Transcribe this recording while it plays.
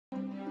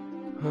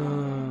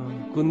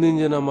কোন দিন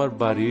যেন আমার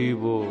বাড়ি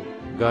হইব,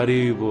 গাড়ি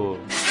হইব।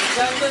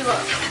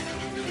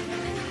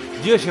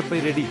 জিও শেফ ভাই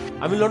রেডি।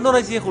 আমি লন্ডন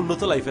আইছি এক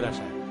উন্নত লাইফের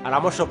আশায়, আর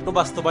আমার স্বপ্ন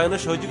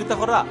বাস্তবায়নের সহযোগিতা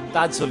করা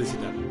তাজ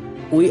solicitor.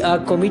 We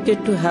are committed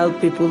to help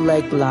people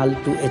like Lal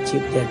to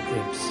achieve their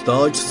dreams.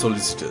 Taj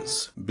Solicitors.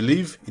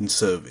 Believe in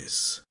service.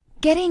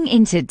 Getting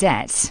into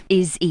debt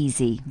is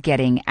easy.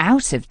 Getting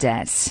out of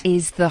debt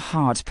is the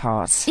hard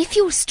part. If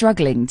you're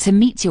struggling to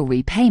meet your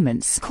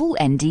repayments, call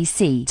NDC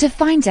to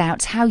find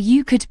out how you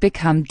could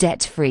become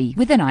debt-free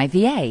with an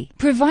IVA.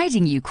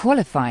 Providing you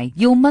qualify,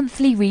 your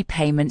monthly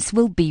repayments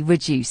will be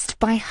reduced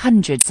by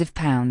hundreds of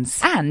pounds,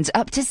 and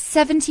up to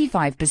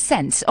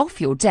 75% off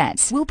your debt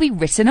will be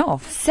written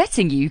off,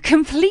 setting you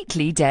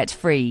completely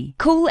debt-free.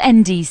 Call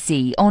NDC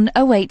on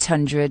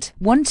 0800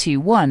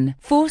 121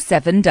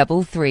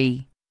 4733.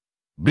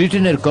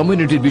 ব্রিটেনের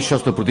কমিউনিটির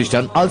বিশ্বস্ত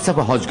প্রতিষ্ঠান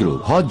আলসাফা হজ group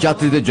হজ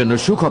যাত্রীদের জন্য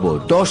সুখবর।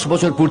 10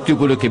 বছর পূর্তি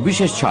উপলক্ষে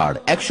বিশেষ ছাড়,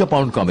 100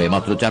 পাউন্ড কমে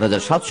মাত্র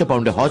 4700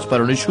 পাউন্ডে হজ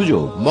পালনের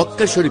সুযোগ।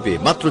 মক্কা শরীফে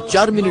মাত্র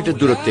 4 মিনিটের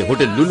দূরত্বে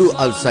হোটেল লুলু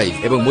আল সাইফ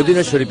এবং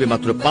মদিনা শরীফে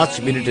মাত্র 5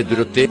 মিনিটের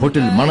দূরত্বে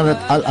হোটেল মানারাত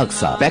আল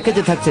আকসা।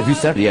 প্যাকেজে থাকছে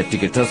visa, air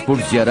ticket,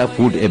 transport, Jiara,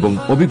 food এবং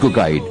অভিজ্ঞ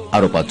গাইড।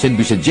 আরো পাচ্ছেন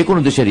বিশ্বের যে কোনো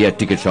দেশের এয়ার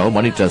টিকিট সহ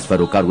মানি ট্রান্সফার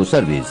ও কার্গো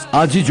সার্ভিস।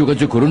 আজই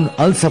যোগাযোগ করুন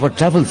আলসাফা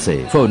ট্রাভেলসে।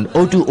 ফোন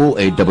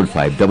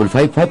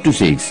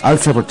 0208555556।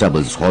 আলসাফা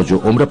ট্রাভেলস, হজ ও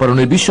ওমরা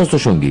পালনের বিশ্বস্ত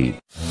সঙ্গী।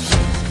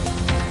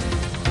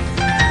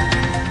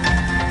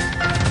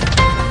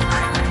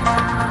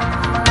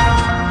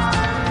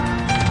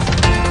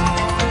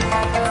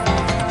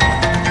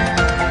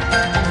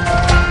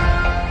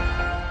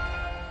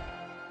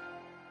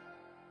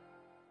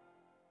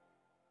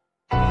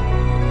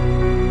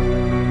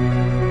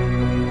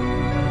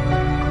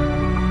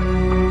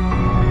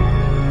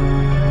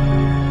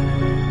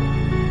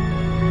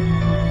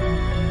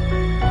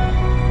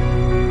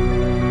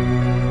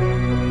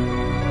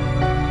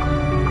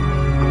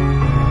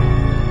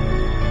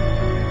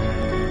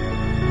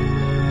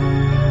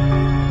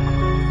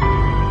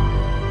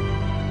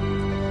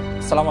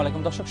 আসসালামু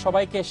আলাইকুম দর্শক,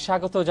 সবাইকে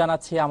স্বাগত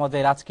জানাচ্ছি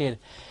আমাদের আজকের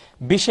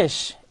বিশেষ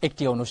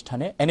একটি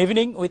অনুষ্ঠানে N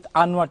evening with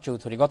Anwar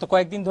Chowdhury. গত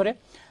কয়েকদিন ধরে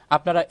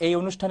আপনারা এই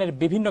অনুষ্ঠানের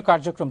বিভিন্ন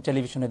কার্যক্রম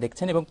টেলিভিশনে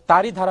দেখছেন এবং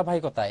তারই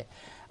ধারাবাহিকতায়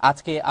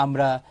আজকে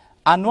আমরা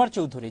আনোয়ার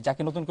চৌধুরী,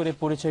 যাকে নতুন করে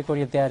পরিচয়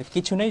করিয়ে দেওয়ার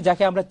কিছু নেই,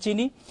 যাকে আমরা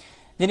চিনি,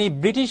 যিনি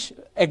ব্রিটিশ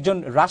একজন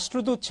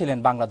রাষ্ট্রদূত ছিলেন,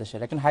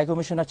 বাংলাদেশের একজন হাই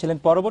কমিশনার ছিলেন,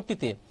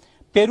 পরবর্তীতে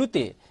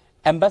পেরুতে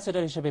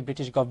অ্যাম্বাসেডর হিসেবে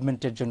ব্রিটিশ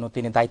গভর্নমেন্টের জন্য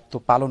তিনি দায়িত্ব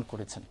পালন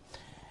করেছেন।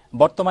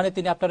 বর্তমানে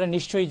তিনি, আপনারা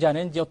নিশ্চয়ই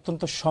জানেন যে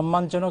অত্যন্ত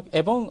সম্মানজনক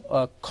এবং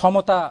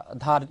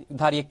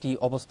ক্ষমতাধারী একটি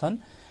অবস্থান।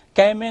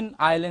 ক্যামেন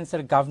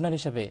আইল্যান্ডসের গভর্নর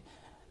হিসেবে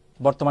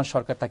বর্তমান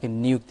সরকার তাকে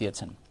নিয়োগ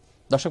দিয়েছেন।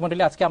 দর্শক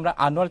মণ্ডলী, আজকে আমরা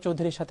আনোয়ার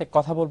চৌধুরীর সাথে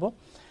কথা বলবো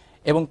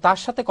এবং তার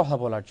সাথে কথা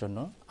বলার জন্য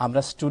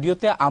আমরা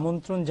স্টুডিওতে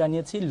আমন্ত্রণ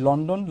জানিয়েছি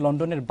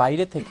লন্ডনের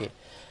বাইরে থেকে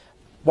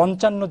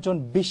 55 জন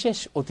বিশেষ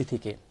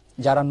অতিথিকে,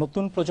 যারা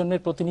নতুন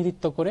প্রজন্মের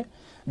প্রতিনিধিত্ব করে,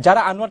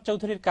 যারা আনোয়ার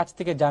চৌধুরীর কাছ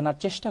থেকে জানার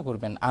চেষ্টা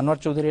করবেন আনোয়ার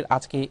চৌধুরীর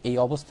আজকে এই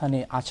অবস্থানে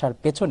আসার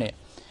পেছনে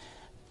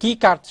কি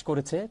কাজ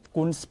করেছে,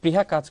 কোন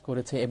স্পৃহা কাজ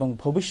করেছে এবং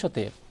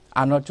ভবিষ্যতে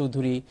আনোয়ার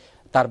চৌধুরী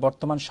তার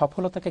বর্তমান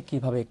সফলতাকে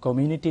কিভাবে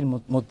কমিউনিটির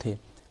মধ্যে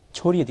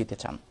ছড়িয়ে দিতে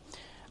চান।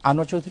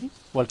 Anwar Choudhury,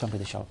 welcome to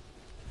the show.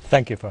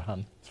 Thank you,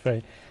 Farhan. It's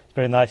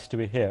very nice to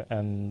be here,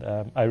 and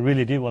I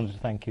really do want to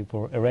thank you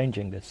for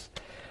arranging this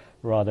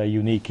rather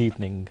unique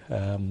evening.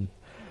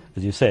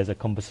 As you say, as a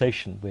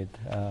conversation with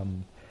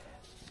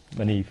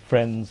many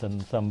friends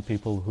and some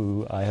people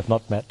who I have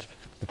not met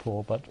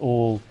before, but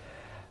all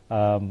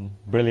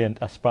brilliant,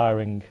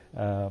 aspiring,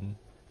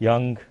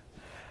 young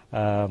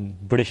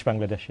British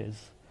Bangladeshis.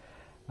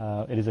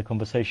 It is a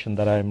conversation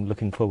that I'm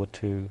looking forward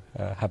to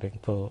having.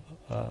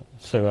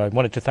 So I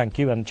wanted to thank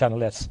you and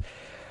Channel S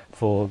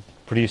for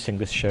producing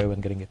this show and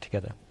getting it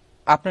together.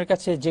 আপনার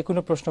কাছে যে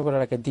কোনো প্রশ্ন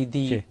করার আগে,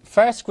 the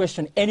first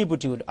question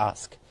anybody would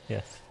ask.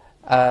 Yes.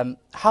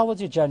 How was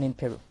your journey in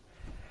Peru?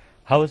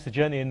 How was the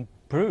journey in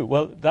Peru?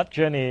 Well, that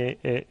journey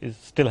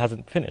still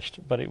hasn't finished,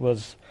 but it was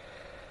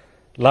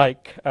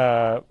like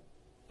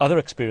other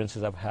experiences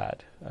I've had.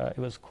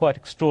 It was quite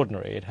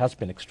extraordinary. It has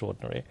been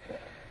extraordinary.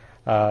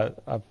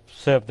 I've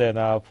served there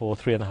now for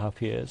 3.5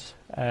 years,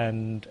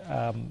 and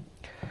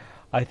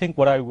I think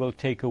what I will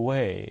take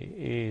away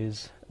is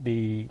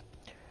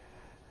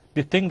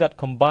the thing that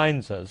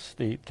combines us,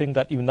 the thing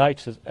that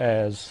unites us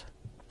as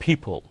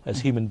people, as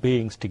human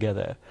beings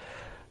together,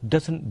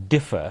 doesn't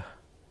differ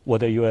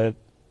whether you are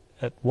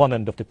at one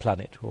end of the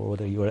planet or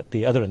whether you are at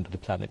the other end of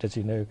the planet. As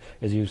you know,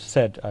 as you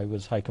said, I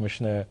was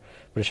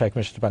British High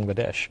Commissioner to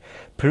Bangladesh.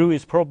 Peru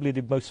is probably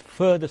the most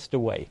furthest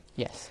away.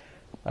 Yes.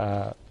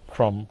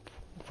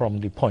 From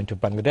the point of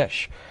Bangladesh,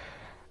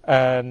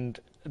 and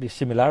the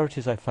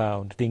similarities I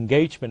found, the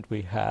engagement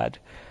we had,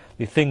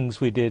 the things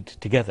we did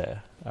together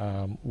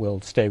will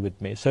stay with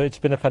me. So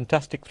it's been a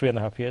fantastic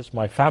 3.5 years.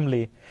 My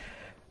family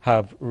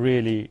have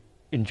really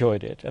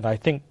enjoyed it, and I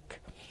think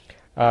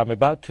I'm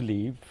about to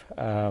leave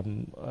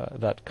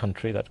that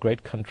country, that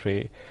great country,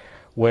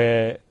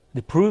 where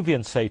the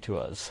Peruvians say to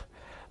us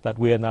that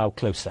we are now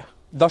closer.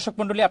 দর্শক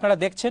মণ্ডলী, আপনারা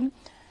দেখছেন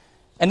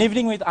an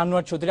evening with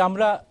Anwar Chowdhury.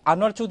 আমরা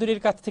আনোয়ার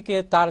চৌধুরীর কাছ থেকে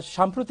তার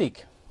সাম্প্রতিক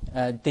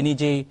তিনি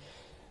যে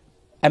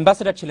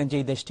অ্যাম্বাসেডার ছিলেন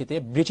যেই দেশটিতে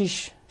ব্রিটিশ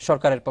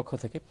সরকারের পক্ষ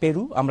থেকে,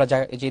 পেরু, আমরা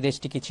যে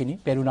দেশটিকে চিনি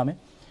পেরু নামে,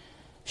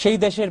 সেই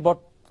দেশের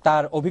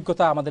তার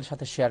অভিজ্ঞতা আমাদের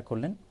সাথে শেয়ার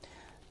করলেন।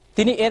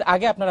 তিনি এর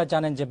আগে আপনারা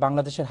জানেন যে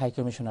বাংলাদেশের হাই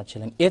কমিশনার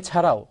ছিলেন।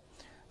 এছাড়াও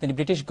তিনি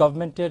ব্রিটিশ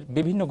গভর্নমেন্টের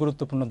বিভিন্ন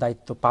গুরুত্বপূর্ণ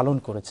দায়িত্ব পালন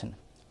করেছেন।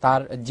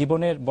 তার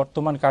জীবনের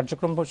বর্তমান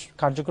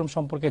কার্যক্রম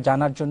সম্পর্কে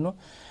জানার জন্য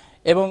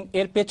এবং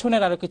এর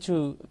পেছনের আরো কিছু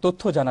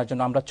তথ্য জানার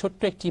জন্য আমরা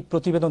ছোট্ট একটি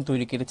প্রতিবেদন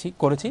তৈরি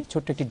করেছি,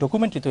 ছোট্ট একটি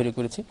ডকুমেন্টারি তৈরি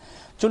করেছি।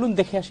 চলুন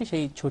দেখে আসি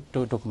সেই ছোট্ট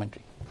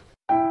ডকুমেন্টারি।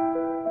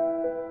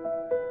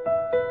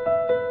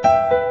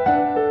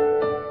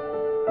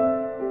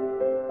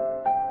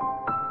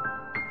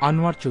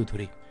 আনোয়ার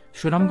চৌধুরী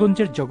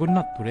সুনামগঞ্জের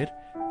জগন্নাথপুরের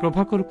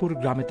প্রভাকরপুর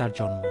গ্রামে তার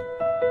জন্ম।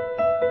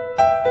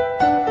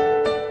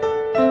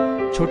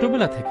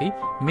 ছোটবেলা থেকেই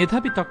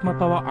মেধাবী তকমা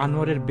পাওয়া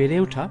আনোয়ারের বেড়ে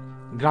ওঠা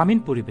গ্রামীণ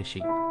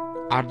পরিবেশেই।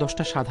 আর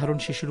 10টা সাধারণ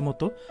শিশুর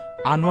মতো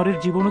আনোয়ারের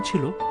জীবনও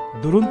ছিল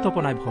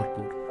দুরন্তপনায়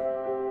ভরপুর।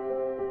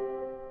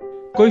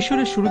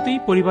 কৈশোরের শুরুতেই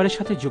পরিবারের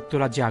সাথে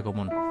যুক্তরাজ্যে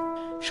আগমন।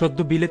 সদ্য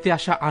বিলেতে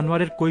আসা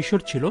আনোয়ারের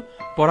কৈশোর ছিল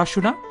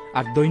পড়াশোনা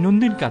আর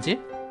দৈনন্দিন কাজে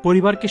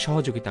পরিবারকে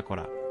সহযোগিতা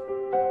করা।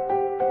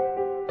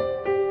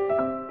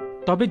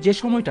 তবে যে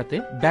সময়টাতে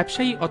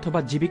ব্যবসায়ী অথবা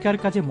জীবিকার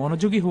কাজে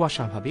মনোযোগী হওয়া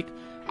স্বাভাবিক,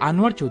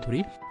 আনোয়ার চৌধুরী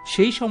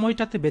সেই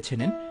সময়টাতে বেছে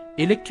নেন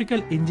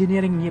ইলেকট্রিক্যাল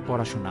ইঞ্জিনিয়ারিং নিয়ে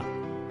পড়াশোনা।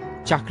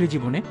 চাকরি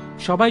জীবনে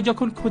সবাই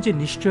যখন খোঁজে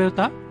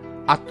নিশ্চয়তা,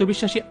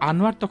 আত্মবিশ্বাসী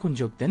আনোয়ার তখন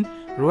যোগ দেন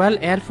রয়্যাল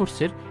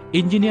এয়ারফোর্সের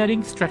ইঞ্জিনিয়ারিং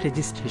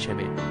স্ট্র্যাটেজিস্ট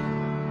হিসেবে।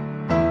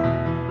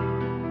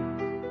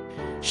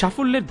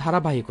 সাফল্যের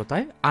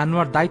ধারাবাহিকতায়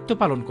আনোয়ার দায়িত্ব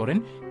পালন করেন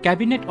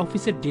ক্যাবিনেট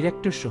অফিসের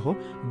ডিরেক্টর সহ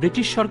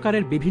ব্রিটিশ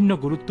সরকারের বিভিন্ন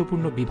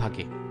গুরুত্বপূর্ণ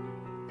বিভাগে।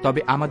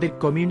 তবে আমাদের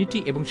কমিউনিটি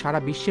এবং সারা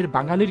বিশ্বের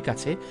বাঙালির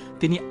কাছে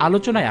তিনি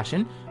আলোচনায়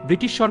আসেন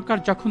ব্রিটিশ সরকার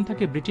যখন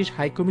তাকে ব্রিটিশ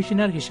হাই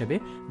কমিশনার হিসেবে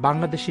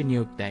বাংলাদেশে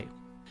নিয়োগ দেয়।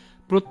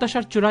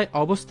 প্রত্যাশার চূড়ায়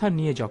অবস্থান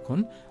নিয়ে যখন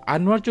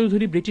আনোয়ার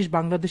চৌধুরী ব্রিটিশ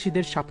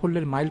বাংলাদেশিদের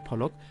সাফল্যের মাইল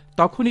ফলক,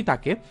 তখনই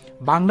তাকে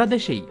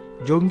বাংলাদেশেই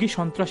জঙ্গি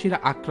সন্ত্রাসীরা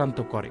আক্রান্ত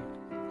করে।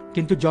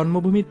 কিন্তু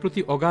জন্মভূমির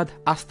প্রতি অগাধ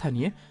আস্থা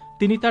নিয়ে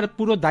তিনি তার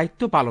পুরো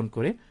দায়িত্ব পালন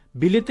করে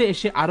বিলেতে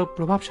এসে আরও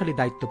প্রভাবশালী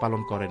দায়িত্ব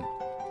পালন করেন,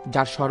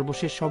 যার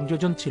সর্বশেষ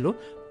সংযোজন ছিল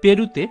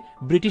পেরুতে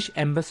ব্রিটিশ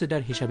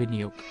অ্যাম্বাসেডর হিসাবে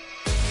নিয়োগ।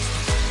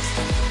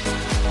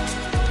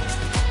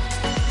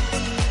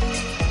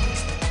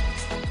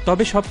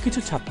 তবে সবকিছু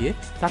ছাপিয়ে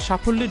তার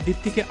সাফল্যের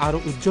দীপ্তিকে আরও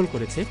উজ্জ্বল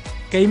করেছে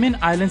কেইম্যান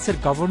আইল্যান্ডসের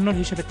গভর্নর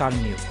হিসেবে তার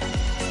নিয়োগ।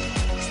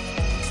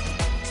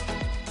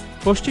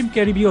 পশ্চিম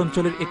ক্যারিবীয়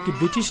অঞ্চলের একটি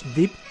ব্রিটিশ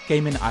দ্বীপ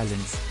কেইম্যান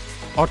আইল্যান্ডস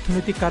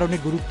অর্থনৈতিক কারণে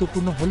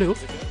গুরুত্বপূর্ণ হলেও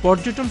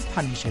পর্যটন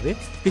স্থান হিসেবে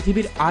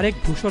পৃথিবীর আরেক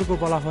ভূস্বর্গ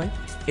বলা হয়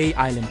এই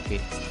আইল্যান্ডকে।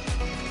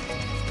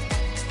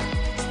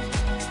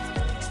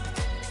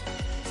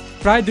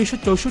 প্রায়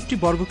 264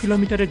 বর্গ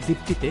কিলোমিটারের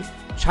দ্বীপটিতে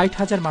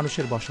 60,000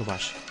 মানুষের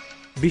বসবাস।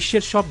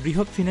 বিশ্বের সব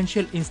বৃহৎ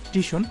ফিনান্সিয়াল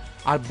ইনস্টিটিউশন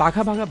আর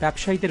বাঘা বাঘা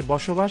ব্যবসায়ীদের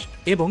বসবাস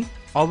এবং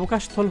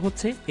অবকাশস্থল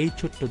হচ্ছে এই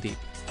ছোট্ট দ্বীপ।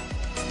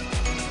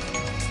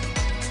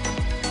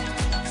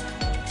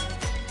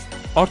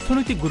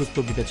 অর্থনৈতিক গুরুত্ব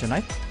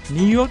বিবেচনায়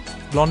নিউ ইয়র্ক,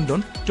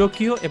 লন্ডন,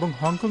 টোকিও এবং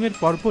হংকংয়ের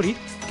পরপরই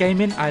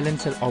কেইম্যান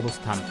আইল্যান্ডসের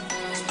অবস্থান।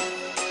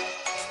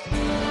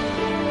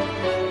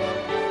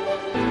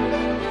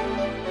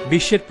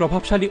 বিশ্বের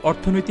প্রভাবশালী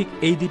অর্থনৈতিক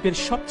এই দ্বীপের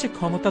সবচেয়ে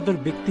ক্ষমতাধর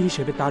ব্যক্তি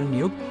হিসেবে তার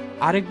নিয়োগ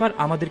আরেকবার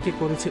আমাদেরকে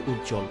করেছে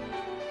উজ্জ্বল।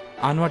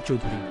 আনোয়ার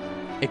চৌধুরী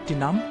একটি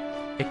নাম,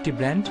 একটি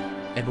ব্র্যান্ড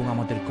এবং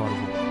আমাদের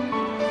গর্ব।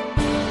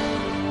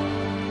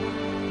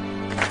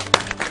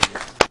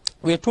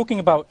 We are talking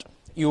about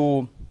your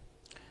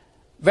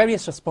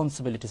various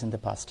responsibilities in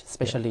the past,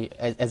 especially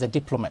as a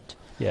diplomat.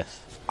 Yes.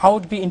 I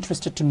would be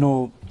interested to know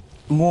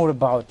more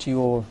about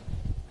your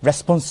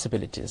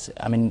responsibilities.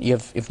 I mean,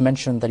 you've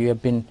mentioned that you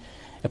have been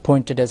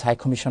appointed as High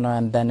Commissioner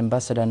and then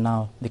Ambassador and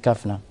now the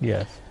Governor.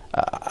 Yes.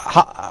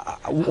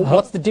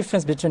 What's the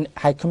difference between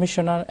High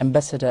Commissioner,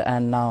 Ambassador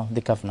and now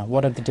the Governor?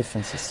 What are the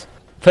differences?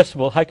 First of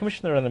all, High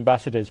Commissioner and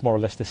Ambassador is more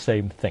or less the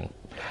same thing.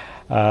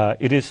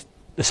 It is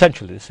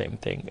essentially the same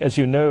thing. As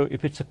you know,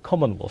 if it's a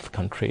Commonwealth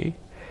country,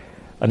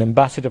 an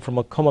ambassador from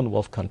a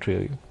Commonwealth country,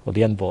 or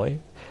the envoy,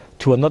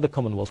 to another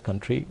Commonwealth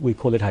country, we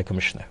call it High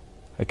Commissioner.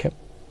 Okay?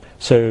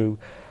 So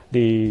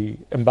the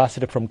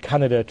ambassador from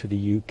Canada to the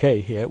UK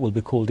here will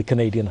be called the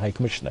Canadian High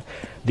Commissioner.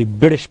 The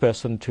British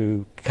person to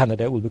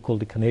Canada will be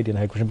called the Canadian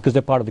High Commissioner because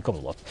they're part of the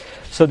Commonwealth.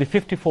 So the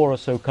 54 or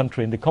so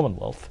country in the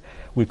Commonwealth,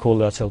 we call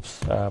ourselves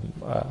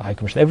High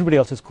Commissioner. Everybody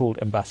else is called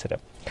ambassador.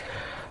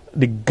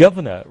 The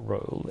governor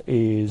role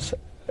is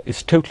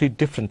totally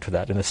different to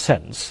that in a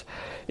sense,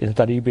 in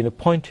that he's been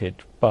appointed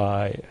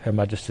by Her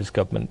Majesty's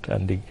government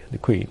and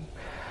the Queen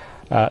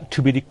to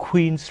be the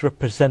Queen's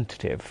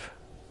representative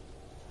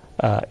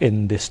in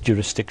this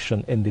jurisdiction,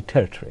 in the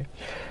territory.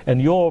 And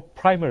your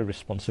primary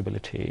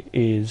responsibility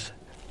is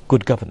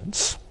good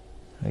governance,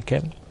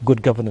 okay?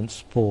 Good governance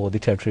for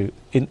the territory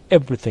in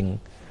everything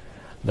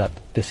that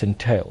this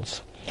entails.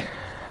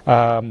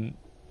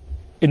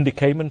 In the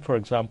Cayman, for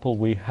example,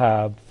 we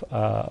have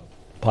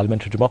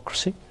parliamentary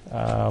democracy.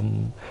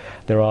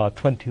 There are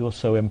 20 or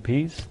so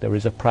MPs. There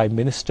is a Prime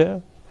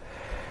Minister.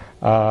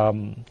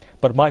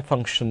 But my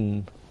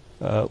function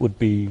would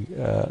be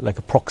like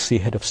a proxy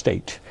head of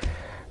state,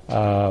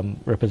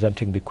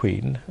 representing the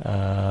Queen,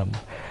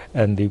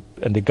 and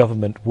the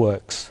government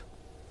works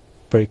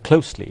very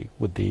closely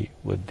with the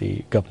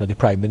governor. The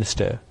Prime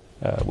Minister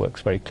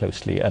works very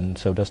closely, and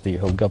so does the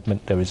whole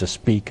government. There is a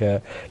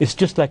speaker. It's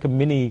just like a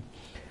mini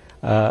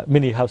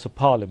House of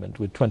Parliament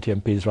with 20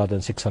 MPs rather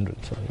than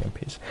 600 something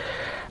MPs.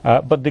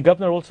 But the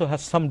governor also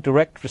has some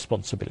direct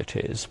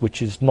responsibilities,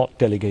 which is not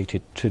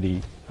delegated to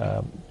the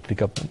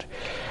government,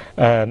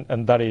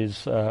 and that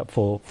is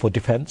for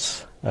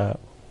defence,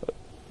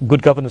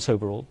 good governance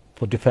overall,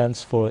 for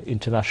defence, for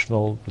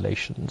international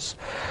relations,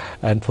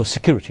 and for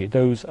security.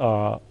 Those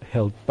are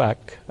held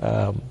back,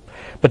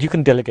 but you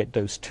can delegate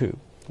those too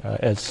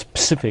as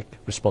specific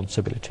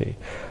responsibility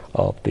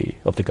of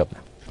the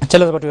governor.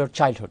 Tell us about your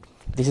childhood.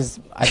 This is,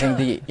 I think,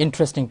 the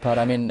interesting part.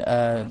 I mean,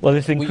 well,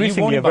 it's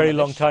increasingly a very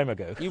long time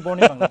ago. You born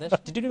in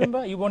Bangladesh? Did you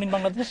remember? You born in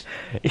Bangladesh?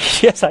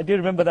 Yes, I do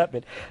remember that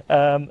bit.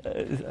 I'm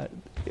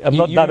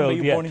not that old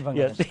yet. Born in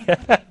Bangladesh?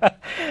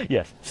 Yes.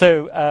 Yes.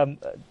 So,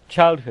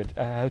 childhood.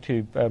 How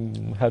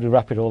to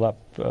wrap it all up?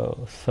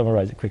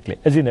 Summarize it quickly.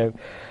 As you know,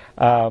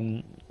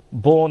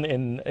 born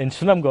in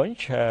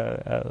Sunamganj,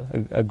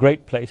 a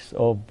great place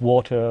of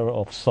water,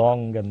 of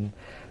song, and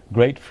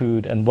great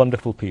food and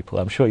wonderful people.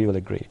 I'm sure you will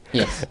agree.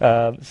 Yes.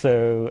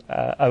 So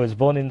I was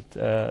born in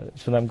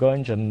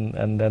Sunamganj,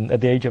 and then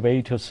at the age of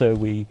 8 or so,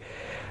 we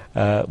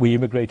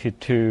immigrated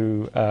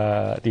to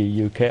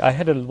the UK. I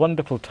had a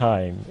wonderful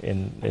time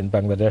in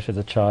Bangladesh as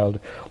a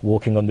child,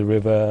 walking on the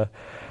river,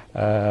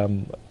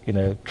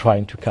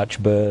 trying to catch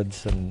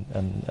birds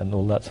and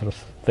all that sort of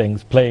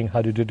things, playing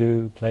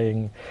hadu-du-du,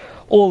 playing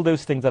all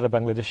those things that a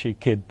Bangladeshi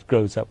kid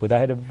grows up with. I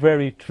had a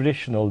very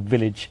traditional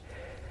village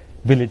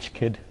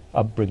kid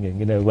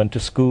upbringing, went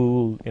to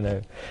school,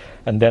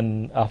 and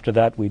then after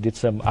that we did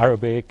some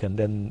Arabic, and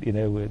then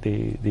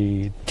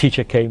the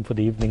teacher came for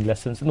the evening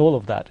lessons and all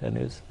of that, and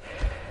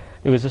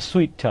it was a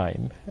sweet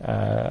time.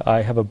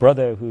 I have a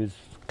brother who's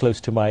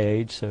close to my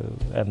age, so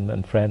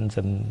and friends,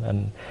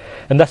 and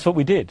that's what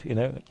we did,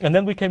 And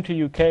then we came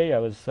to UK. I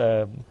was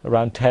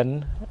around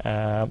 10,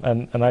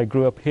 and I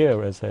grew up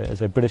here as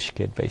a British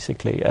kid,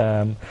 basically.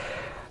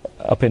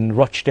 Up in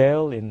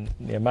Rochdale,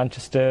 near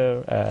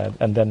Manchester,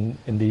 and then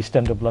in the East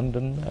End of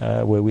London,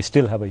 where we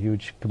still have a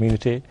huge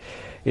community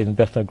in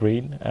Bethnal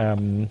Green,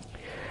 and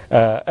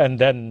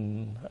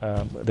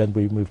then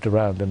we moved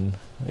around, and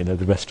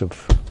the rest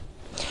of.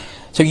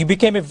 So you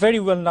became a very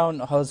well-known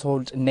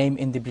household name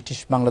in the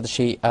British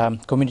Bangladeshi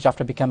community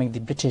after becoming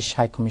the British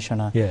High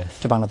Commissioner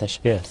to Bangladesh.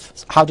 Yes.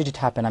 So how did it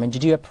happen? I mean,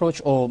 did you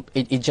approach, or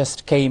it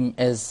just came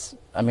as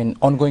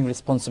ongoing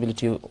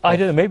responsibility? I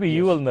don't know. Maybe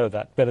you will know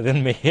that better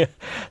than me.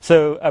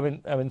 So,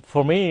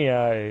 for me,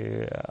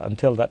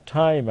 until that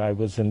time, I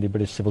was in the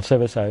British Civil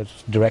Service. I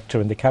was director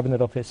in the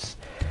Cabinet Office.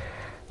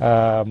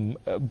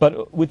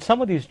 But with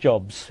some of these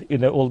jobs,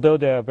 although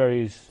they are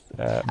very...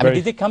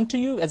 did they come to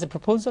you as a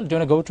proposal? Do you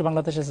want to go to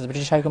Bangladesh as a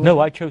British High Commissioner? No,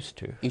 I chose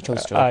to. You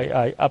chose to.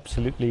 I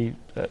absolutely...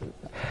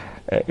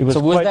 it was so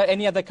was there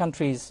any other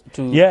countries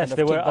to... Yes,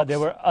 there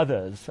were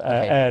others,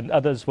 okay. and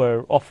others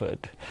were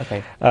offered.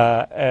 Okay.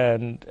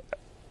 And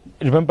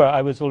remember,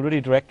 I was already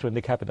director in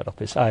the Cabinet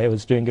Office. I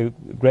was doing a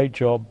great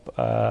job.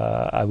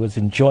 I was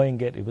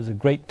enjoying it. It was a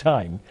great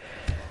time.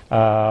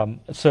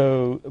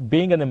 So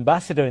being an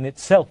ambassador in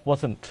itself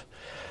wasn't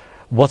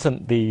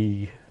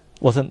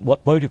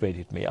what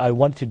motivated me. I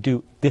wanted to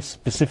do this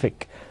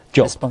specific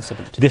job.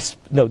 Responsibility.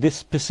 This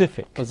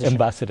specific position.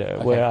 Ambassador,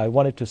 Okay. where I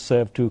wanted to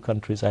serve two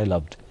countries I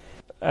loved.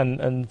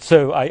 And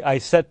so I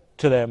said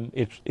to them,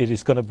 it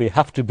is going to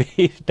have to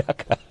be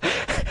Dhaka.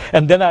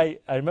 And then I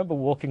remember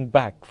walking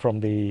back from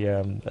the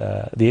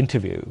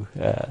interview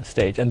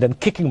stage, and then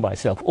kicking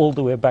myself all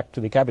the way back to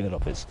the Cabinet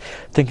Office,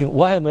 thinking,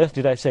 why on earth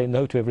did I say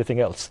no to everything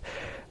else?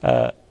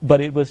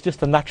 But it was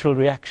just a natural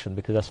reaction,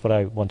 because that's what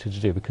I wanted to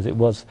do, because it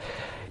was,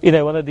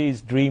 one of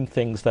these dream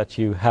things that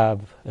you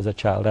have as a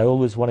child. I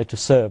always wanted to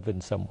serve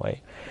in some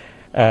way,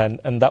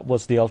 and that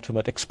was the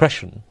ultimate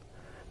expression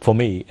for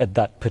me at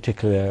that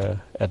particular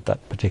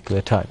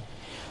time.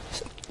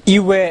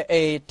 You were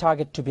a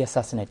target to be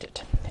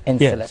assassinated in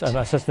Yes, Sylhet. an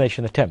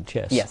assassination attempt,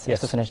 yes. Yes,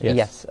 assassination.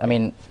 Yes.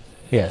 Yes.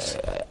 Yes.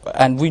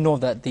 And we know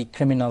that the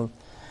criminal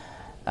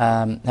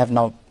have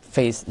now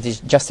faced the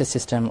justice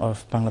system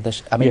of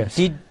Bangladesh. Yes.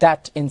 Did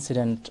that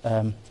incident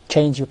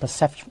change your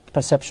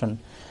perception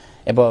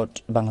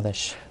about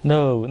Bangladesh?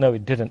 No,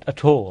 it didn't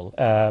at all.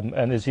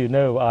 And as you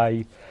know,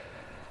 I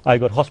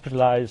got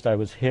hospitalized. I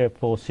was here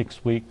for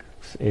 6 weeks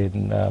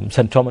in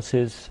St.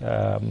 Thomas's.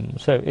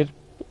 So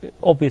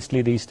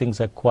obviously these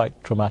things are quite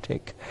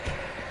traumatic.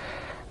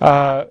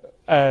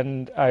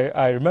 And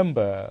I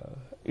remember,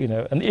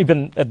 and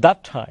even at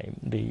that time,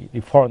 the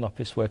Foreign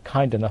Office were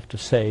kind enough to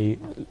say,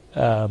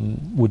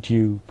 would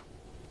you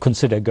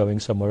consider going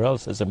somewhere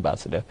else as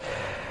ambassador?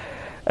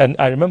 And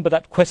I remember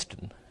that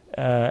question,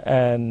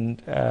 and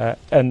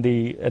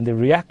the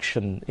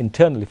reaction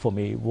internally for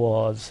me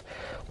was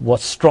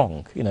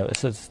strong. It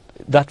says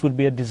that would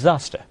be a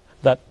disaster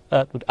That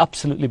would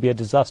absolutely be a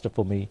disaster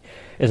for me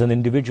as an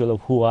individual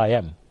of who I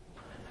am.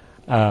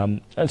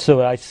 And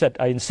so I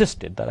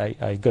insisted that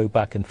I go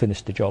back and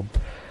finish the job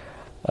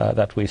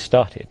that we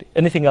started.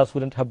 Anything else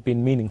wouldn't have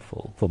been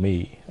meaningful for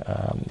me,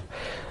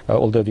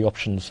 although the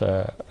options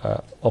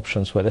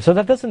were there. So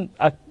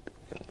that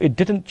it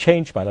didn't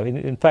change my life.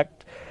 In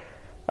fact,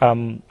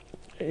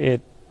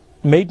 it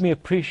made me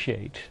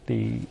appreciate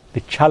the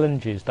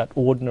challenges that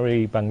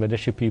ordinary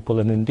Bangladeshi people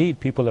and indeed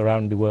people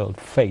around the world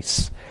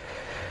face.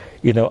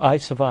 I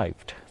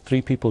survived.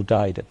 3 people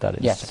died at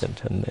that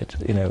incident, and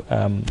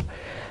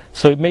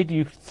so it made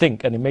you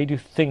think, and it made you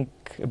think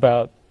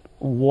about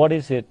what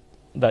is it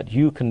that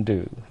you can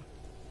do,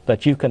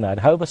 that you can add,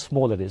 however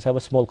small it is, however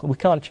small. We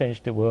can't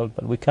change the world,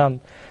 but we can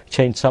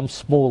change some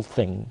small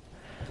thing,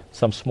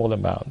 some small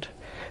amount.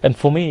 And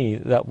for me,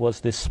 that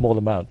was this small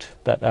amount,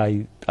 that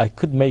I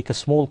could make a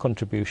small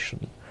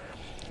contribution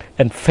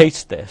and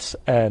face this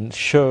and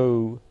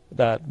show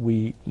that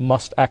we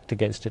must act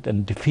against it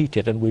and defeat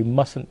it, and we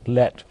mustn't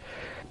let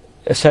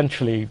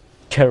essentially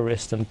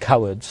terrorists and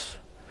cowards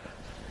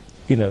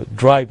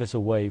drive us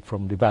away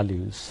from the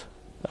values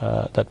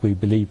that we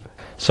believe.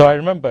 So I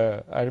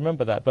remember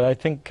that, but I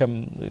think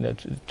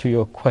to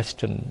your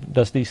question,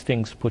 does these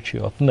things put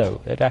you off?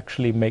 No, it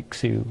actually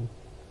makes you.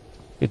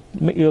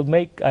 You'll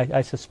make.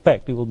 I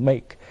suspect it will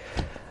make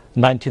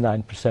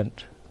 99%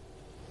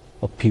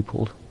 of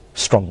people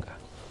stronger.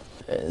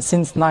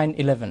 Since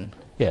 9/11,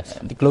 Yes.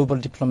 the global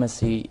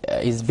diplomacy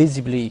is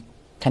visibly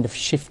kind of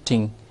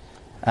shifting,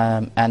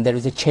 and there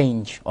is a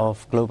change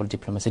of global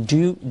diplomacy.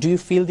 Do you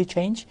feel the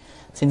change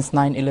since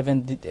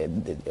 9/11,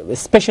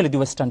 especially the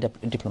Western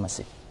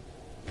diplomacy?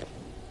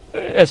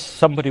 As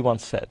somebody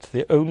once said,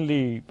 the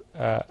only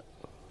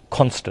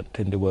constant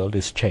in the world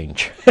is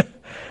change.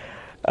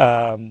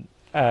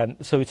 And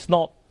so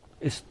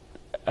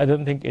I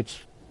don't think it's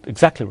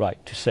exactly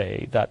right to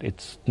say that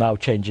it's now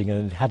changing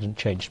and it hadn't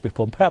changed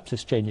before. Perhaps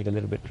it's changing a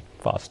little bit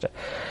faster.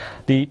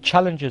 The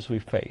challenges we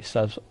face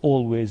has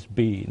always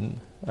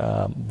been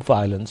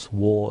violence,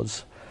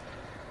 wars,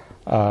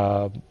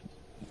 now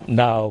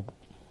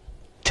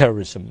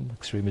terrorism,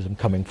 extremism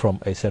coming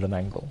from a certain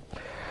angle.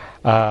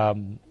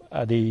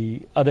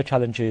 The other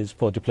challenges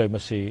for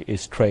diplomacy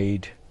is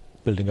trade,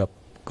 building up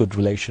good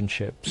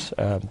relationships,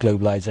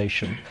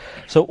 globalization.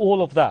 So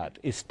all of that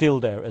is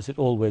still there as it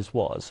always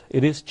was.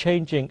 It is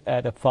changing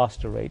at a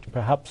faster rate.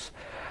 Perhaps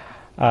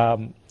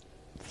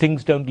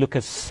things don't look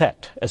as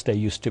set as they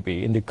used to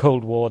be. In the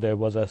Cold War, there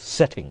was a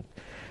setting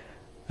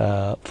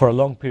for a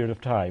long period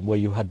of time where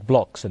you had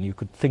blocks and you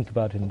could think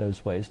about it in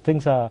those ways.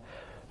 Things are,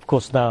 of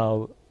course,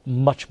 now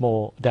much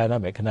more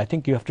dynamic, and I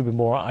think you have to be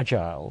more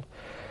agile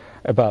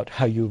about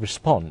how you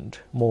respond,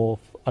 more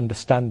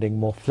understanding,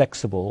 more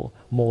flexible,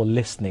 more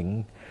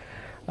listening,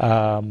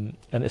 and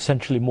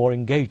essentially more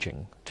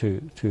engaging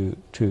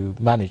to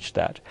manage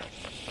that.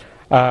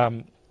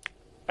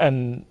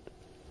 And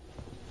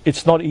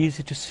it's not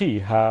easy to see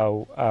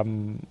how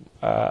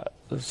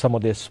some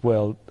of this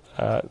will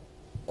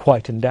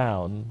quieten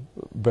down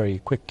very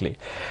quickly.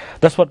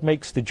 That's what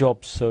makes the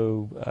job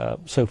so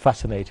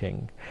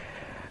fascinating,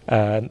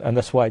 and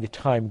that's why the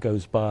time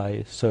goes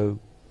by so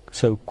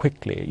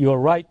quickly. You're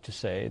right to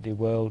say the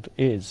world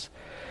is,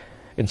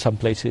 in some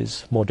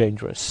places, more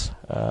dangerous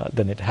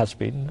than it has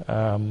been.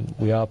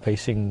 We are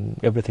facing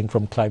everything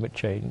from climate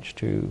change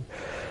to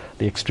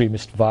the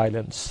extremist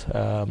violence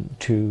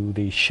to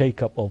the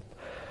shake-up of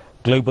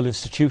global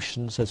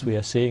institutions, as we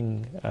are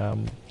seeing,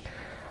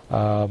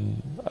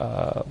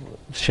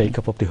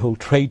 shake-up of the whole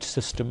trade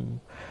system,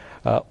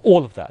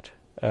 all of that.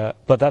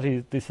 But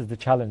this is the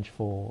challenge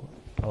for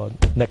our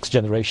next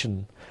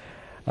generation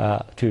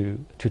to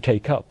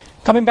take up.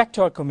 Coming back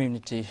to our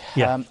community,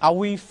 Yeah. are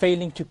we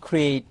failing to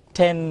create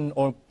 10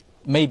 or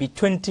maybe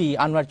 20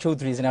 Anwar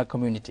Choudhurys in our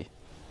community?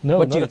 No,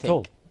 What do not you at think?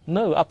 all.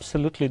 No,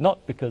 absolutely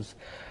not, because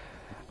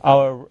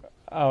our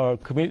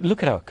community.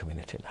 Look at our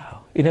community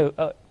now.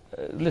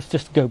 Let's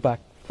just go back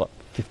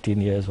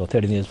 15 years or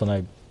 13 years when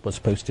I was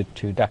posted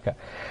to Dhaka.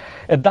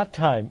 At that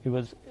time,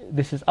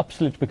 this is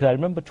absolute, because I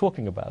remember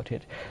talking about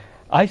it.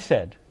 I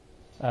said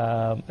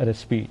at a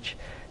speech,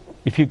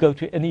 if you go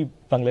to any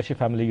Bangladeshi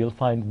family, you'll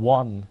find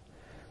one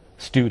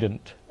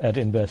student at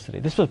university.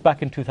 This was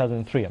back in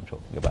 2003 I'm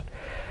talking about.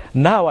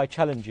 Now I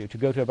challenge you to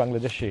go to a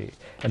Bangladeshi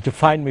and to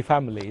find me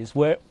families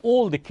where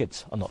all the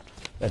kids are not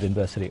at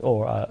university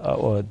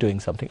or doing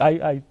something.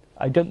 I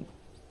don't,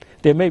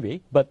 there may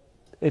be, but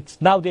it's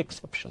now the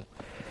exception.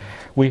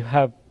 We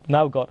have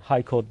now got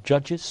High Court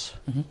judges,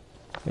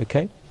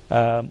 okay?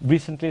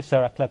 Recently,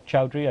 Sarah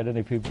Chowdhury, I don't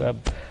know if you've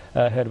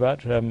heard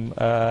about,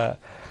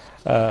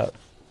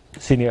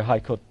 senior High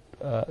Court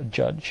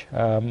judge.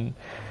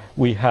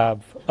 We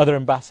have other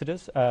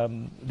ambassadors.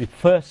 The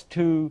first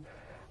 2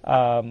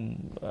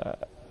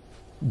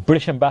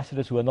 British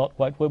ambassadors who were not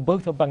white were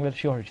both of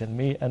Bangladeshi origin,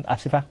 me and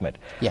Asif Ahmed.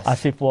 Yes.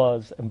 Asif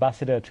was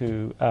ambassador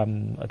to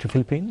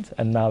Philippines,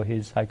 and now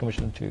he's High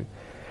Commissioner to.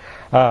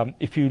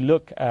 If you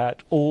look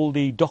at all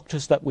the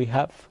doctors that we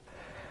have,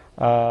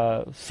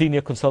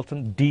 senior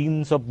consultant,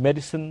 deans of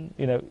medicine,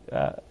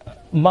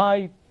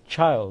 my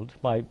child,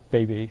 my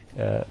baby,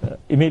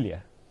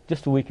 Emilia,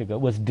 just a week ago,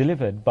 was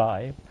delivered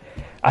by,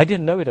 I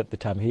didn't know it at the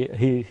time,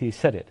 he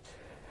said it,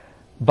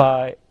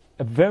 by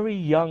a very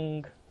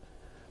young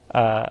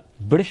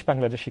British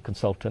Bangladeshi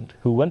consultant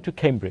who went to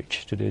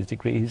Cambridge to do his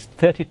degree. He's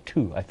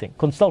 32, I think,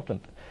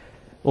 consultant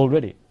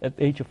already at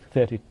the age of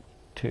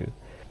 32.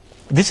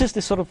 This is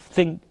the sort of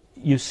thing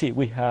you see.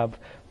 We have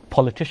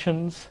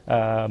politicians,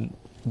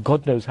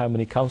 God knows how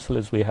many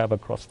councillors we have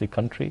across the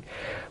country.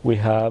 We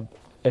have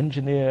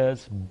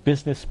engineers,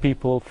 business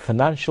people,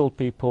 financial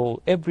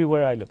people,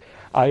 everywhere I look.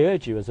 I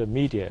urge you as a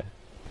media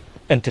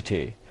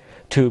entity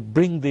to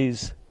bring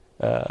these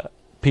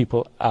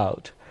people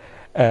out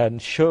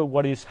and show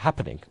what is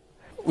happening.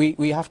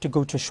 We have to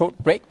go to a short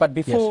break, but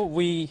before Yes.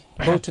 we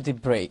go to the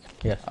break,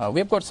 Yes. we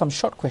have got some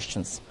short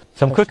questions.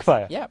 Some quick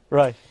fire? Yeah.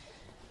 Right.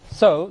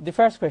 So, the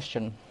first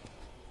question,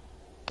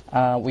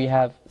 we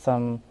have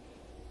some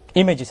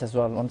images as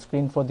well on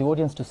screen for the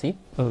audience to see.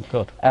 Oh,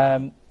 God.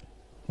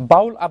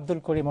 Baul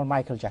Abdul Karim or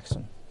Michael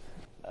Jackson?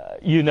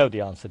 You know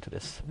the answer to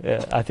this.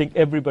 I think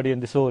everybody in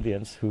this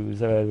audience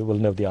will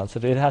know the answer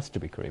to it. It has to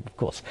be Karim, of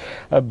course,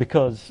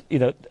 because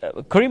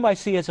Karim I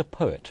see as a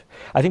poet.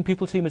 I think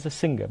people see him as a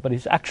singer, but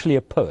he's actually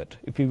a poet.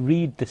 If you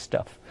read the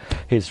stuff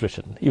he's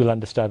written, you'll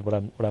understand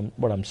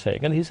what I'm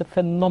saying. And he's a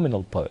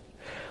phenomenal poet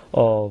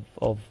of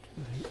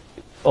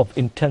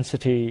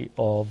intensity,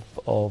 of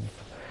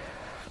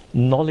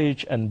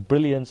knowledge and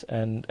brilliance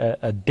and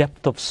a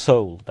depth of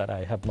soul that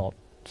I have not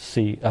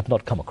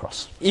come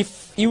across.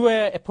 If you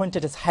were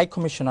appointed as High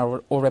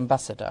Commissioner or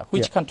Ambassador,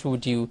 which country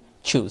would you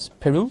choose,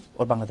 Peru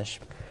or Bangladesh?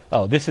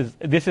 Oh, this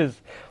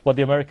is what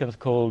the Americans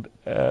called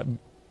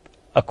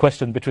a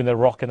question between a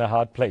rock and a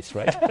hard place,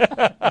 right?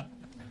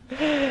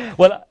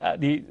 Well,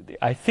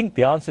 I think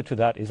the answer to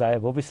that is I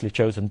have obviously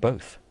chosen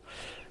both.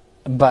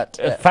 But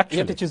factually, you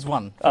have to choose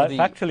one.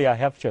 Factually, I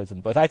have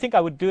chosen both. I think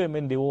I would do them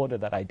in the order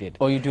that I did.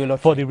 Or you do a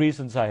lottery. For the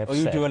reasons I have said. Or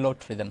you do a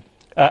lottery then.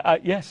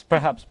 Yes,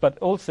 perhaps, but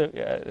also,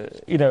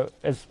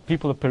 as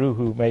people of Peru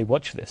who may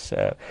watch this,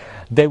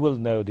 they will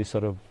know the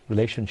sort of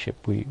relationship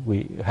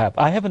we have.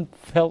 I haven't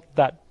felt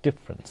that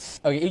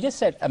difference. Okay, you just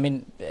said,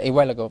 a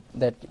while ago,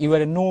 that you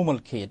were a normal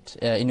kid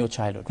in your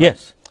childhood. Right?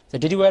 Yes. So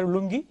did you wear a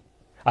lungi?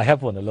 I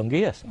have worn a lungi,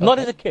 yes. Okay. Not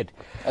as a kid.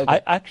 Okay.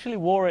 I actually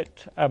wore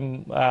it,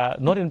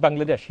 not in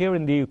Bangladesh, here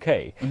in the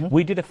UK.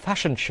 We did a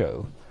fashion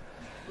show.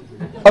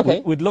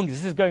 Okay. With lungis.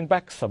 This is going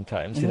back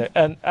sometimes,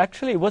 and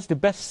actually it was the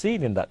best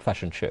scene in that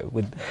fashion show.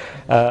 With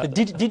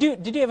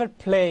did you ever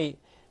play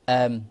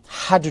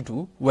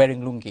hadudu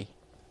wearing lungi?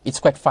 It's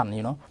quite fun,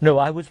 No,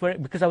 I was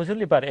wearing, because I was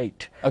only about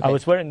 8. Okay. I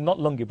was wearing not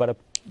lungi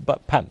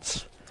but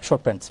pants.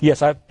 Short pants.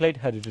 Yes, I played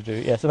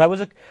hadudu. Yes, and I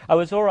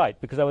was all right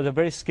because I was a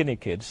very skinny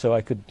kid, so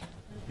I could.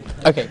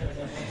 Okay.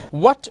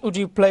 What would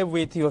you play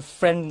with your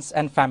friends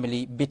and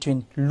family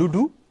between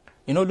Ludo?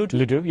 You know Ludo?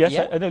 Ludo, yes,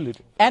 yeah. I know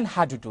Ludo. And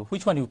hadudu.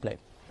 Which one do you play?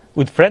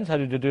 With friends,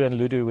 hadudu, and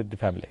Ludo with the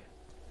family.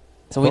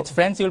 So with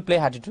friends, you'll play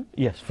hadudu?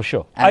 Yes, for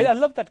sure. I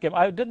love that game.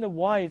 I don't know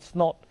why it's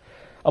not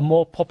a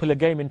more popular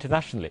game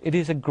internationally. It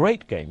is a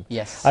great game.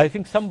 Yes. I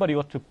think somebody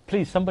ought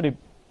to, somebody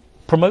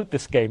promote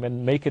this game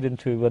and make it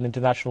into an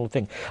international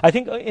thing. I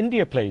think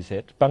India plays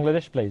it,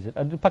 Bangladesh plays it,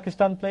 and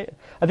Pakistan play it.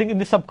 I think in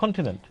the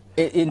subcontinent.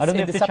 I don't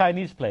know if the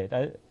Chinese play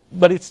it,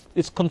 but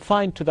it's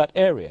confined to that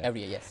area.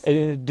 Area, yes.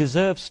 It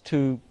deserves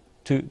to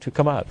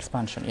come out.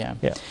 Expansion, yeah.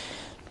 Yeah.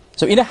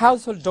 So in a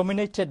household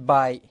dominated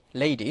by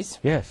ladies,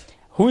 yes,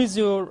 who is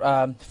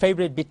your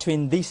favorite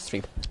between these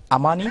three?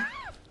 Amani,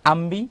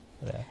 Ambi,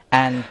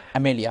 and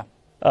Amelia.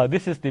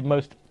 This is the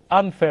most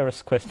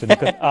unfairest question you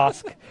can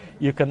ask.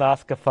 You can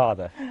ask a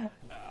father.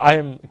 I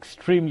am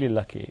extremely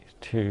lucky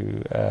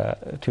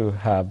to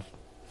have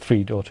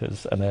 3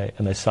 daughters and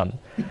a son.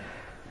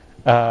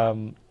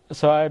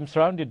 So I'm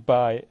surrounded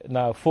by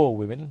now 4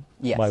 women.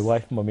 Yes. My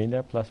wife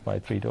Momina plus my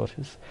 3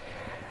 daughters,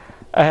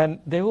 and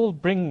they all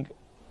bring.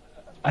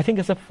 I think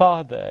as a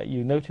father,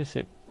 you notice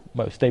it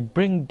most. They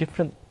bring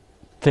different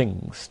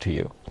things to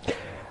you.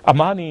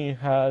 Amani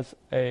has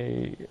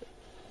a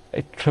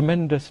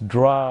tremendous,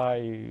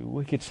 dry,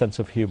 wicked sense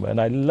of humor, and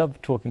I love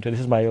talking to her.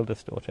 This is my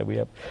eldest daughter.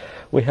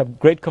 We have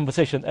great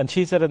conversation, and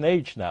she's at an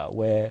age now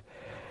where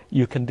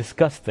you can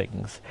discuss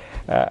things.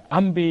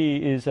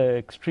 Ambi is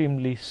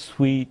extremely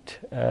sweet,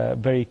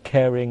 very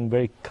caring,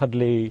 very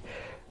cuddly,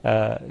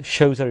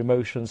 shows her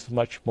emotions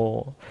much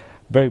more,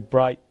 very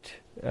bright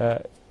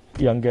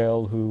young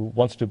girl who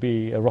wants to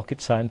be a rocket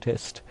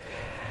scientist.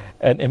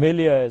 And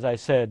Emilia, as I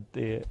said,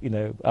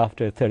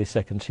 after 30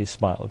 seconds she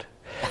smiled.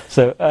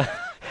 So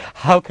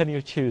how can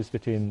you choose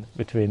between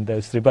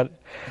those 3? But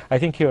I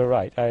think you're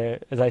right.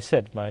 As I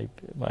said, my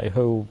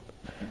whole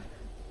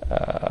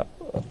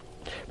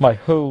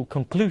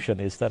conclusion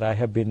is that I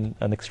have been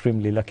an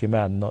extremely lucky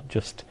man, not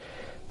just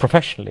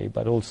professionally,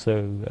 but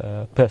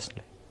also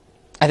personally.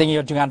 I think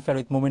you're doing unfair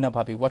with Momina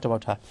Bhabi. What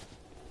about her?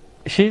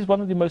 She's one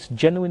of the most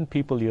genuine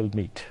people you'll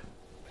meet.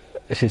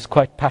 She's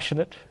quite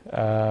passionate.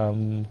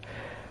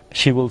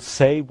 She will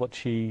say what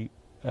she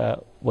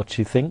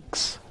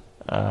thinks.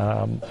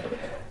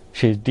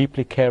 She's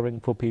deeply caring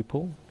for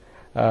people.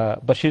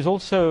 But she's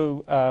also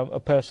a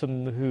person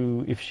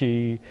who, if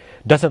she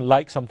doesn't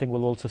like something,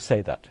 will also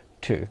say that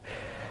too.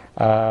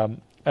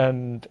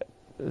 And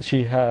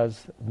she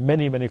has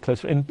many, many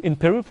close friends. In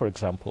Peru, for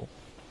example,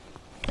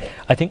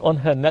 I think on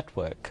her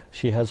network,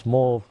 she has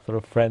more sort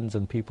of friends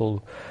and people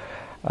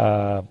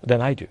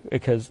than I do,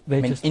 because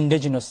they just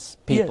indigenous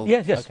people.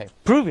 Yes, Okay.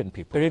 Peruvian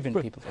people. Peruvian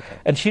people. Okay.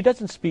 And she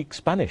doesn't speak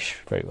Spanish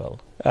very well,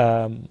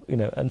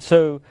 and so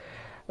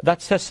that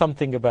says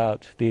something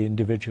about the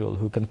individual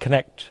who can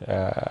connect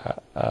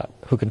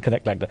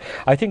like that.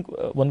 I think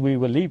when we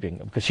were leaving,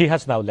 because she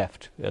has now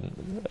left and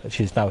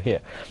she's now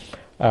here,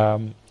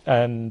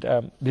 and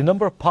the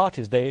number of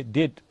parties they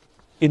did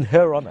in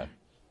her honor,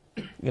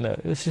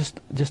 it's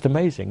just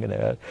amazing.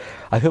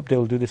 I hope they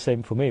will do the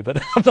same for me, but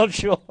I'm not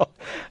sure.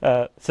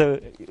 So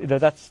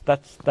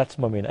that's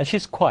Mumin, and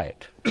she's quiet.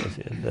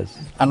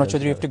 Anwar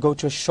Choudhury, you have to go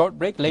to a short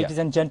break. Ladies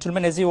and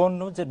gentlemen, as you all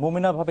know, that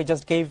Mumina Bhabi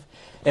just gave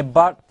a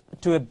birth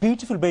to a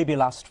beautiful baby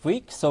last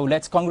week. So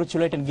let's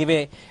congratulate and give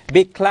a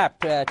big clap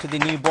to the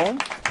newborn.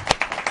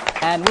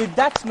 And with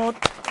that note,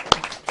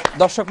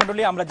 দর্শক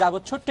মণ্ডলী, আমরা যাব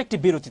ছোট্ট একটি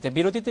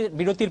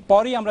বিরতির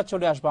পরেই আমরা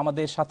চলে আসবো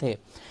আমাদের সাথে।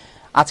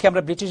 আজকে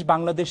আমরা ব্রিটিশ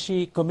বাংলাদেশি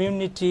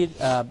কমিউনিটির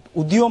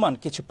উদীয়মান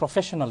কিছু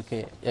প্রফেশনালকে,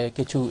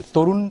 কিছু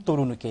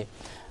তরুণীকে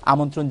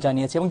আমন্ত্রণ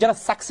জানিয়েছি, এবং যারা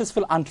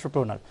সাকসেসফুল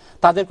এন্টারপ্রেনার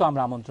তাদেরকেও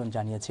আমরা আমন্ত্রণ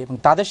জানিয়েছি, এবং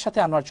তাদের সাথে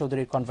আনোয়ার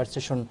চৌধুরীর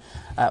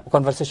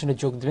কনভারসেশনে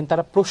যোগ দেবেন।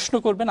 তারা প্রশ্ন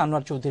করবেন,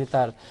 আনোয়ার চৌধুরী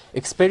তার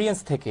এক্সপেরিয়েন্স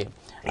থেকে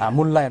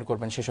মূল্যায়ন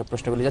করবেন সেসব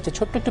প্রশ্নগুলি। যাচ্ছে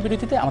ছোট্ট একটু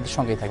বিরতিতে, আমাদের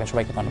সঙ্গেই থাকেন।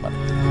 সবাইকে ধন্যবাদ।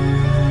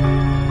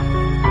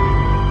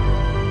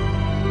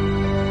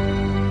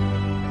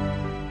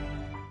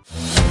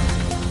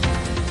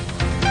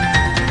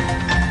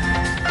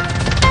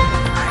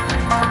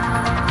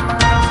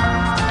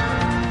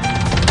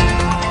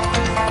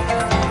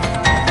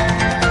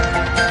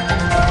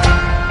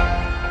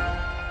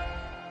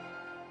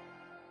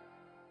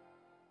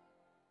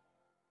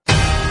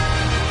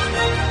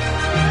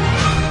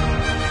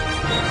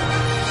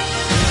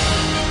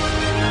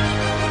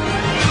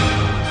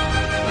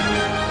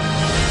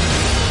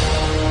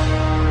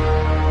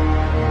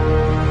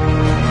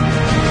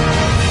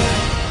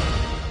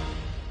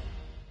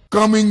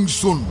 Coming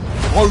soon,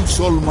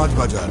 Allsol Maj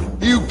Bazar,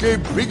 UK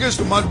biggest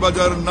Maj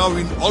Bazar now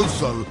in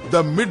Allsol,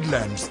 the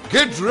Midlands.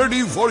 Get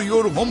ready for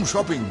your home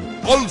shopping.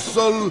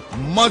 Allsol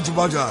Maj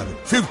Bazar,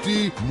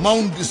 50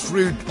 Mount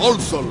Street,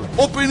 Allsol,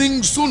 opening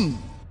soon.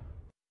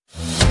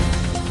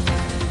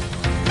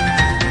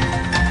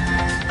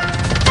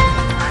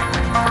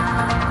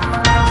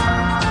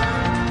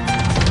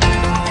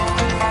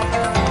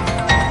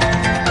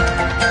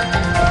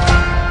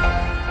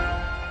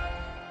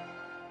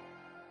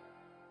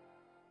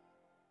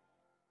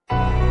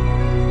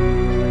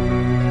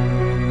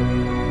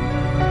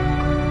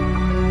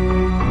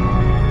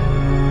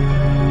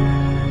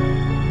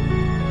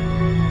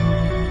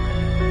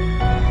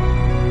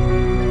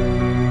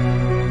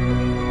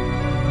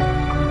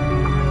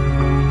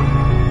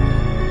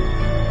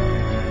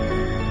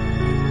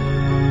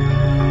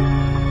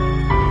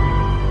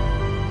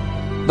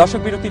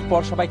 দর্শক বিরতির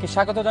পর সবাইকে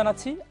স্বাগত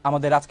জানাচ্ছি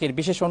আমাদের আজকের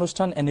বিশেষ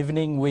অনুষ্ঠান N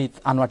evening with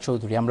Anwar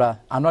Chowdhury. আমরা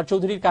আনোয়ার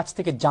চৌধুরীর কাছ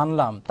থেকে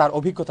জানলাম তার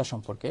অভিজ্ঞতা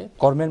সম্পর্কে,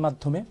 কর্মের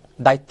মাধ্যমে,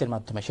 দায়িত্বের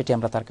মাধ্যমে, সেটি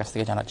আমরা তার কাছ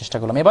থেকে জানার চেষ্টা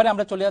করলাম। এবারে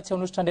আমরা চলে যাচ্ছি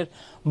অনুষ্ঠানের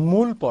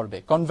মূল পর্বে,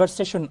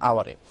 কনভারসেশন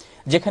আওয়ারে,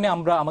 যেখানে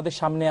আমরা আমাদের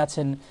সামনে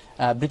আছেন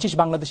ব্রিটিশ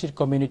বাংলাদেশের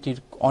কমিউনিটির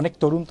অনেক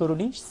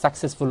তরুণী,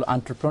 সাকসেসফুল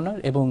এন্টারপ্রেনার,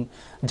 এবং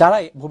যারা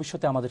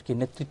ভবিষ্যতে আমাদেরকে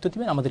নেতৃত্ব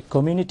দিবেন, আমাদের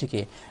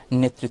কমিউনিটিকে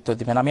নেতৃত্ব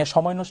দিবেন। আমি আর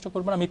সময় নষ্ট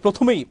করব না, আমি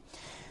প্রথমেই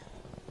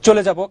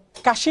চলে যাব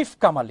Kashif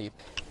কামালি।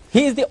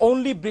 He is the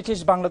only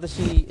British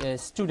Bangladeshi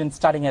student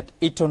studying at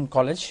Eton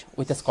College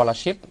with a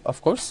scholarship, of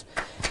course.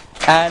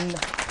 And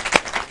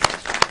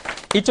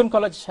Eton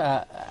College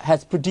has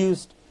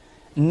produced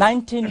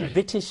 19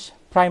 British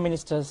Prime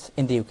Ministers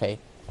in the UK.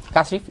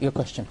 Kashif, your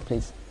question,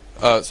 please.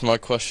 So my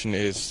question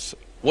is,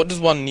 what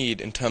does one need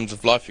in terms of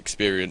life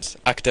experience,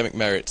 academic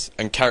merits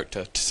and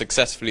character to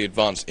successfully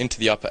advance into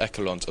the upper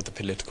echelons of the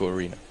political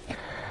arena?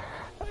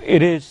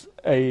 It is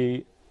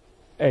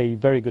a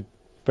very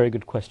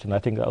good question. I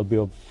think that'll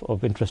be of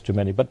interest to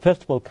many. But first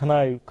of all, can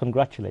I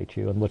congratulate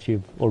you on what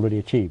you've already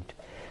achieved?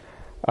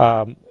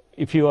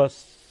 If you are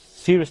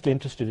seriously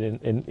interested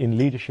in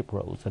leadership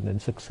roles and in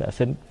success,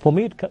 and for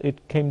me it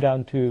came down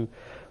to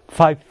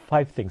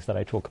five things that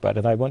I talk about,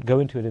 and I won't go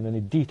into it in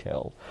any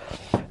detail.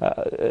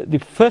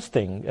 The first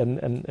thing,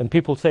 and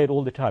people say it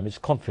all the time, is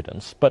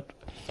confidence. But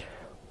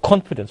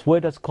confidence,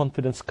 where does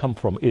confidence come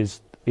from,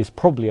 is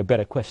probably a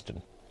better question.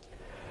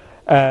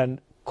 And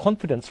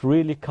confidence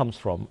really comes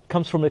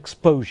from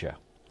exposure.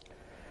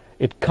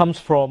 It comes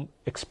from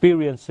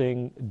experiencing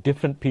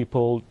different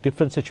people,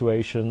 different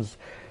situations,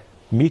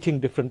 meeting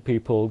different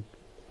people,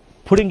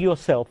 putting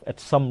yourself at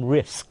some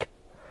risk,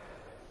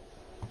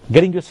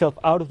 getting yourself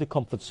out of the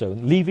comfort zone,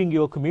 leaving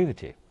your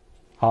community,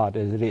 hard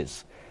as it is,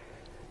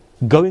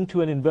 going to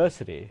an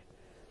university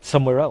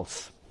somewhere else,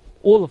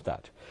 all of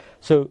that.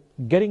 So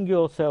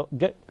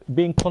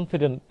being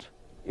confident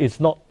is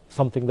not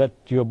something that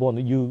you're born.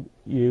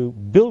 You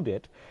build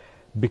it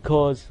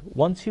because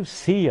once you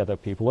see other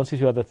people, once you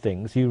see other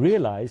things, you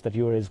realize that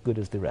you are as good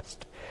as the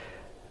rest.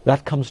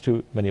 That comes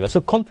to many of us.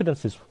 So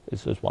confidence is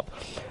one.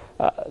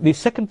 The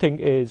second thing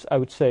is, I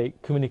would say,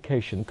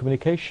 communication.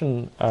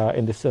 Communication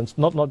in the sense,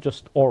 not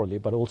just orally,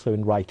 but also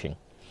in writing.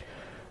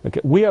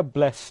 Okay. We are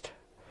blessed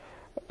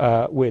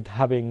with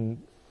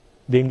having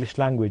the English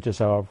language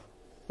as our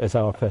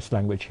first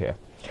language here.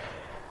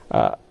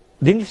 The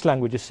English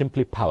language is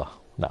simply power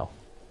now.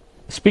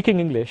 Speaking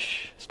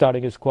English,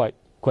 starting is quite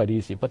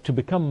easy, but to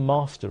become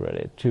master at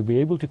it, to be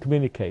able to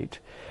communicate,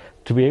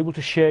 to be able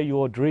to share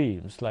your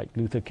dreams like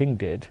Luther King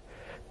did,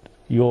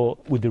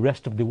 with the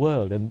rest of the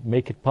world and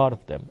make it part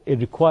of them, it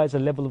requires a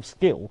level of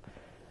skill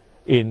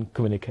in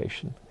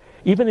communication.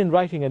 Even in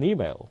writing an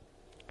email,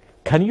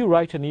 can you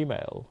write an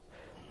email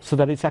so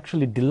that it's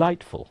actually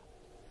delightful,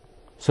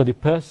 so the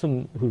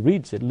person who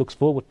reads it looks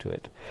forward to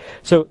it?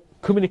 So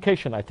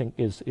communication, I think,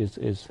 is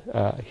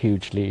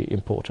hugely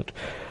important.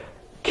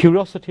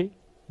 Curiosity,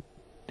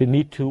 the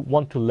need to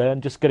want to learn.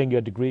 Just getting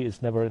your degree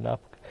is never enough.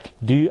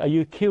 Are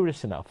you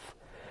curious enough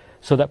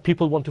so that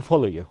people want to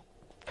follow you?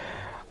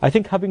 I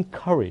think having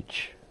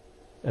courage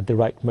at the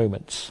right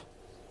moments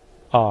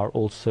are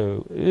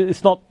also,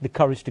 it's not the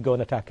courage to go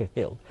and attack a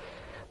hill,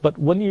 but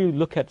when you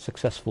look at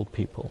successful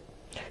people,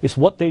 it's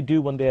what they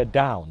do when they're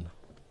down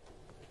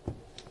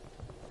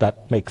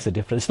that makes a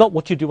difference. It's not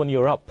what you do when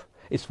you're up,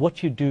 it's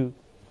what you do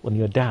when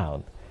you're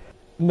down.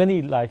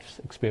 Many life's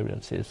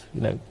experiences,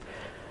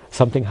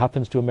 something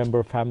happens to a member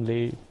of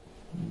family,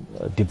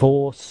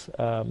 divorce,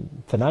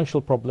 financial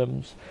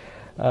problems,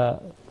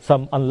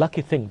 some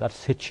unlucky thing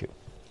that's hit you.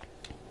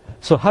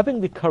 So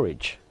having the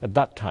courage at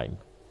that time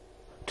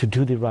to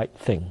do the right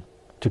thing,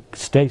 to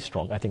stay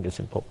strong, I think is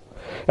important.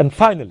 And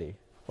finally,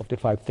 of the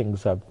 5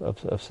 things I've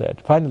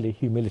said, finally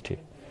humility,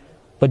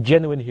 but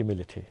genuine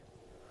humility,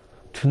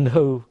 to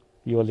know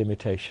your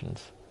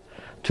limitations,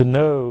 to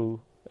know,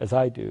 as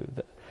I do,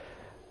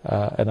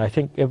 and I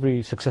think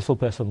every successful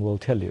person will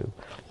tell you,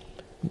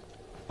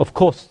 of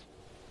course,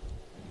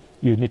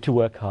 you need to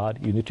work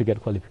hard, you need to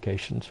get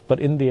qualifications, but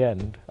in the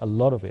end, a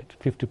lot of it,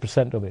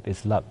 50% of it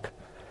is luck.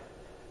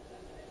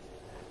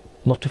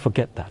 Not to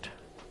forget that.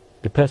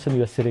 The person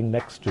you're sitting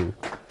next to,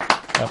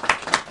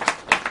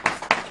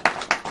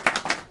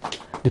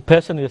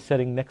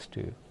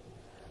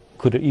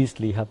 could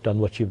easily have done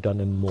what you've done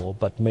and more,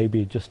 but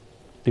maybe just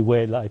the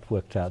way life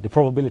worked out, the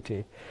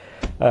probability.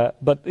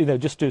 But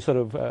just to sort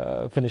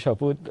of finish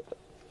up with,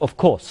 of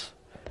course,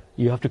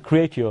 you have to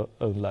create your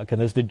own luck.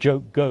 And as the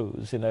joke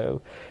goes,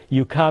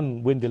 you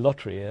can win the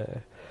lottery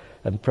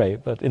and pray,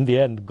 but in the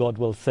end, God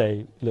will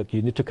say, look,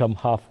 you need to come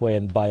halfway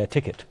and buy a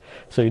ticket.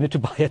 So you need to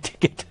buy a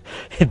ticket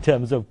in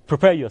terms of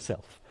prepare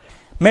yourself.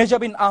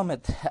 Mejabin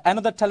Ahmed,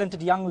 another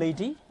talented young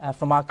lady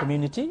from our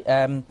community.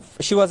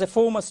 She was a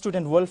former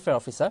student welfare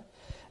officer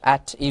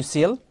at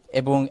UCL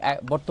এবং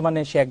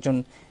বর্তমানে সে একজন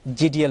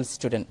GDL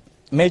student.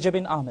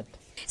 Mejabin Ahmed.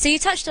 So you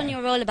touched on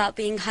your role about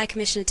being High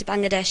Commissioner to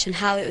Bangladesh and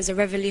how it was a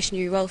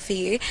revolutionary role for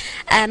you.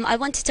 I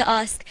wanted to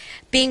ask,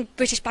 being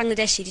British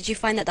Bangladeshi, did you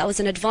find that was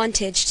an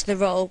advantage to the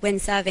role when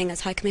serving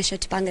as High Commissioner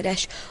to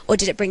Bangladesh, or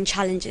did it bring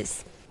challenges?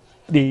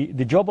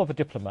 The job of a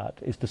diplomat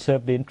is to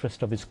serve the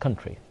interest of his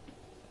country,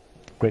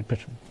 Great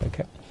Britain.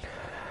 Okay.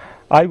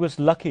 I was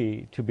lucky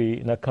to be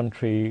in a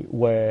country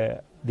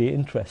where the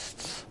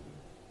interests,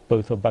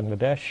 both of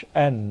Bangladesh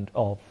and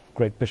of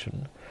Great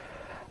Britain,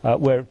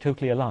 were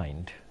totally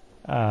aligned.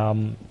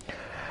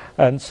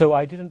 And so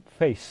I didn't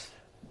face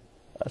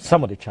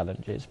some of the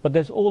challenges, but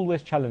there's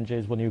always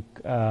challenges when you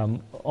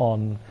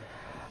on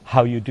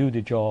how you do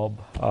the job,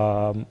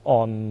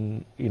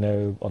 on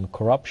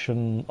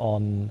corruption,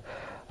 on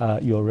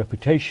your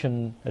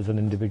reputation as an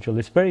individual.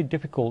 It's very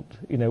difficult.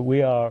 We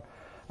are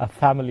a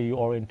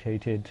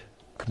family-orientated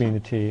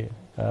community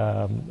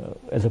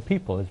as a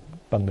people, as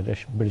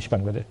Bangladesh, British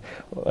Bangladesh,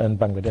 and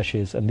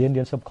Bangladeshis, and the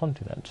Indian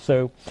subcontinent.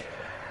 So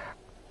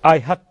I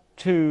had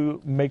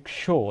to make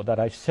sure that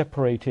I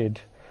separated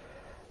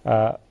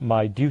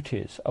my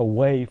duties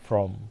away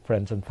from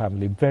friends and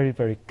family very,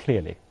 very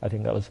clearly. I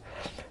think that was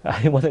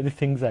one of the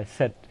things I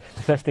said.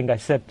 The first thing I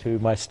said to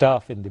my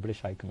staff in the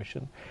British High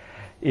Commission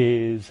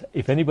is,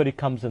 if anybody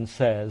comes and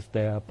says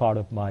they are part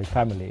of my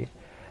family,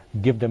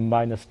 give them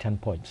minus 10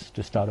 points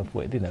to start off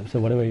with. So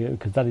whatever,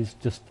 because that is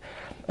just.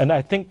 And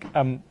I think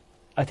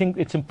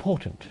it's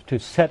important to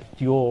set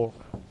your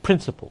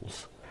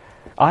principles.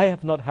 I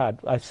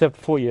served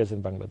 4 years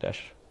in Bangladesh.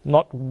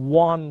 Not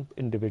one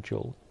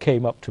individual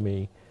came up to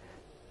me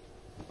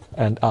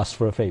and asked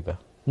for a favor.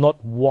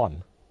 Not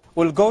one.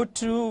 We'll go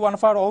to one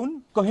of our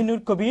own,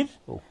 Kohinoor Kabir,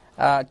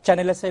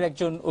 Channel S-এর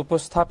একজন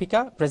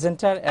উপস্থাপিকা,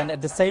 presenter, and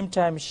at the same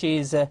time she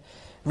is a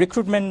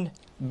recruitment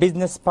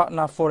business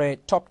partner for a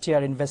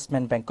top-tier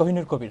investment bank.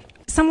 Kohinoor Kabir.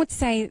 Some would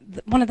say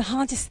that one of the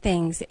hardest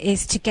things is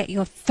to get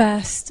your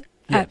first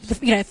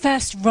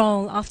first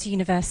role after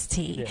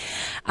university. Yes.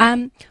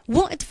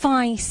 What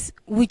advice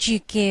would you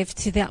give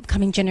to the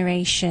upcoming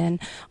generation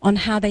on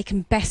how they can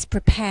best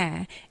prepare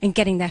in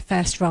getting their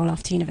first role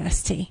after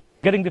university?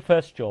 Getting the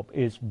first job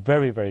is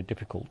very, very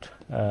difficult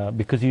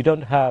because you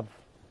don't have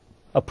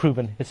a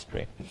proven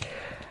history.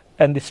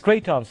 And the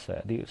straight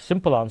answer, the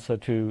simple answer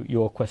to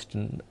your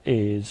question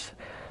is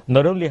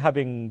not only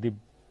having the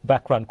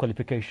background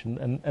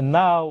qualification, and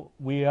now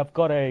we have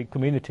got a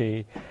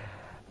community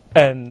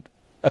and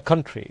a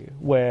country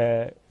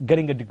where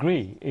getting a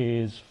degree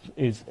is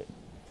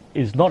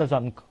not as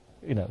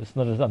it's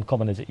not as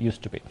uncommon as it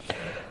used to be.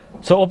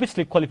 So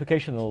obviously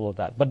qualification and all of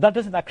that, but that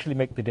doesn't actually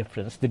make the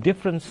difference. The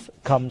difference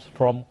comes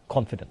from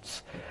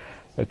confidence.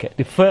 Okay,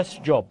 the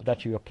first job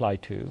that you apply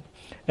to,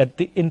 at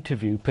the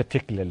interview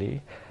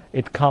particularly,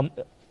 it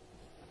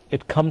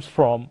comes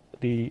from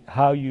the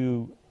how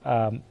you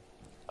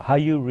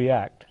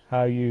react,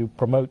 how you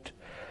promote,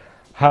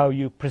 how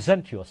you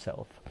present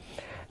yourself,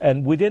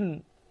 and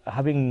within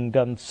having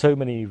done so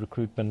many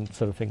recruitment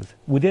sort of things,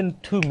 within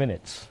 2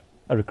 minutes,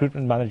 a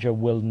recruitment manager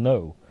will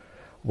know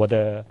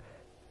whether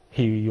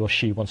he or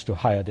she wants to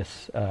hire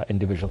this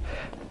individual.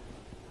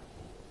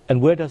 And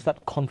where does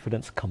that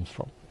confidence come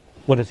from?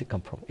 Where does it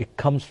come from? It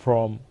comes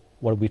from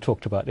what we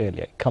talked about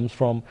earlier. It comes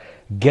from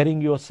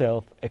getting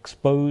yourself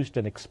exposed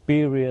and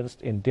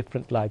experienced in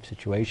different life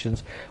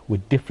situations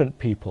with different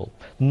people,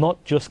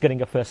 not just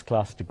getting a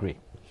first-class degree.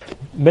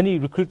 Many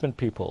recruitment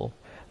people,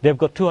 they've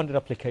got 200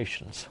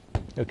 applications,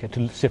 okay,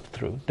 to sift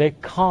through.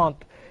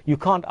 You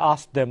can't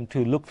ask them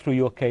to look through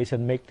your case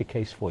and make the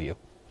case for you.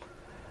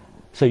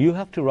 So you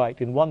have to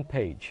write in one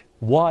page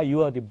why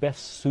you are the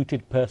best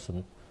suited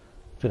person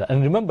to that.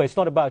 And remember, it's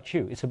not about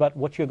you. It's about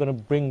what you're going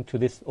to bring to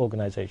this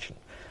organization,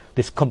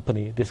 this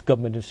company, this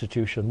government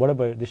institution,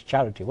 whatever, this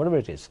charity, whatever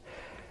it is.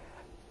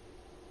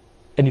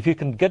 And if you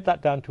can get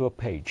that down to a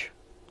page,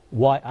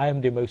 why I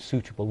am the most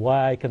suitable,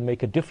 why I can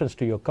make a difference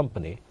to your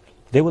company,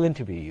 they will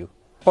interview you.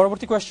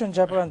 Paraborti question,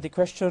 Jabran. The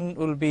question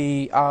will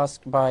be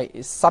asked by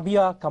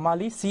Sabia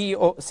Kamali,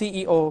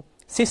 CEO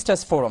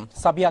Sisters Forum.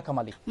 Sabia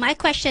Kamali. My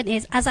question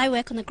is, as I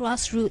work on a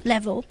grassroots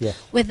level,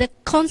 with the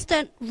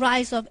constant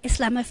rise of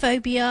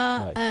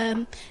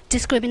Islamophobia,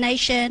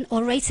 discrimination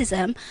or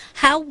racism,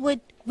 how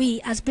would we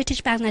as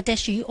British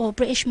Bangladeshi or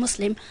British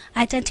Muslim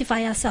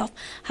identify ourselves?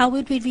 How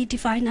would we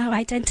redefine our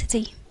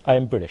identity? I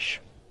am British.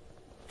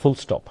 Full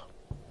stop.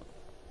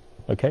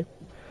 Okay?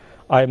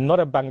 I am not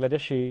a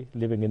Bangladeshi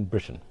living in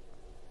Britain.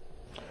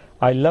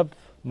 I love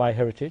my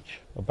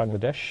heritage of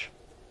Bangladesh.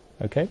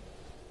 Okay?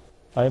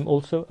 I am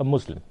also a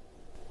Muslim.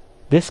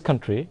 This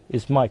country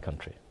is my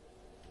country.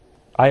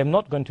 I am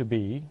not going to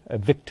be a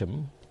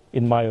victim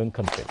in my own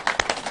country.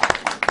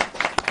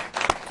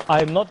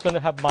 I am not going to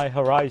have my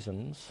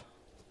horizons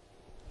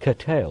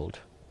curtailed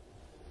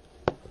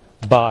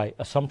by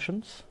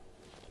assumptions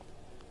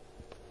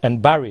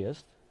and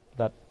barriers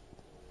that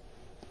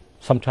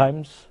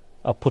sometimes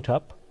are put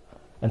up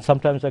and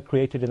sometimes are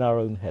created in our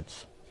own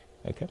heads.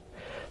 Okay?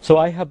 So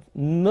I have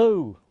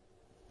no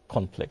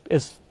conflict,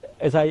 as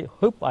I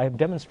hope I have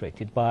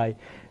demonstrated by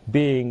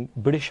being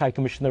British High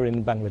Commissioner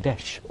in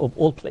Bangladesh, of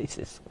all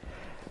places,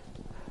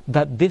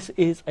 that this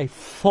is a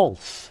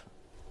false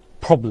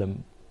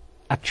problem,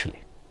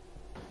 actually.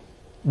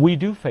 We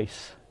do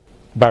face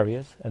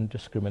barriers and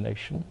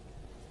discrimination.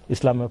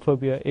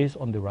 Islamophobia is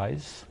on the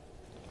rise.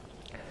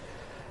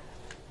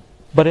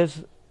 But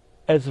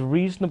as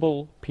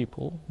reasonable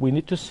people, we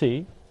need to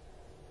see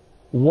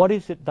what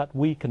is it that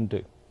we can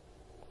do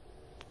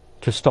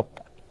to stop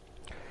that.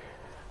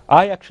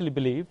 I actually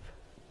believe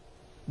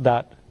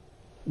that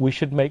we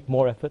should make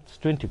more efforts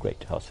to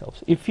integrate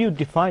ourselves. If you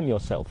define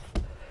yourself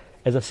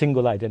as a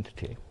single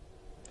identity,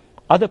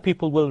 other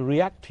people will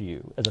react to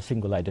you as a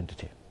single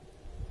identity.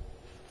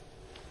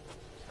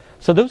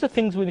 So those are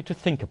things we need to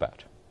think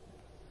about.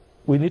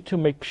 We need to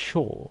make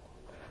sure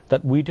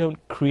that we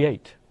don't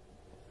create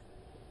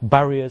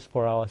barriers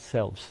for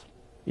ourselves,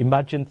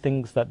 imagine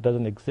things that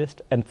doesn't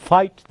exist, and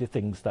fight the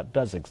things that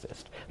does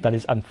exist, that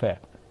is unfair.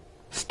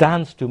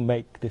 Stands to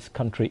make this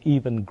country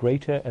even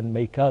greater and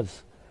make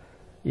us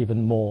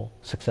even more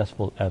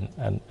successful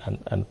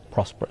and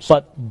prosperous.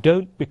 But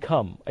don't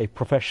become a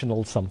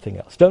professional something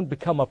else. Don't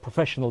become a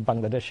professional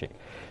Bangladeshi.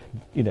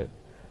 You know,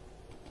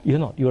 you're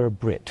not. You're a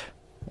Brit,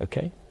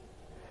 okay?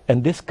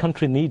 And this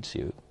country needs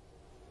you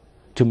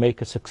to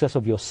make a success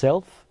of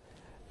yourself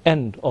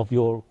and of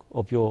your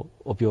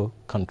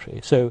country.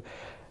 So,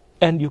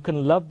 and you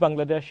can love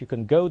Bangladesh. You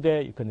can go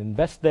there. You can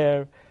invest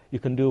there. You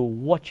can do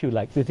what you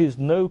like. There is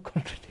no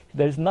contradiction.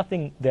 There is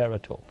nothing there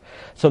at all.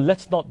 So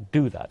let's not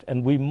do that.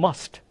 And we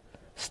must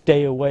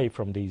stay away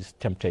from these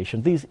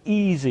temptations, these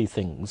easy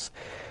things,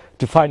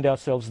 to find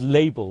ourselves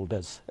labeled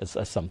as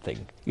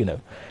something, you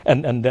know,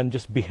 and then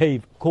just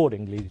behave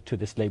accordingly to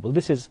this label.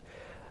 This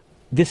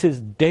is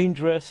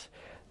dangerous.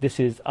 This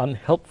is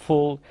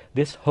unhelpful.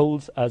 This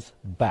holds us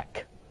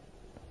back.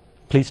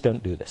 Please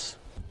don't do this.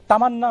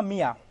 Tamanna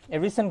Mia, a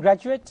recent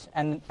graduate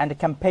and a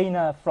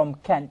campaigner from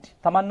Kent.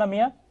 Tamanna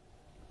Mia?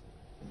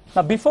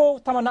 Now, before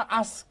Tamanna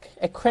asks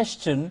a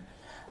question,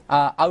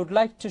 I would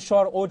like to show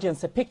our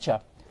audience a picture.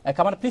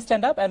 Tamanna, please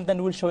stand up and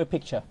then we'll show a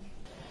picture.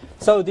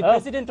 So the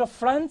President of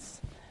France,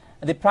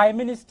 the Prime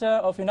Minister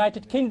of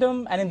United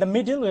Kingdom, and in the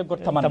middle we've got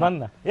Tamanna.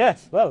 Tamanna,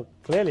 yes, well,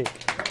 clearly.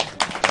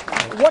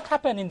 What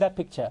happened in that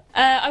picture?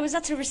 I was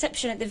at a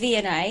reception at the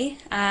V&A,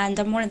 and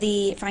I'm one of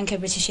the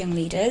Franco-British young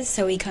leaders,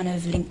 so we kind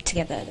of link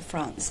together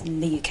France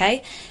and the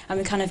UK, and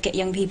we kind of get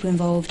young people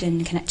involved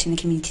in connecting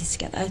the communities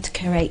together to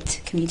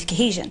create community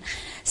cohesion.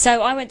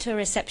 So I went to a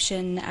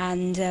reception,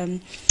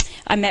 and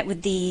I met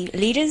with the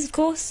leaders, of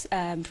course,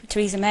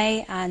 Theresa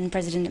May and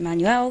President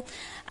Emmanuel,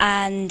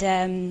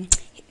 and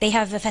they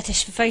have a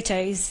fetish for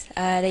photos.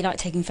 They like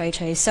taking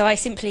photos. So I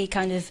simply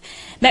kind of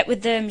met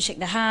with them, shook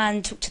their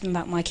hand, talked to them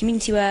about my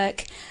community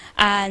work,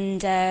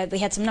 and we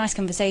had some nice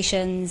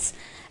conversations,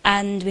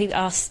 and we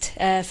asked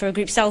for a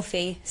group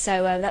selfie.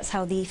 So that's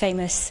how the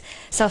famous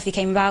selfie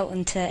came about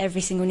onto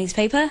every single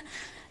newspaper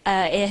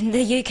in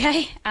the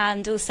UK,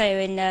 and also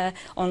in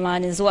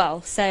online as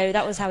well. So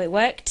that was how it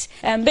worked.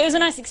 But it was a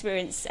nice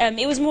experience.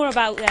 It was more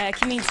about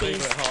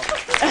communities.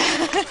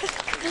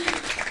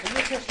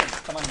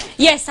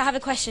 Yes, I have a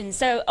question.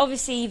 So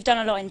obviously you've done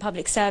a lot in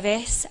public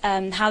service.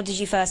 How did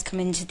you first come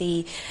into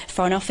the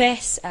Foreign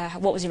Office?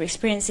 What was your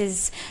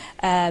experiences?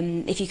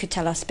 If you could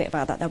tell us a bit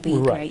about that, that would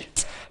be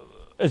great.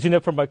 As you know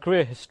from my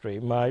career history,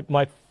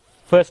 my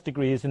first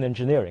degree is in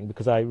engineering,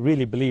 because I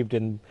really believed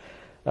in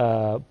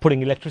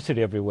putting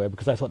electricity everywhere,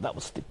 because I thought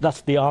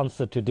that's the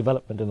answer to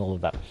development and all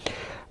of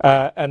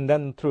that. And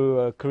then through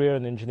a career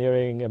in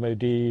engineering,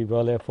 MOD,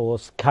 Royal Air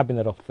Force,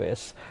 Cabinet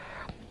Office.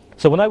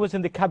 So when I was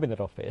in the Cabinet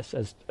Office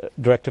as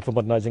Director for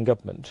Modernising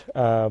Government,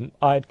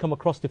 I had come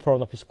across the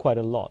Foreign Office quite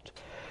a lot.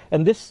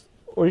 And this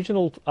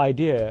original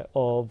idea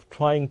of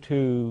trying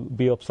to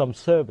be of some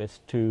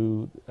service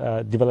to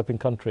developing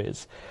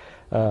countries,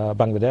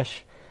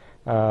 Bangladesh,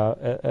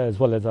 as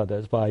well as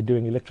others, by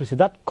doing electricity,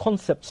 that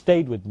concept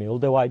stayed with me,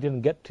 although I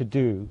didn't get to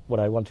do what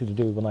I wanted to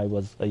do when I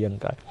was a young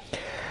guy.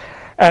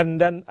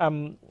 And then,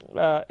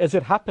 as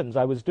it happens,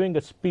 I was doing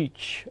a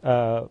speech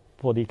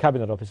for the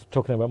Cabinet Office,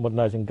 talking about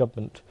modernising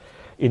government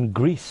in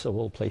Greece, of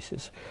all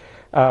places.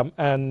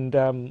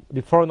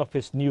 The Foreign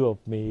Office knew of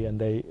me,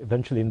 and they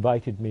eventually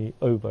invited me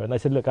over. And I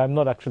said, look, I'm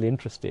not actually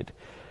interested,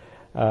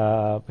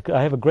 because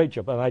I have a great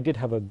job, and I did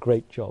have a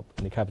great job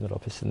in the Cabinet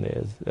Office in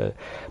there.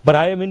 But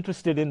I am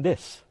interested in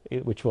this,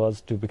 which was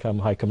to become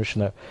High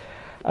Commissioner.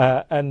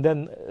 And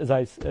then,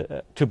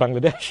 to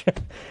Bangladesh,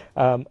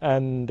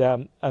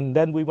 and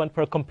then we went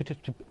for a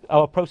competitive.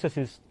 Our process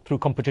is through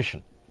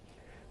competition,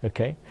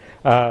 okay.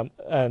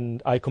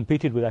 And I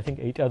competed with, I think,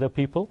 8 other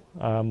people,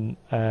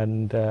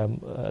 and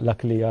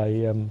luckily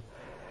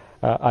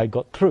I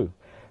got through.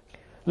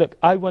 Look,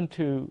 I went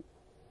to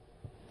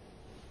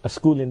a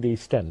school in the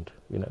East End.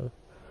 You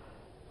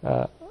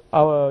know,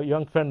 our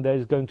young friend there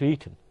is going to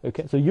Eton.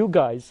 Okay, so you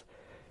guys,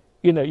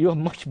 you know, you're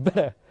much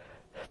better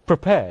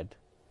prepared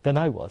than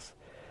I was.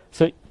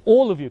 So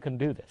all of you can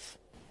do this.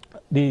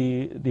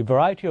 The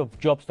variety of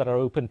jobs that are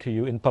open to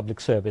you in public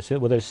service,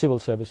 whether it's civil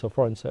service or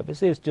foreign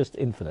service, is just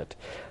infinite.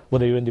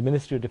 Whether you're in the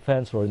Ministry of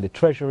Defence or in the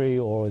Treasury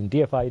or in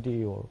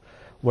DFID or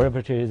wherever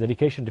it is,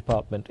 Education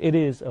Department, it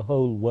is a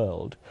whole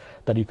world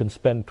that you can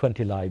spend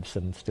 20 lives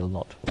and still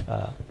not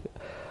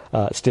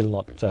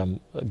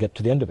get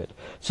to the end of it.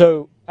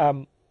 So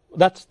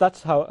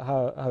that's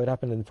how it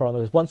happened in Foreign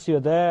Office. Once you're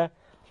there,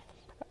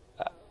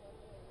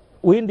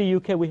 we in the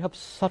UK, we have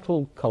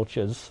subtle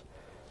cultures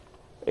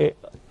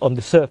on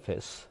the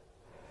surface,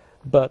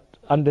 but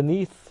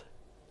underneath,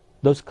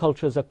 those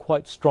cultures are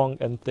quite strong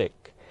and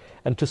thick.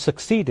 And to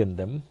succeed in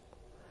them,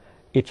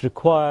 it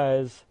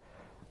requires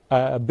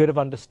a bit of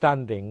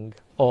understanding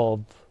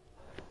of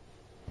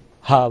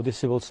how the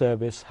civil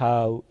service,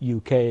 how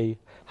UK,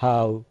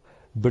 how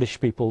British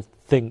people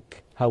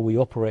think, how we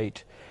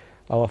operate,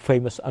 our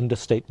famous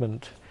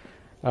understatement,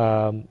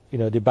 you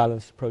know, the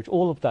balanced approach,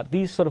 all of that.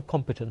 These sort of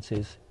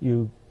competencies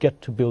you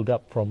get to build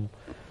up from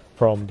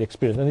the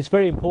experience, and it's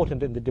very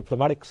important in the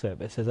diplomatic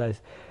service. As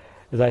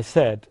I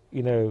said,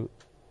 you know,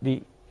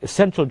 the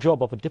essential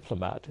job of a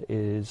diplomat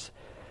is,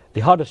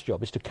 the hardest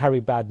job is to carry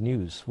bad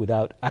news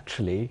without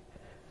actually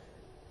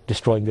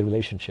destroying the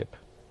relationship.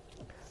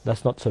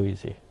 That's not so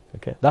easy.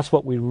 Okay, that's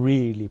what we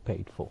really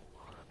paid for.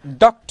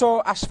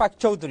 Dr. Anwar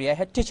Choudhury, a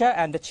head teacher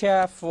and the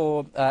chair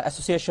for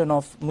Association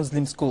of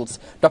Muslim Schools.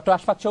 Dr.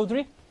 Anwar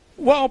Choudhury?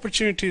 What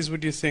opportunities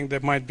would you think there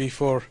might be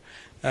for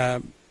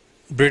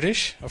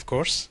British, of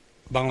course,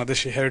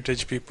 Bangladeshi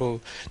heritage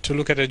people to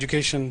look at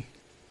education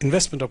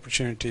investment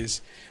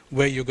opportunities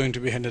where you're going to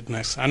be headed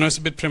next? I know it's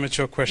a bit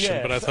premature question,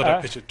 yes, but I thought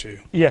I'd pitch it to you.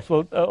 Yes,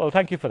 well,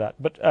 thank you for that.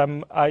 But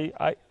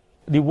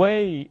the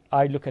way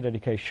I look at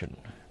education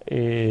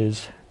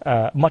is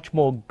much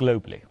more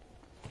globally.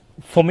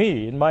 For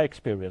me, in my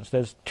experience,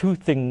 there's 2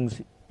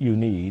 things you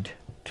need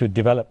to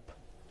develop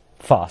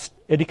fast: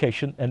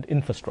 education and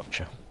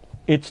infrastructure.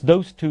 It's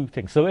those 2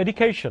 things. So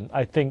education,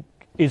 I think,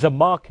 is a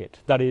market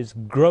that is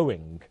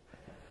growing.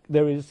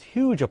 There is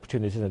huge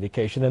opportunities in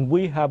education, and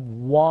we have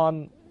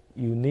one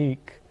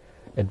unique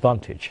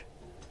advantage,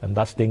 and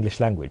that's the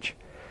English language.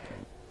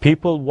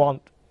 People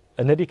want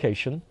an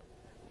education,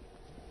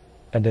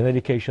 and an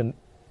education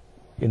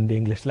in the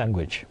English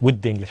language,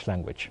 with the English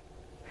language.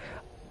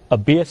 A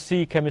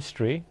BSc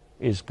chemistry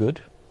is good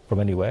from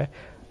anywhere.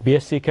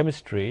 BSc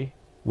chemistry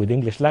with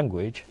English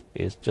language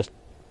is just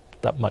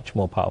that much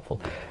more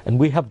powerful. And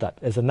we have that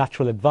as a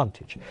natural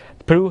advantage.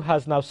 Peru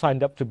has now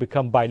signed up to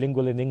become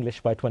bilingual in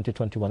English by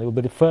 2021. It will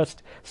be the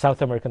first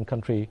South American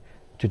country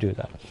to do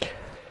that.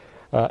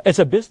 As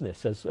a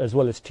business, as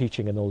well as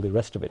teaching and all the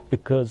rest of it,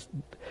 because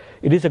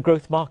it is a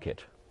growth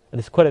market. And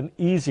it's quite an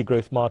easy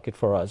growth market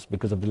for us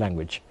because of the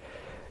language,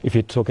 if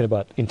you're talking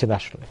about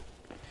internationally.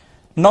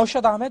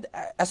 Naushad Ahmed,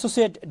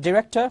 Associate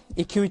Director,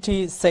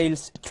 Equity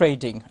Sales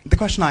Trading. The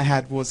question I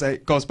had was,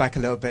 it goes back a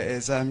little bit,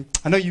 is I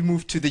know you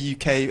moved to the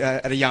UK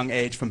at a young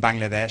age from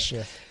Bangladesh.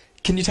 Yes.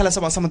 Can you tell us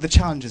about some of the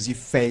challenges you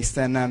faced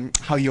and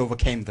how you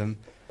overcame them?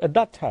 At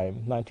that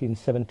time,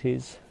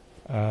 1970s,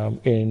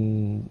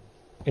 in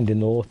the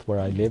north where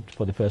I lived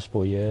for the first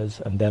 4 years,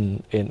 and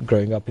then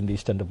growing up in the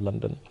East End of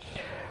London,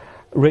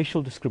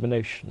 racial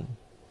discrimination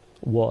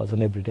was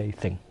an everyday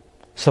thing.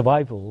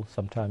 Survival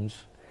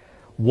sometimes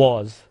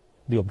was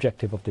the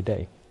objective of the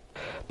day.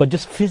 But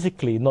just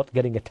physically not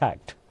getting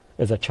attacked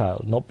as a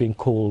child, not being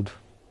called,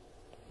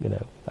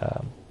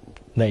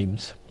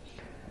 names,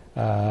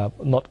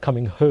 not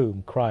coming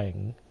home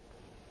crying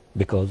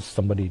because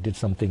somebody did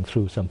something,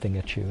 threw something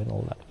at you and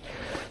all that.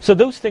 So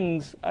those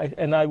things,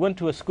 I went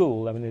to a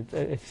school, I mean,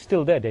 it's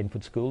still there,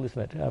 Danewood School,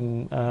 isn't it?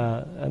 And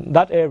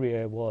that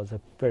area was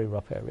a very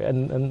rough area,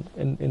 and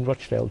in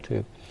Rochdale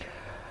too,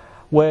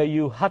 where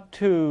you had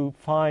to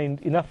find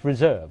enough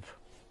reserve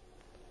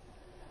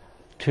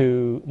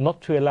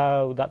not to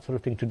allow that sort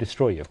of thing to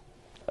destroy you.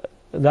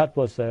 That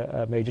was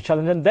a major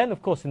challenge. And then,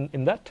 of course,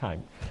 in that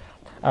time,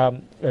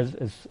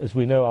 as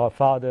we know, our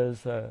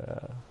fathers,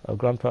 our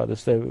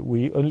grandfathers,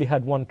 we only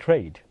had one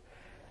trade,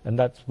 and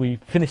that's we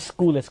finished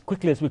school as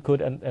quickly as we could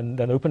and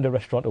then opened a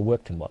restaurant or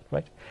worked in one,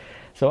 right?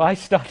 So I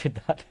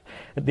started that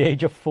at the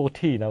age of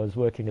 14. I was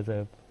working as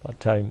a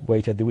part-time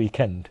waiter at the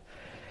weekend.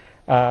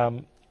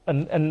 And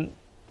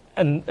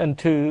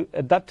to,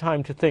 at that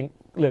time, to think,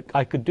 look,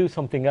 I could do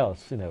something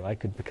else, I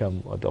could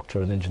become a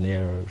doctor, an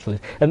engineer, or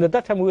something. And at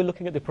that time we were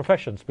looking at the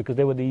professions because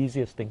they were the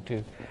easiest thing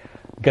to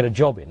get a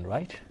job in,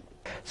 right?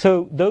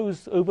 So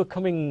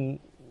overcoming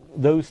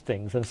those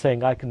things and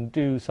saying I can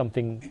do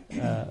something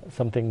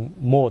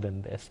more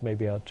than this,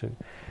 maybe I ought to.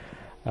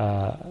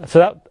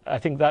 I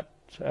think that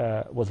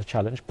was a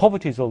challenge.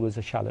 Poverty is always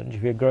a challenge.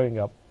 If you're growing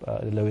up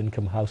in a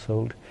low-income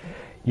household,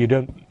 you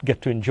don't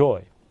get to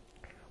enjoy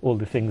all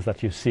the things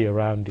that you see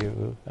around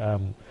you.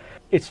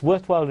 It's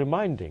worthwhile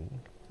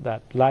reminding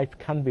that life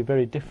can be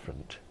very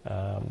different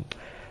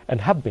and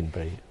have been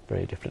very,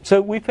 very different.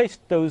 So we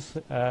faced those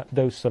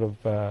sort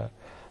of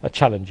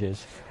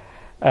challenges,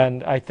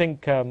 and I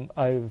think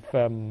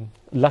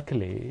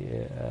luckily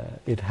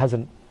it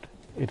hasn't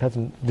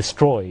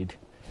destroyed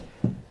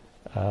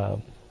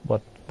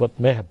what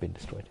may have been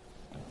destroyed.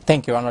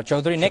 Thank you, Anwar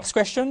Choudhury. Sure. Next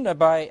question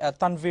by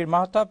Tanveer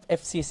Mahtab,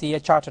 FCC, a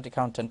Chartered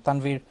Accountant.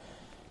 Tanveer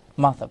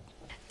Mahtab.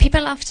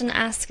 People often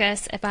ask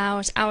us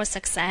about our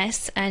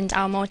success and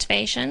our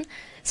motivation,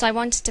 so I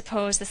wanted to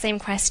pose the same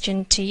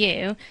question to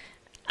you.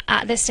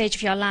 At this stage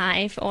of your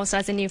life, also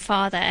as a new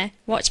father,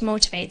 what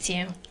motivates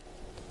you?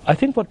 I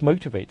think what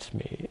motivates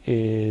me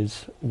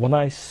is when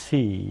I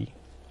see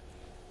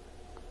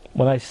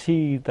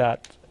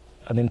that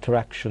an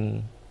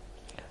interaction,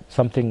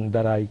 something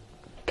that I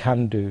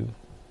can do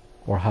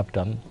or have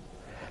done,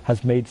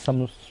 has made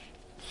some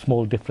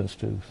small difference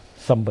to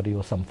somebody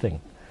or something.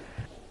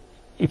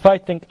 If I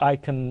think I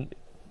can,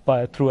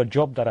 through a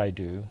job that I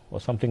do or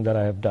something that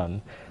I have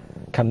done,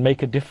 can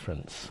make a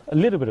difference, a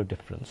little bit of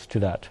difference to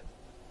that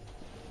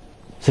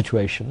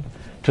situation,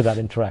 to that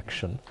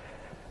interaction,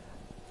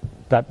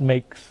 that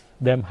makes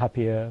them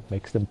happier,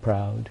 makes them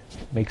proud,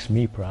 makes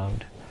me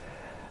proud.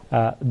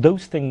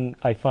 Those things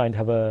I find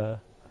have a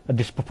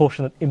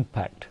disproportionate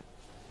impact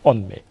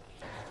on me.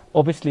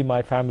 Obviously,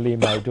 my family,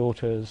 my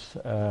daughters,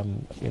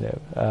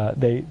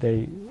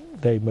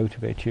 they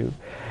motivate you.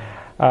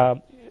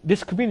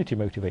 This community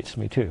motivates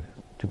me too,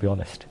 to be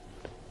honest.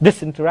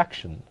 This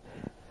interaction,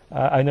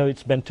 I know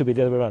it's meant to be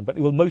the other way around, but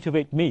it will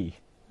motivate me.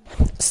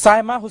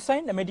 Saima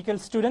Hussain, a medical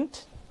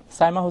student.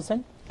 Saima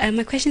Hussain.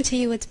 My question to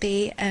you would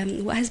be,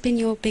 what has been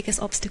your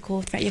biggest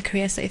obstacle throughout your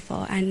career so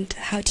far, and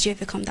how did you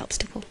overcome that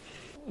obstacle?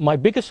 My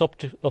biggest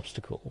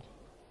obstacle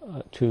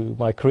to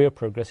my career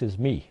progress is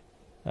me.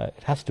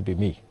 It has to be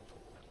me.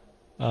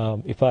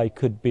 If I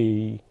could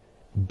be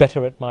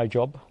better at my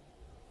job,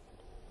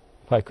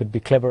 if I could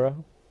be cleverer,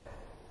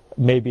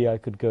 maybe I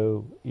could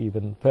go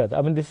even further.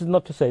 I mean, this is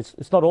not to say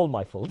it's not all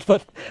my fault,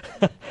 but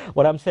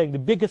what I'm saying, the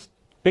biggest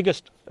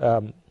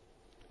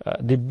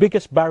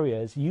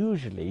barrier is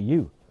usually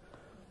you.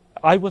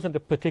 I wasn't a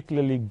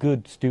particularly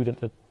good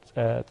student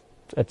at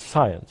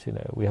science.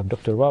 We have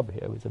Dr. Rob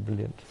here, who's a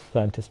brilliant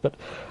scientist, but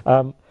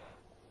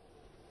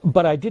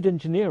I did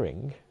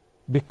engineering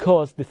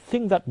because the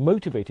thing that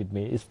motivated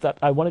me is that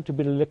I wanted to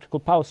build electrical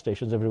power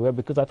stations everywhere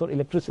because I thought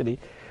electricity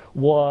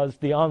was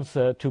the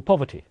answer to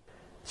poverty.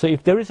 So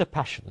if there is a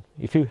passion,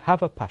 if you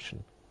have a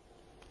passion,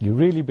 you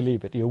really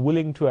believe it, you're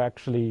willing to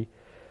actually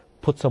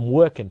put some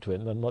work into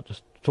it and not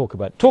just talk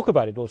about it. Talk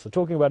about it also.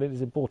 Talking about it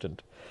is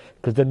important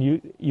because then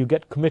you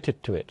get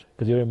committed to it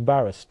because you're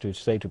embarrassed to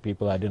say to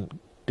people, I didn't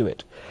do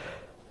it.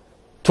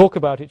 talk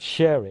about it,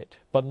 share it,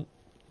 but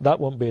that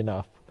won't be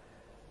enough.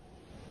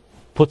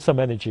 Put some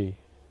energy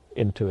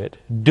into it,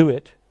 do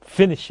it,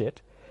 finish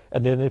it,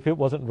 and then if it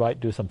wasn't right,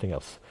 do something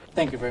else.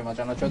 Thank you very much,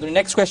 Anwar Choudhury.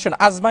 Next question,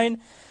 Azmain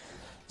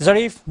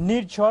Zarif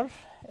Nirjhor,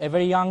 a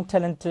very young,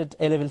 talented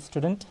A-level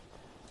student.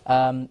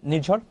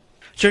 Nirjhor?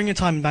 During your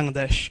time in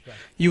Bangladesh,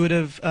 you would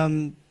have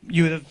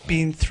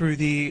been through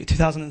the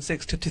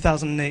 2006 to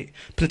 2008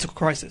 political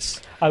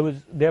crisis. I was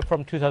there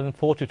from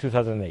 2004 to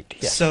 2008.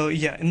 Yes. So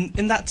yeah,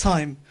 in that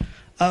time,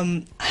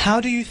 how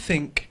do you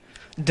think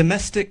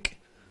domestic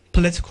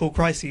political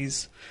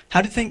crises,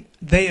 how do you think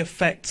they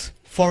affect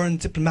foreign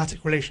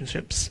diplomatic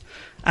relationships,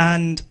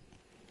 and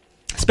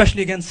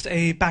especially against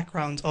a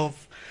background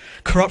of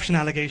corruption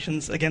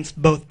allegations against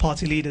both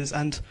party leaders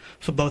and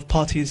for both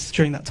parties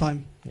during that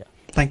time? Yeah.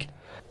 Thank you.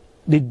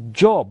 The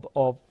job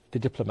of the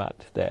diplomat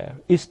there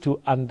is to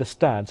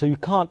understand, so you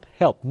can't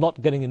help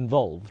not getting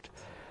involved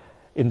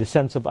in the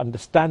sense of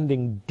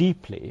understanding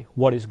deeply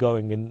what is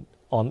going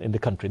on in the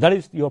country. That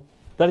is the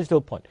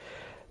whole point.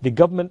 The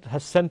government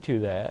has sent you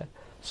there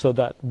so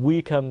that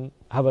we can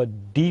have a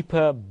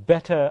deeper,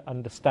 better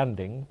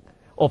understanding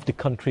of the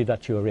country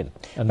that you are in.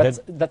 And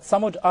that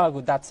some would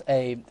argue that's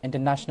a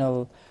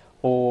international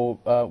or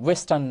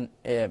Western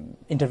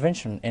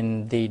intervention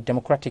in the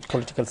democratic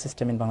political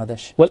system in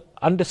Bangladesh. Well,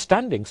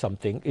 understanding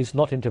something is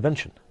not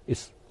intervention,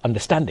 it's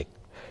understanding.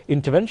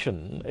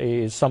 Intervention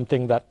is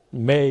something that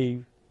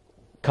may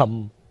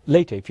come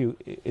later if you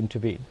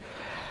intervene.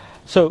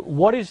 So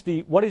what is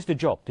the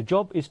job? The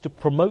job is to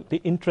promote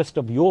the interest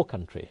of your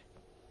country,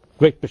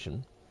 Great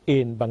Britain,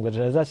 in Bangladesh.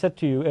 As I said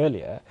to you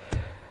earlier,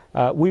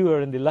 we were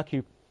in the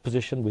lucky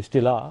position, we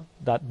still are,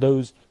 that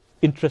those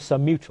interests are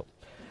mutual.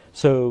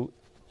 So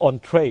on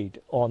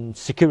trade, on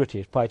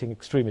security, fighting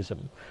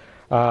extremism,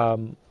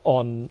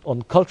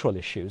 on cultural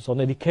issues, on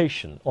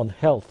education, on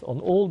health, on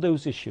all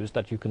those issues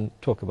that you can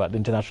talk about, the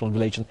international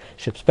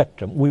relationship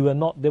spectrum,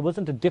 there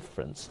wasn't a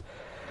difference.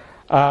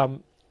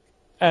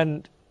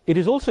 And it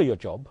is also your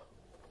job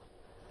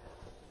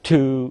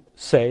to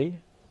say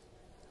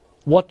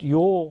what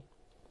your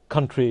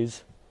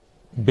country's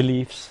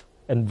beliefs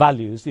and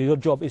values, your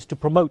job is to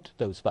promote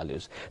those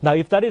values. Now,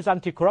 if that is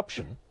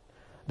anti-corruption,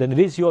 then it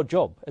is your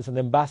job as an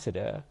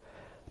ambassador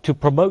to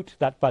promote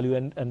that value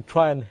and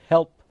try and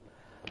help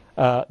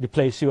the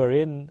place you are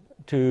in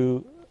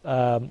to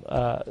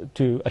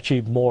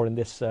achieve more in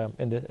this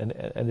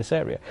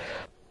area.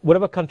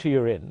 Whatever country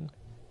you're in,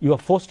 you are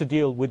forced to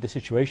deal with the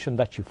situation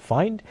that you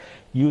find.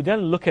 You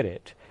then look at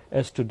it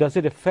as to, does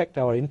it affect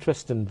our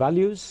interests and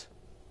values?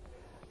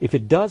 If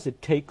it does, it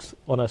takes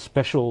on a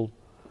special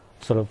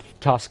sort of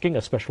tasking,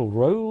 a special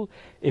role.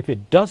 If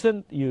it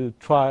doesn't, you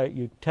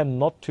tend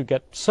not to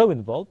get so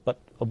involved, but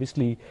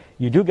obviously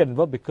you do get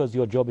involved because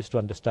your job is to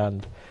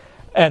understand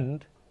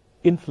and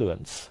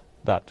influence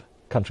that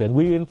country. And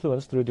we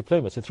influence through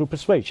diplomacy, through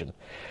persuasion.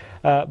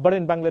 But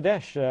in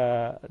Bangladesh,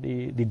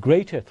 the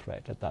greater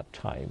threat at that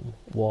time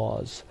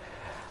was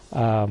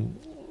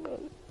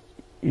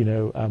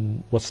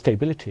was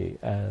stability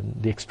and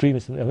the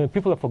extremism. I mean,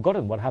 people have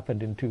forgotten what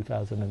happened in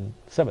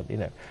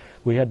 2007.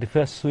 We had the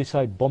first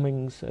suicide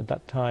bombings at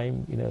that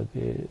time.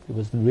 It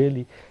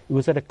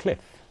was at a cliff,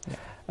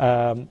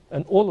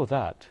 and all of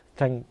that,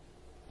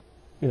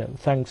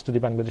 thanks to the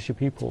Bangladeshi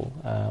people,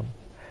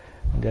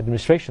 the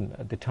administration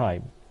at the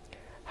time,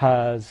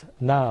 has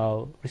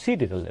now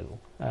receded a little,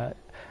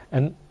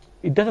 and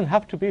it doesn't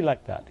have to be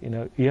like that.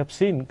 You have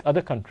seen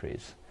other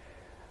countries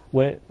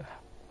where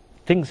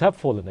things have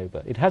fallen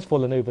over. It has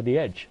fallen over the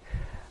edge.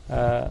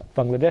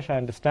 Bangladesh, I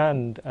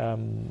understand,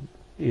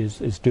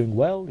 is doing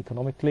well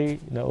economically.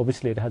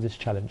 Obviously, it has its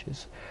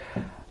challenges.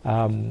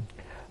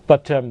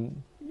 But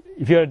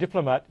if you're a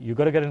diplomat, you've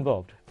got to get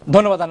involved.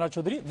 ধন্যবাদ আনোয়ার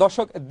চৌধুরী।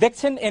 দর্শক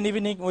দেখছেন N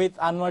evening with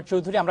Anwar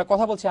Chowdhury. আমরা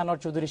কথা বলছি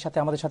আনোয়ার চৌধুরীর সাথে।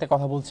 আমাদের সাথে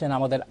কথা বলছেন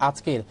আমাদের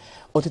আজকের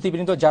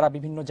অতিথিবৃন্দ, যারা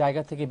বিভিন্ন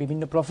জায়গা থেকে,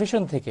 বিভিন্ন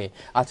প্রফেশন থেকে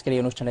আজকের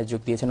এই অনুষ্ঠানে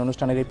যোগ দিয়েছেন।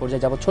 অনুষ্ঠানের এই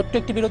পর্যায়ে যাব ছোট্ট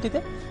একটি বিরতিতে,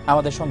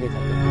 আমাদের সঙ্গে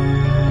থাকবেন।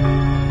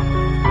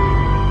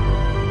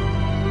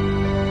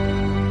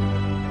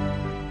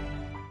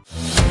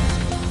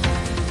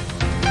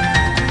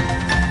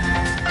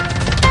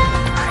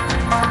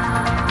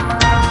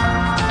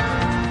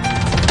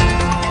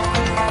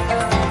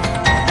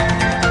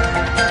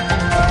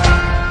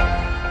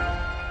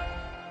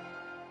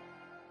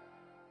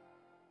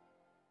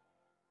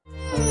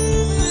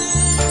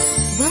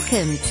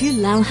 Welcome to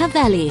Lal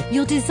Haveli,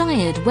 your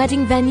desired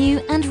wedding venue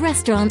and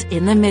restaurant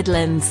in the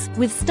Midlands.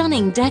 With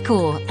stunning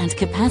decor and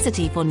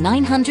capacity for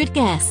 900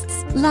 guests,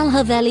 Lal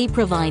Haveli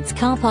provides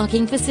car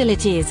parking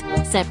facilities,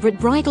 separate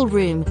bridal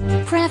room,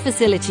 prayer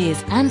facilities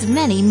and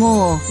many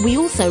more. We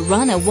also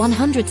run a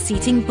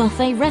 100-seating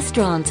buffet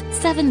restaurant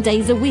 7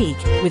 days a week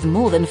with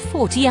more than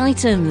 40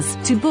 items.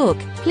 To book,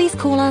 please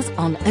call us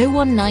on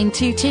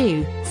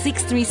 01922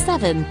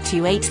 637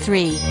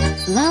 283.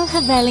 Lal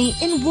Haveli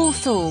in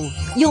Warsaw,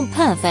 your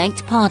perfect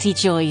party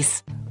choice.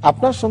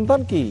 আপনার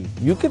সন্তান কি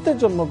ইউকেতে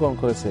জন্মগ্রহণ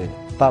করেছে,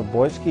 তার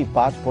বয়স কি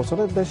 5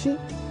 বছরের বেশি,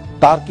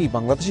 তার কি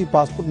বাংলাদেশি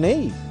পাসপোর্ট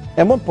নেই?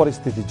 এমন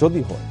পরিস্থিতি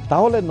যদি হয়,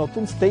 তাহলে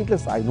নতুন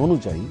স্টেটলেস আইন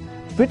অনুযায়ী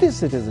ব্রিটিশ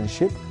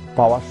সিটিজেনশিপ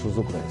পাওয়ার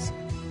সুযোগ রয়েছে।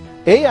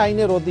 এই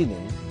আইনের অধীনে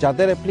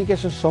যাদের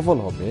অ্যাপ্লিকেশন সফল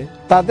হবে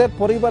তাদের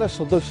পরিবারের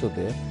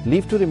সদস্যদের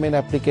লিভ টু রিমেইন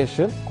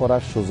অ্যাপ্লিকেশন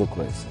করার সুযোগ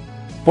রয়েছে।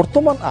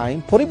 বর্তমান আইন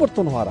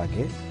পরিবর্তন হওয়ার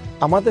আগে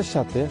আমাদের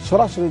সাথে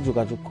সরাসরি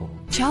যোগাযোগ করুন।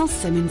 Charles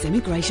Simmons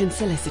Immigration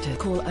Solicitor.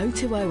 Call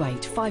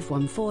 0208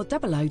 514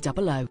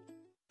 0000.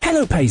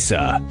 Hello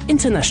Paisa,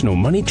 international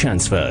money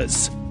transfers.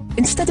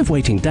 Instead of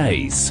waiting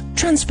days,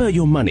 transfer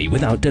your money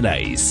without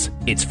delays.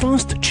 It's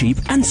fast, cheap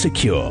and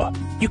secure.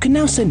 You can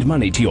now send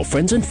money to your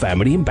friends and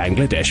family in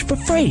Bangladesh for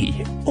free.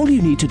 All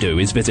you need to do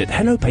is visit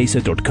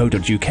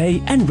hellopaisa.co.uk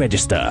and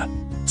register.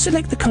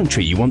 Select the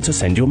country you want to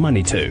send your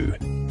money to.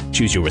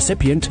 Choose your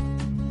recipient.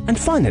 And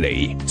finally,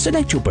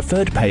 select your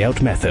preferred payout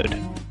method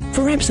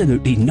for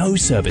absolutely no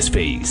service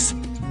fees.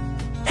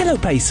 Hello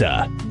Paisa,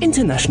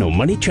 international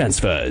money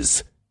transfers.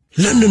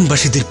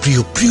 লন্ডনবাসীদের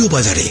প্রিয় প্রিয়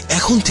বাজারে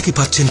এখন থেকে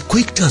পাচ্ছেন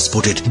quick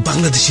transported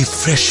Bangladeshi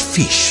fresh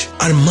fish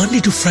R Monday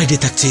to Friday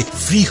থাকছে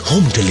free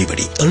home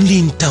delivery only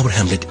in tower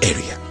Hamlet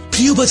area.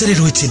 প্রিয় বাজারে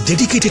রয়েছে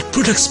dedicated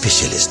product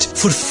specialist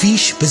for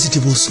fish,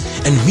 vegetables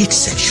and meet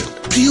section.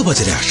 প্রিয়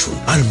বাজারে আসুন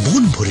আর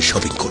মন ভরে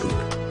শপিং করুন।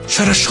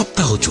 সারা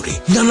সপ্তাহ জুড়ে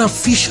নানা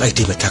ফিশ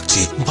আইটেমে থাকছে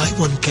by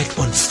one get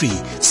one free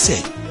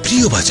sell.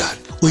 প্রিয় বাজার,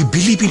 we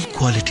believe in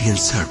quality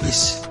and service.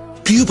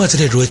 প্রিয়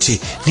বাজারে রয়েছে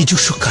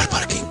নিজস্ব কার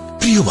পার্কিং।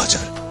 প্রিয়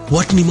বাজার,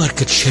 Watney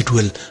Market,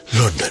 Shedwell,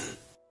 London.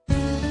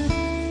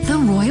 The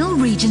Royal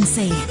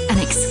Regency, an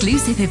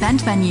exclusive event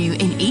venue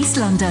in East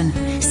London.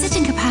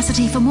 Sitting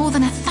capacity for more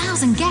than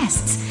 1,000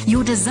 guests.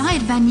 Your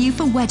desired venue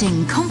for wedding,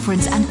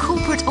 conference and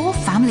corporate or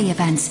family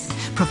events.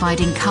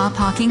 Providing car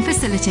parking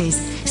facilities,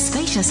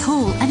 spacious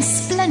hall and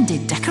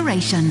splendid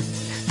decoration.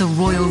 The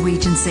Royal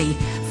Regency,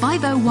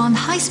 501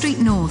 High Street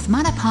North,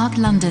 Manor Park,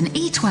 London,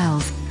 E12.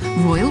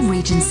 Royal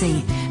Regency,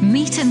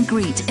 meet and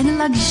greet in a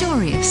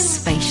luxurious,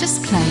 spacious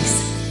place.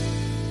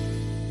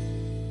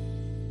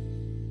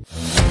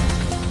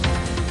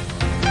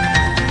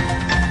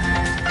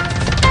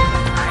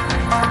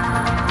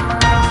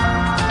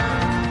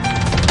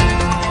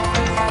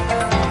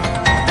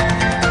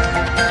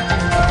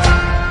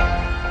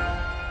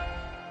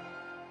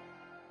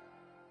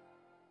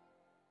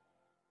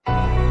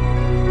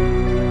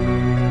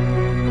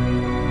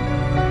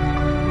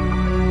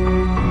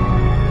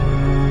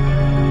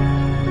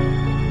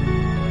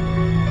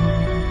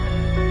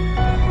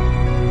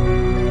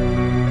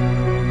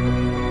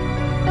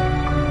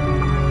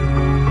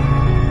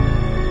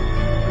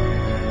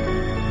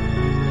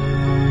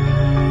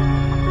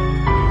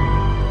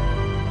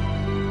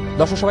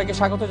 দর্শক সবাইকে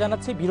স্বাগত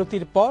জানাচ্ছি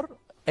বিরতির পর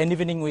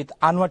evening with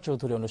Anwar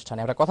Chowdhury অনুষ্ঠানে।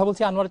 আমরা কথা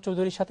বলছি আনোয়ার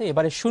চৌধুরীর সাথে।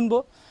 এবারে শুনবো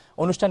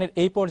অনুষ্ঠানের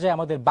এই পর্যায়ে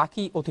আমাদের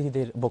বাকি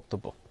অতিথিদের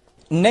বক্তব্য।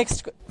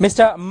 Next,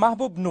 mister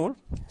Mahbub Noor,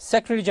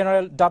 secretary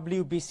general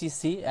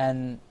WBCC, and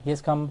he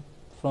has come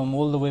from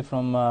all the way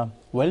from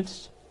Wales.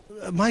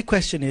 My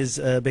question is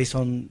based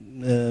on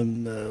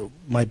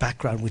my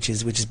background, which is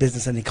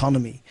business and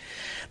economy.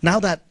 Now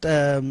that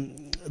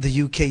the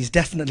UK is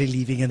definitely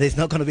leaving and there's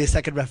not going to be a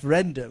second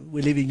referendum,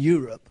 we're leaving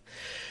Europe,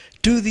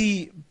 do the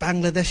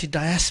Bangladeshi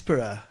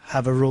diaspora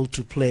have a role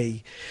to play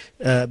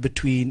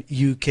between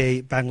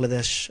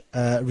UK-Bangladesh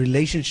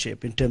relationship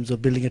in terms of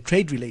building a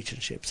trade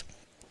relationships?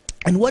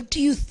 And what do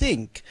you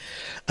think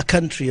a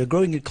country, a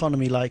growing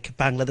economy like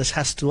Bangladesh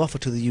has to offer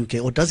to the UK,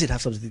 or does it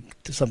have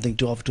something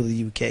to offer to the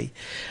UK?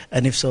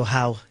 And if so,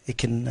 how it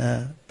can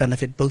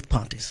benefit both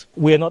parties?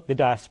 We're not the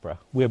diaspora,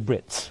 we're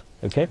Brits,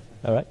 okay?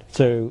 All right?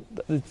 So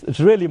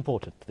it's really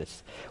important, this.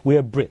 We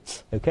are Brits,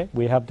 okay?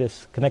 We have this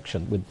connection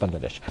with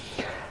Bangladesh.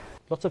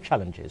 Lots of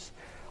challenges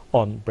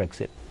on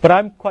Brexit. But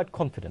I'm quite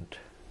confident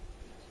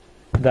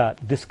that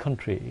this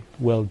country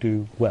will do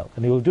well.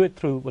 And it will do it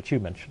through what you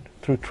mentioned,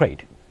 through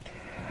trade.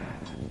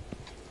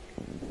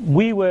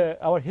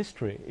 Our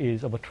history is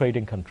of a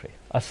trading country.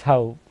 That's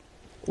how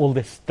all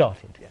this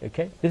started,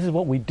 okay? This is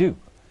what we do,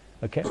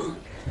 okay?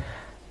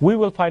 We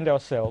will find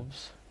ourselves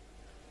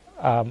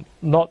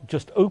not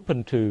just open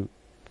to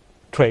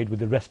trade with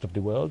the rest of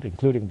the world,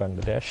 including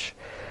Bangladesh,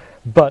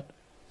 but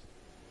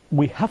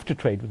we have to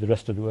trade with the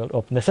rest of the world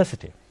of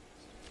necessity,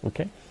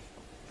 okay?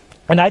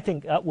 And I think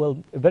that will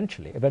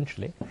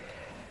eventually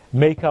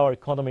make our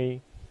economy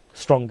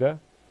stronger,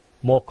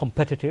 more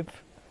competitive,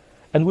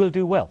 and we'll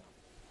do well.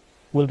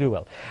 We'll do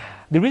well.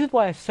 The reason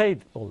why I say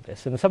all this,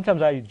 and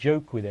sometimes I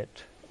joke with it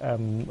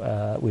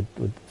with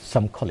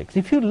some colleagues,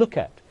 if you look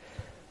at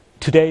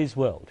today's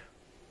world,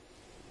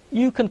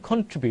 you can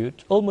contribute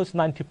almost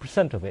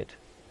 90% of it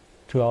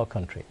to our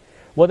country.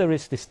 Whether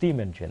it's the steam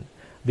engine,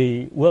 the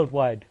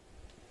worldwide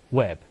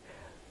web,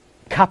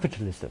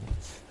 capitalism,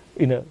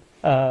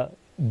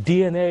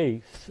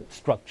 DNA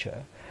structure,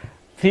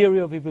 theory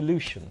of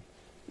evolution,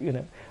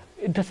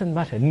 it doesn't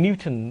matter.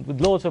 Newton with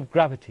laws of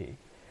gravity,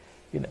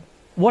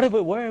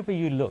 wherever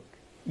you look,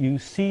 you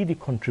see the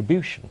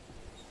contribution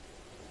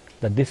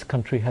that this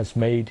country has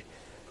made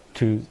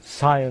to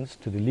science,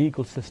 to the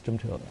legal system,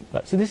 to all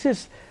that. So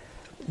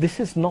this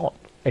is not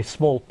a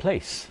small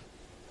place.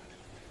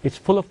 It's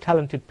full of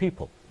talented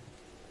people.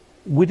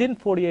 Within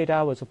 48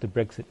 hours of the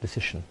Brexit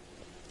decision,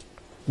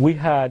 we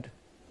had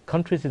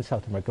countries in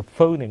South America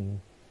phoning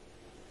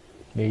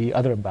me,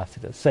 other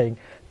ambassadors, saying,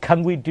 can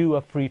we do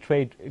a free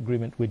trade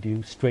agreement with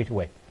you straight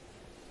away?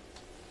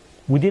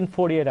 Within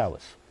 48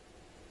 hours.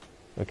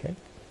 Okay?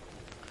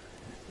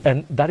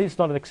 And that is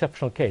not an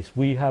exceptional case.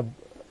 We have,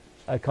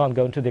 I can't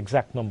go into the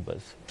exact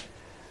numbers,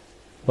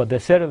 but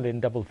they're certainly in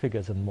double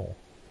figures and more.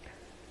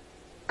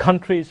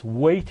 Countries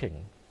waiting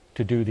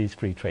to do these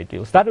free trade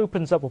deals. That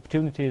opens up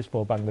opportunities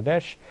for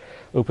Bangladesh,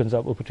 opens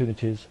up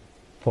opportunities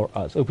for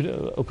us,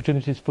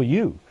 opportunities for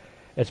you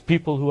as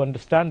people who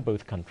understand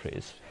both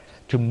countries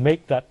to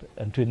make that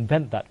and to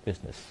invent that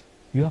business.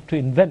 You have to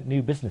invent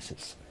new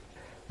businesses.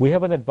 We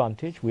have an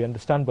advantage. We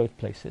understand both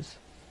places.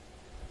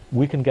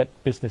 We can get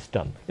business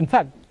done. In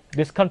fact,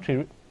 this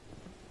country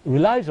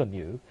relies on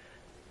you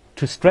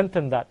to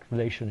strengthen that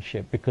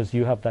relationship because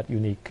you have that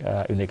unique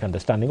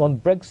understanding. On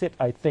Brexit,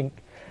 I think,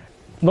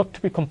 not to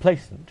be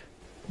complacent,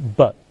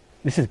 but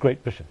this is Great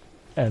Britain,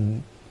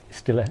 and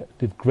still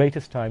the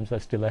greatest times are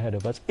still ahead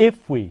of us if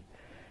we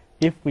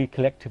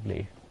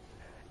collectively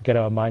get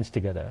our minds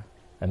together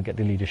and get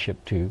the leadership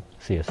to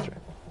see us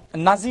through.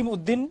 Nazim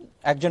Uddin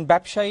একজন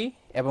ব্যবসায়ী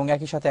এবং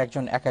একই সাথে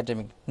একজন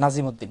academic.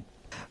 Nazim Uddin,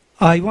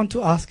 I want to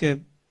ask a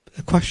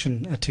question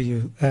to you.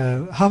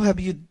 How have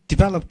you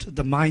developed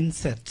the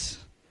mindset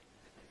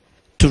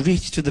to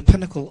reach to the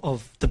pinnacle of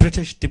the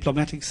British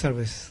diplomatic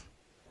service?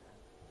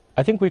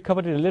 I think we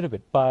covered it a little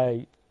bit by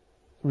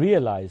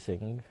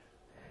realizing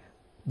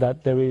that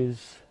there is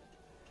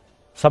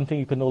something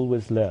you can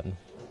always learn.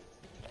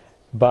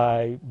 By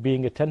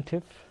being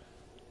attentive,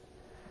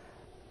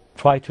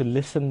 try to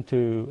listen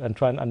to and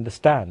try and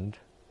understand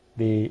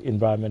the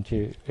environment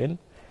you're in.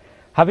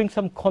 Having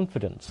some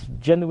confidence,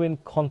 genuine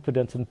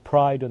confidence and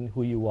pride on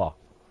who you are.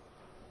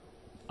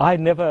 I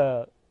never,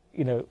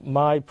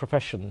 my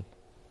profession,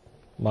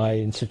 my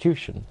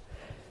institution,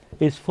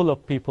 is full of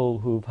people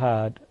who've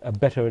had a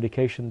better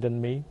education than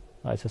me.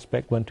 I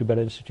suspect went to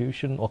better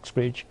institution,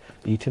 Oxbridge,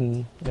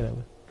 Eton,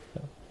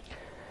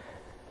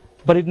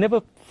 But it never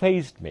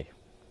fazed me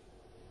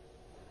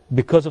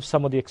because of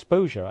some of the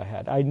exposure I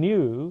had. I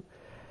knew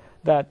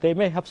that they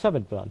may have some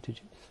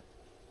advantages,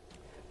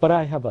 but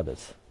I have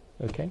others,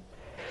 okay?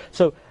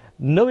 So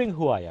knowing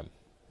who I am,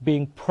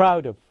 being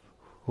proud of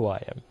who I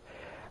am,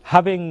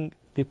 having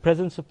the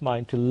presence of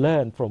mind to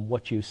learn from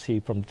what you see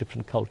from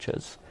different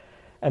cultures,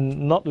 and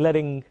not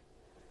letting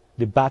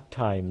the bad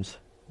times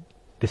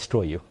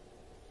destroy you.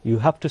 You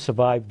have to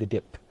survive the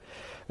dip,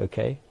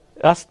 okay?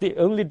 That's the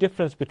only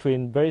difference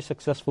between very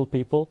successful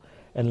people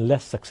and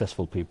less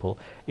successful people,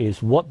 is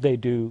what they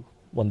do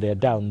when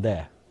they're down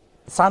there.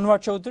 Anwar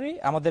Choudhury,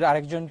 আমাদের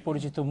আরেকজন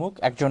পরিচিত মুখ,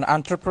 একজন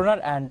entrepreneur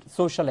and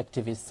social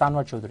activist.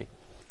 Anwar Choudhury.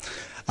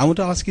 I want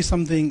to ask you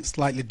something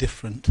slightly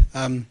different.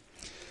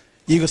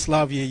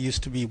 Yugoslavia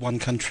used to be one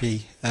country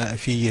a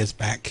few years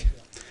back.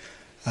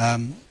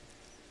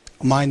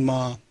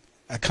 Myanmar,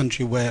 a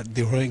country where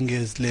the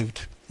Rohingyas lived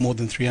more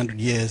than 300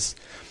 years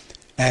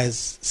as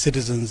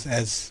citizens,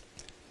 as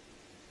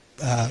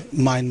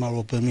Myanmar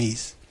or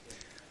Burmese.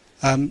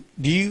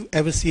 Do you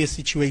ever see a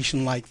situation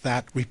like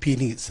that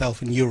repeating itself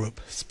in Europe,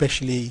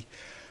 especially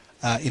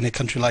in a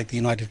country like the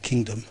United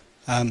Kingdom,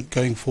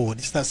 going forward?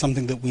 Is that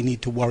something that we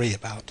need to worry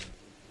about?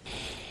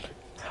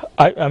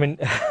 I mean,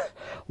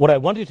 what I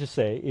wanted to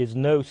say is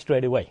no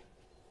straight away.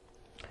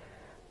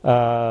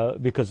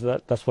 Because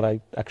that's what I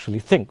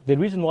actually think. The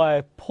reason why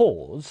I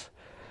pause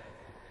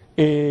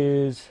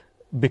is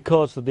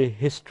because of the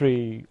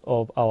history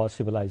of our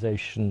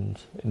civilizations,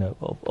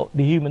 of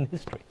the human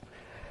history.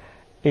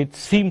 It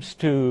seems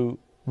to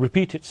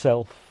repeat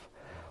itself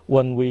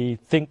when we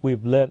think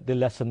we've learnt the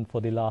lesson for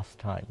the last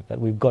time, that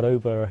we've got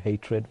over a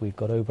hatred, we've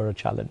got over a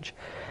challenge,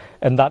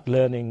 and that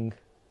learning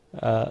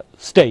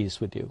stays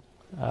with you.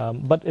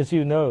 But as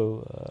you know,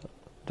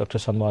 Dr.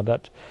 Sanwar,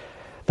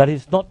 that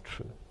is not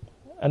true.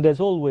 And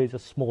there's always a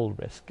small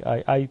risk.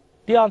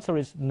 The answer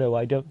is no,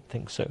 I don't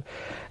think so.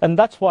 And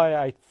that's why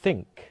I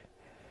think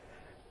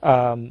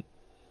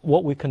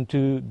what we can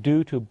do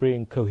to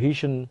bring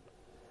cohesion,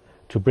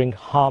 to bring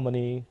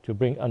harmony, to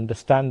bring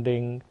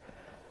understanding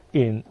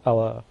in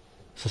our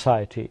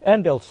society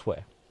and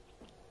elsewhere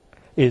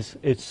is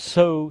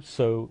so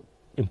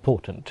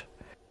important.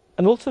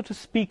 And also to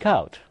speak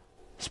out.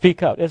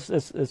 Speak out. As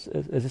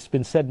it's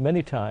been said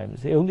many times,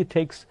 it only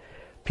takes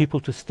people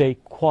to stay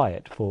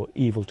quiet for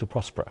evil to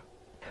prosper.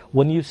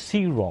 When you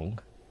see wrong,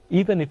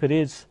 even if it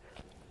is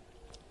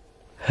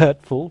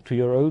hurtful to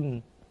your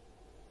own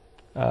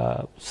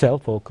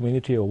self or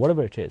community or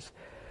whatever it is,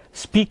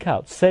 speak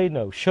out, say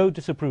no, show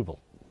disapproval.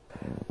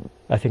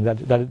 I think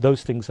that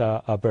those things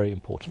are very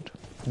important.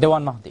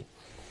 Dewan Mahdi,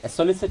 a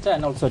solicitor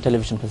and also a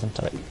television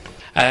presenter.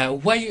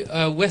 Why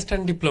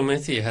Western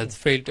diplomacy has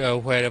failed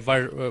wherever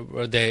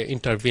they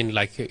intervene,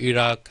 like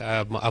Iraq,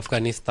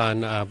 Afghanistan,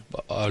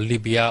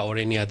 Libya, or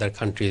any other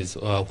countries?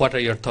 What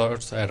are your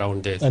thoughts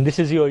around this? And this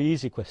is your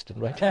easy question,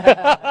 right?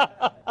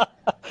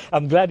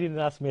 I'm glad you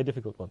didn't ask me a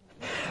difficult one.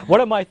 What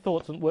are my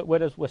thoughts on where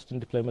does Western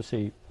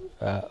diplomacy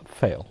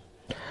fail?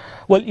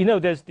 Well,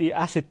 there's the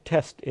acid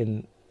test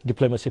in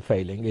diplomacy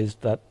failing is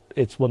that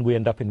it's when we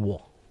end up in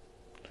war.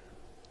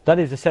 That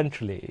is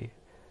essentially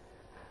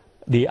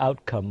the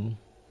outcome,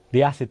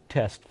 the acid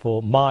test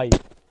for my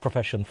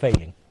profession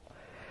failing.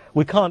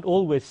 We can't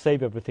always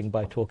save everything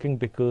by talking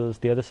because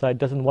the other side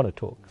doesn't want to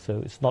talk,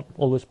 so it's not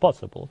always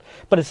possible.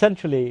 But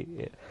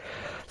essentially,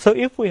 so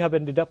if we have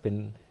ended up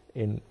in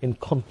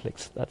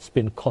conflicts that's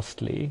been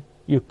costly,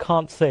 you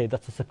can't say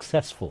that's a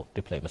successful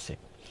diplomacy.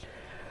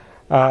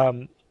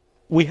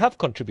 We have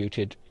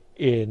contributed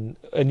in,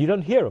 and you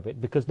don't hear of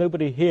it because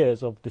nobody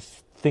hears of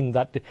this thing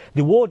that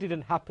the war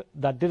didn't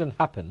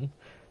happen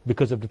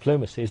because of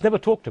diplomacy. It's never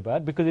talked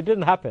about because it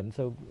didn't happen,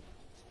 so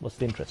what's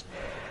the interest?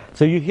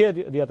 So you hear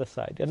the other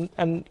side,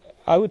 and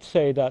I would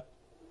say that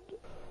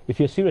if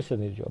you're serious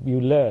in your job,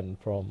 you learn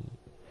from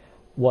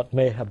what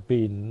may have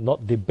been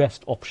not the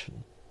best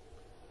option,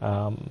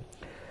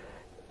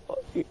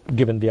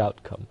 given the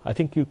outcome. I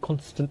think you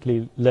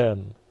constantly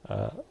learn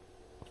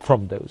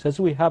from those, as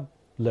we have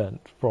learned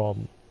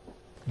from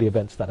the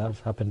events that have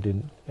happened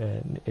in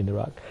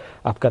Iraq.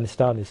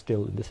 Afghanistan is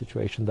still in the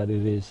situation that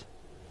it is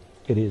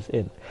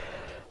in.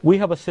 We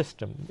have a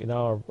system in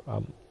our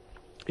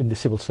in the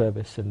civil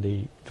service, in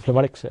the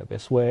diplomatic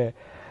service, where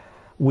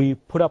we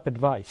put up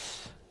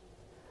advice,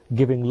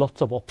 giving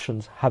lots of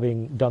options,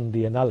 having done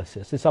the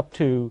analysis. It's up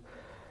to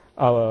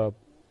our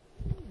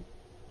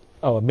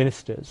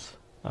ministers,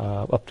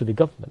 up to the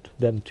government,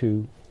 then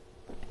to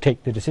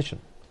take the decision.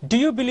 Do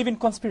you believe in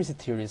conspiracy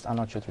theories,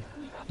 Anwar Choudhury?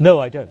 No,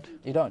 I don't.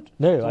 You don't?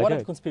 No, so I what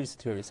don't. are conspiracy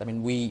theories? I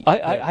mean,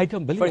 I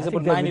don't believe. For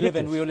example,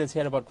 9/11, we always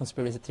hear about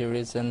conspiracy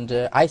theories, and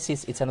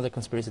ISIS, it's another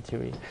conspiracy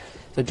theory.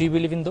 So do you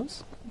believe in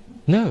those?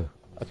 No.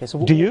 Okay,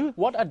 so do you?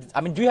 What are, I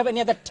mean, do you have any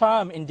other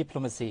term in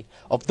diplomacy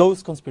of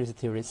those conspiracy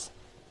theories?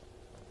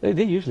 They're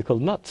usually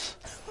called nuts.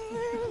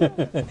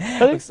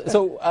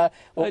 So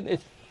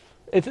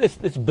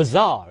it's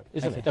bizarre,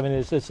 isn't it?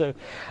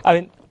 I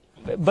mean,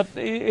 but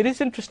it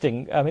is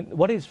interesting. I mean,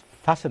 what is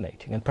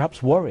fascinating and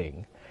perhaps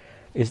worrying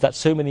is that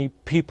so many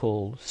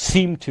people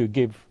seem to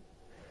give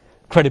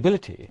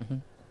credibility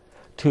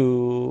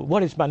to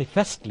what is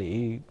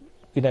manifestly,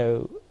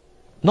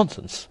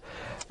 nonsense.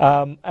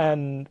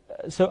 And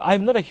so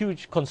I'm not a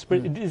huge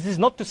conspiracy. This is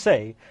not to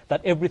say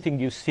that everything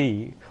you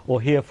see or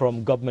hear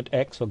from government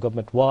X or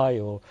government Y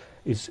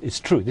is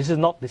true. This is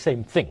not the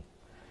same thing.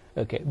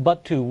 Okay,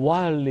 but to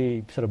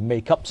wildly sort of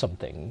make up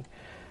something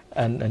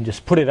and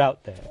just put it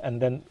out there,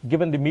 and then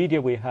given the media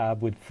we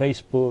have with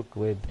Facebook,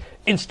 with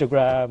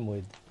Instagram,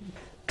 with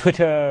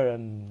Twitter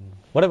and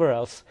whatever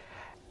else,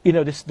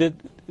 the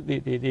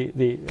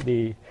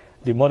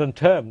modern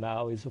term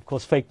now is of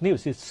course fake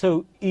news. It's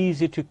so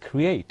easy to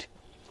create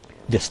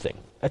this thing.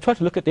 I try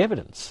to look at the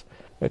evidence.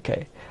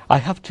 Okay,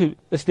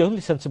 that's the only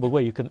sensible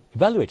way you can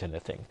evaluate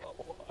anything.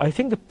 I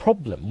think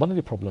one of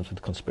the problems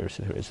with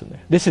conspiracy theories,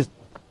 this is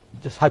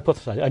just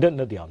hypothesizing, I don't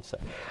know the answer.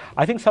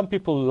 I think some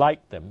people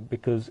like them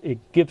because it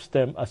gives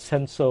them a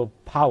sense of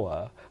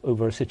power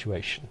over a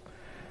situation.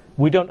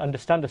 We don't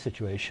understand the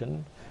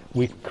situation,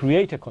 we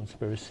create a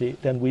conspiracy,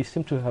 then we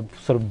seem to have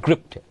sort of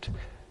gripped it.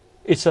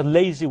 It's a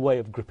lazy way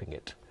of gripping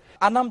it.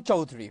 Anwar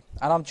Choudhury.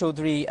 Anwar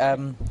Choudhury,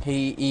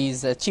 he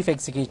is a Chief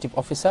Executive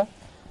Officer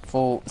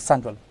for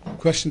Sandwell.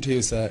 Question to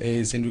you, sir,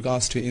 is in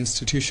regards to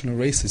institutional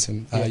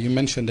racism. You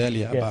mentioned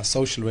earlier about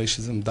social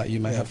racism that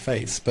you may have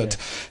faced, but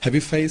have you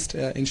faced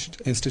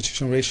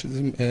institutional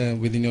racism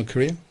within your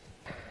career?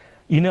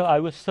 I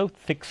was so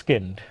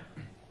thick-skinned.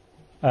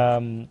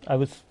 And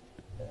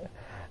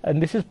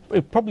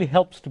it probably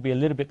helps to be a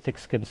little bit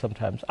thick-skinned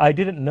sometimes. I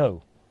didn't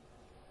know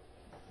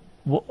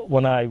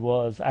when I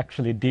was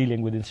actually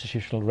dealing with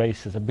institutional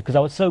racism because I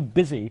was so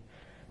busy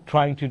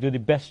trying to do the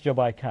best job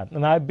I can.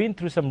 And I've been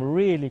through some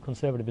really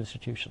conservative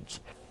institutions.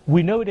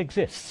 We know it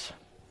exists.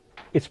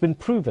 It's been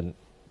proven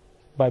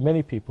by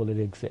many people it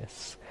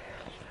exists.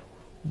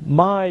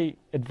 My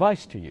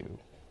advice to you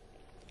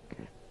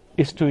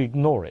is to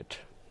ignore it,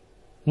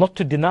 not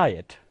to deny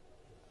it.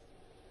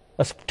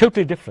 That's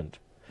totally different.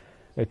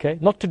 Okay?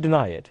 Not to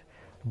deny it,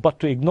 but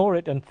to ignore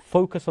it and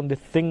focus on the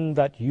thing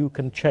that you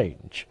can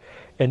change.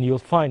 And you'll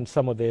find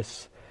some of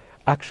this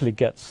actually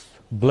gets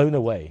blown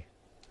away.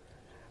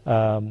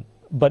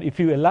 But if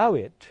you allow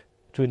it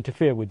to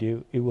interfere with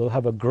you, it will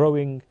have a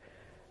growing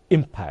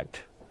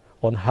impact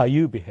on how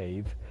you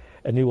behave,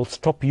 and it will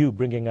stop you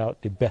bringing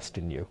out the best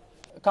in you.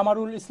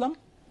 Kamarul Islam?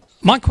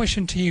 My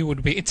question to you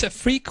would be, it's a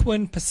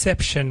frequent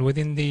perception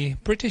within the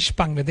British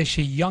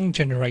Bangladeshi young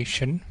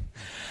generation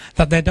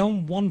that they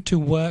don't want to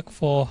work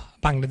for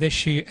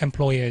Bangladeshi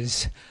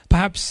employers.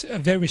 Perhaps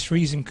various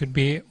reasons could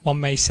be, one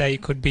may say,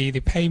 could be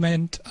the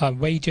payment,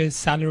 wages,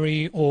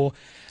 salary, or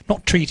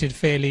not treated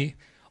fairly.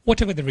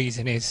 Whatever the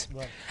reason is.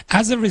 Right.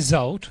 As a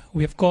result,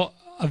 we've got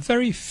a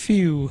very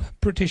few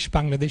British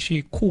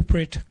Bangladeshi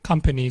corporate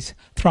companies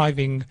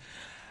thriving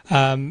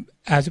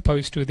as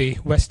opposed to the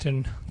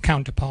Western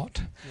counterpart.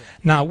 Yeah.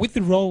 Now, with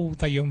the role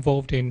that you're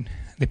involved in,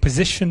 the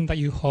position that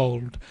you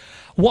hold,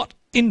 what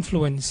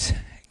influence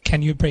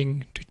can you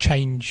bring to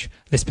change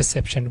this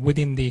perception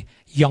within the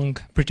young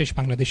British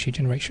Bangladeshi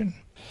generation?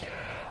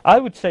 I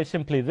would say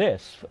simply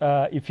this.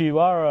 If you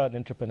are an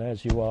entrepreneur,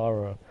 as you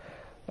are,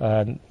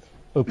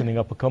 opening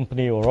up a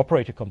company or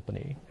operate a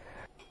company,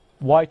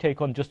 why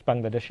take on just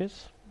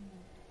Bangladeshis?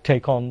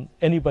 Take on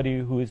anybody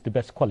who is the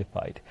best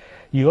qualified.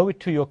 You owe it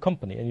to your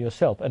company and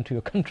yourself and to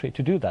your country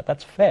to do that.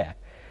 That's fair.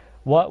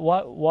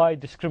 Why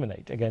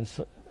discriminate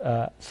against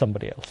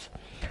somebody else?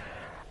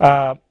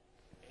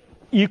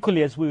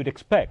 Equally, as we would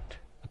expect,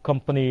 a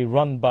company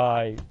run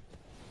by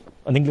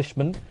an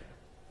Englishman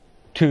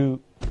to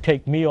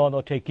take me on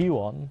or take you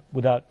on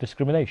without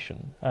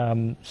discrimination.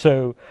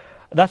 So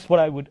that's what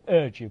I would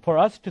urge you. For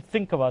us to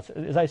think of us,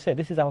 as I said,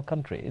 this is our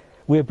country.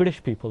 We're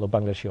British people of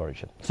Bangladeshi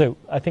origin. So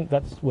I think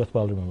that's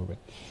worthwhile remembering.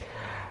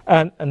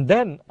 And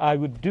then I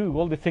would do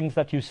all the things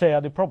that you say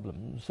are the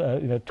problems,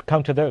 to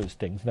counter those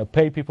things.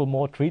 Pay people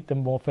more, treat them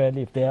more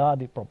fairly if they are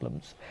the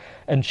problems,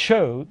 and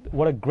show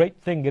what a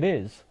great thing it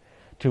is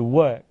to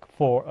work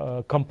for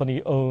a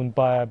company owned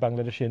by a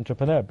Bangladeshi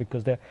entrepreneur.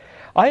 Because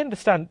I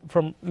understand,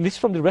 at least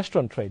from the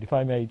restaurant trade, if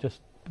I may just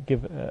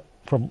give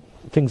from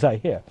things I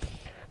hear,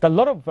 that a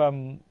lot of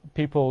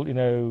people,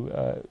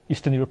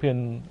 Eastern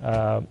European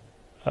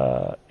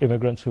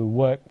immigrants who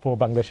work for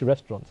Bangladeshi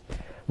restaurants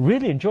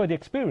really enjoy the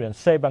experience.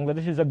 Say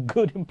Bangladeshis are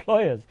good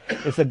employers.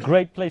 It's a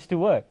great place to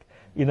work.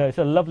 It's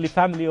a lovely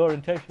family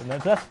orientation.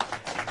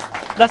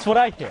 That's what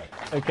I hear.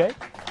 Okay,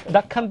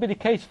 that can't be the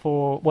case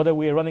for whether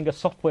we're running a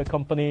software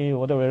company,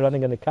 whether we're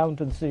running an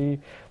accountancy,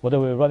 whether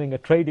we're running a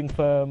trading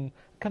firm.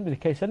 It can't be the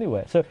case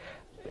anywhere. So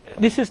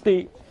this is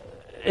the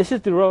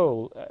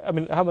role. I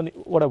mean,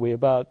 what are we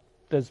about?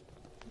 There's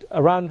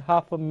around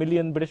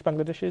 500,000 British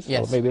Bangladeshis,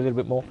 yes, or maybe a little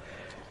bit more.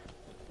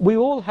 We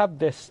all have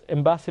this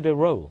ambassador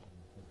role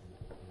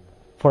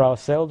for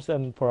ourselves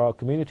and for our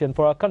community and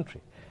for our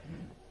country,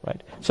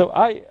 right? So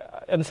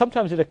and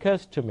sometimes it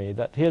occurs to me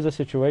that here's a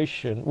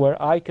situation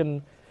where I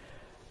can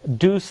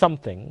do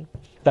something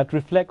that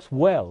reflects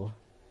well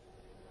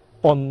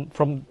on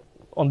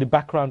the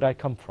background I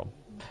come from.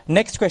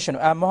 Next question,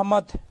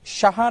 Muhammad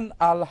Shahan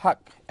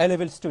Al-Haq,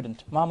 A-level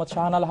student. Muhammad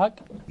Shahan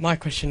Al-Haq. My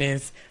question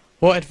is,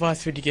 what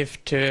advice would you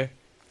give to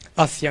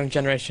us young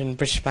generation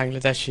British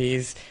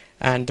Bangladeshis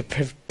and the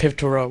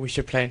pivotal role we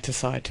should play in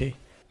society?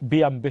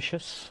 Be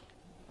ambitious.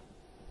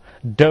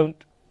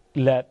 Don't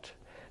let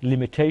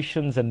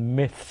limitations and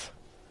myths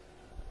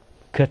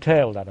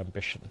curtail that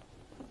ambition.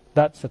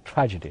 That's a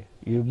tragedy.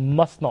 You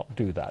must not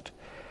do that.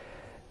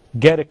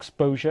 Get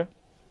exposure,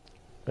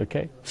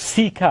 okay?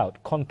 Seek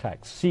out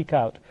contacts, seek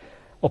out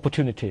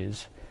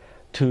opportunities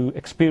to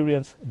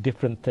experience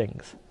different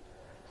things.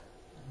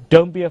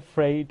 Don't be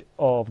afraid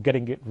of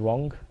getting it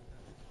wrong,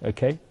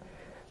 okay?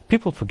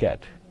 People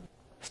forget.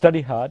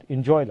 Study hard,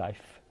 enjoy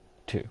life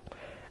too,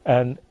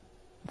 and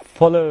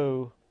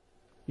follow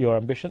your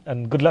ambition,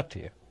 and good luck to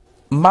you.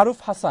 Maruf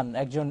Hassan,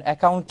 একজন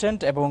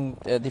accountant এবং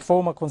the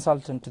former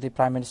consultant to the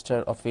Prime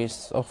Minister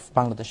Office of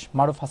Bangladesh.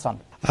 Maruf Hassan.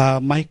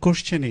 My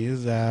question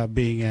is,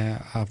 being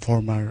a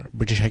former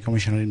British High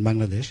Commissioner in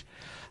Bangladesh,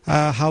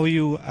 how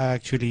you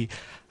actually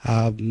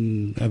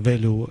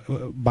value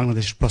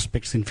Bangladesh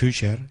prospects in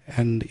future,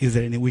 and is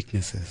there any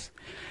weaknesses?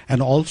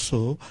 And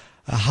also,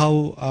 how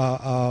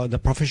the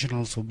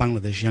professionals of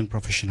Bangladesh, young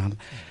professional,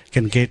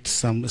 can get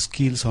some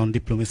skills on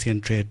diplomacy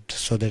and trade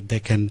so that they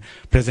can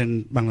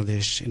present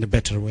Bangladesh in a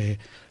better way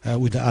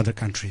with the other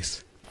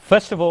countries.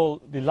 First of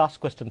all, the last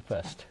question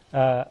first.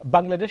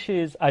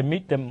 Bangladeshis, I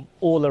meet them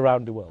all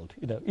around the world.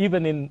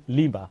 Even in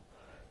Lima,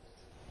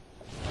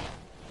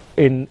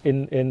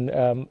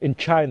 in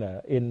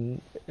China,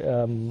 in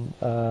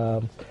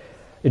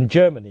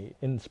Germany,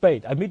 in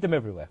Spain. I meet them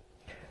everywhere.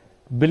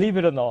 Believe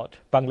it or not,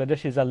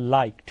 Bangladeshis are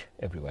liked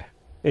everywhere.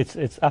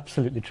 It's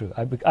absolutely true.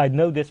 I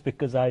know this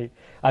because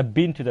I've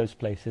been to those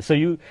places. So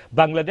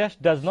Bangladesh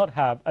does not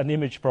have an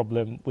image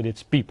problem with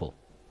its people.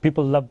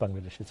 People love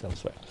Bangladeshis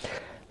elsewhere.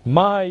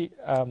 My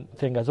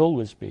thing has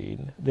always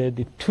been,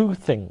 the two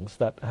things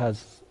that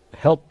has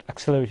helped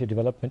accelerate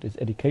development is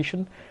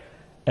education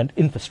and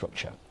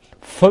infrastructure.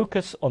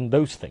 Focus on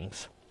those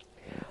things.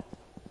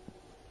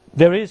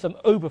 There is an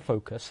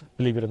over-focus,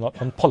 believe it or not,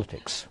 on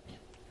politics.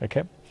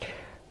 Okay?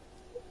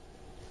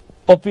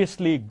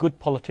 Obviously, good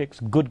politics,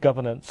 good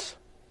governance,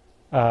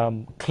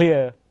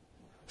 clear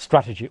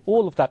strategy,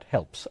 all of that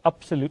helps.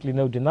 Absolutely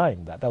no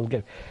denying that.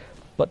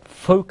 But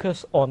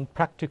focus on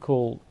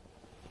practical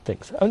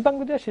things. And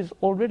Bangladesh is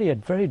already a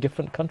very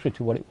different country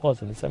to what it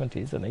was in the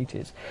 70s and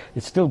 80s.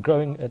 It's still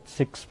growing at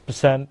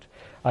 6%.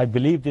 I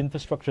believe the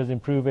infrastructure is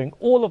improving.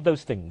 All of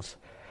those things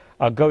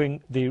are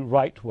going the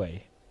right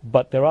way.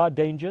 But there are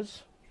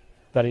dangers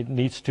that it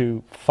needs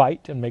to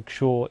fight and make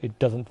sure it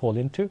doesn't fall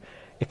into.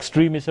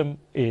 Extremism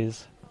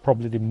is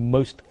probably the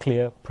most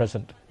clear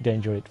present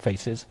danger it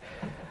faces,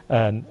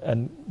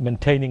 and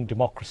maintaining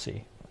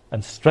democracy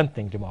and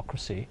strengthening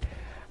democracy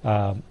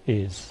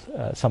is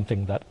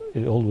something that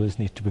it always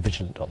needs to be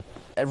vigilant on.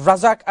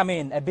 Razak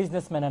Amin, a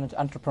businessman and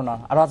entrepreneur.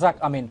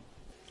 Razak Amin.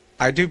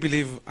 I do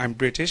believe I'm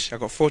British. I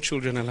got 4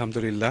 children,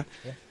 alhamdulillah,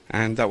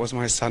 and that was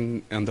my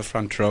son on the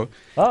front row.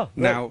 Oh,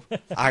 now,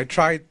 I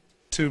tried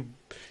to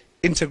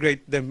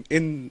integrate them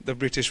in the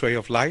British way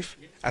of life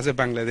as a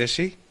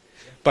Bangladeshi.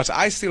 But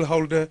I still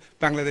hold a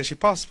Bangladeshi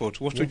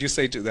passport. What would you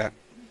say to that?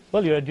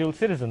 Well, you're a dual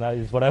citizen, that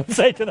is what I would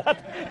say to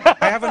that.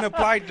 I haven't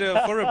applied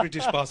for a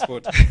British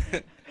passport.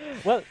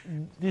 Well,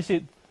 you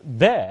see,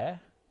 there,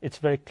 it's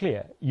very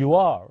clear. You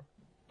are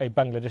a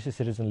Bangladeshi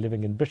citizen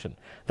living in Britain.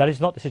 That is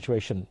not the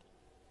situation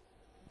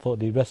for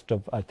the rest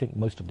of, I think,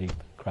 most of the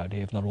crowd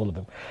here, if not all of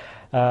them.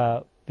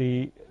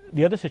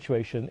 The other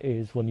situation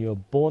is when you're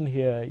born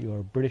here, you're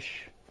a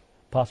British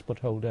passport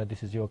holder,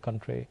 this is your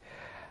country.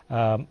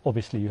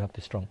 Obviously, you have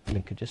the strong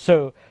linkages.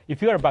 So,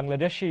 if you're a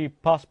Bangladeshi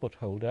passport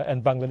holder,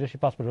 and Bangladeshi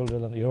passport holder,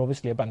 then you're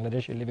obviously a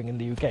Bangladeshi living in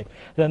the UK,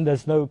 then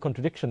there's no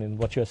contradiction in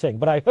what you're saying.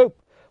 But I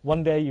hope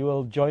one day you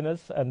will join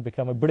us and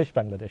become a British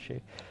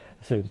Bangladeshi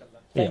soon.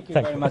 Thank you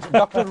very much.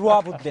 Dr.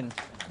 Ruabuddin.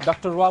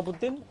 Dr.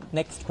 Ruabuddin,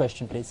 next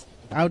question, please.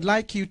 I would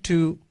like you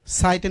to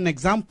cite an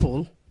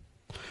example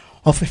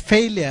of a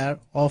failure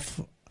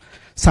of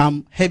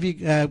some heavy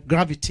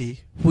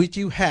gravity which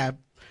you have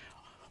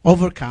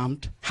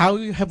overcome, how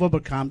you have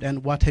overcome,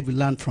 and what have you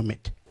learned from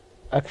it?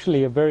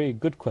 Actually, a very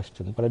good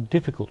question, but a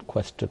difficult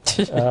question.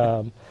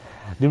 The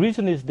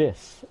reason is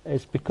this,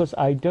 is because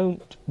I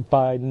don't,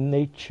 by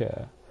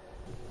nature,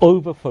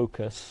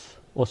 over-focus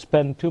or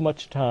spend too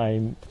much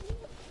time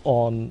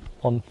on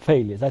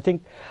failures. I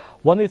think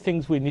one of the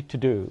things we need to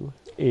do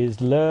is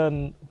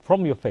learn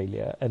from your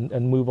failure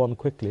and move on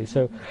quickly.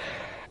 So,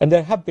 and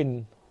there have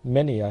been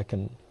many I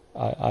can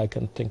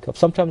think of.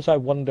 Sometimes I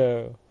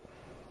wonder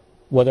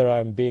whether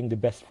I'm being the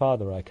best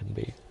father I can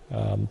be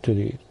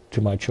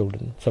to my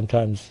children.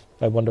 Sometimes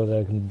I wonder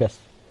whether I can be the best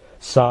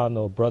son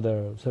or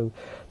brother. So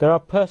there are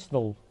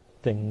personal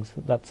things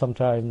that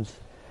sometimes,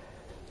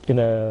 in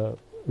a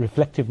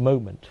reflective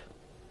moment,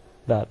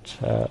 that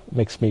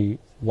makes me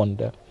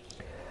wonder.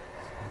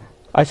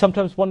 I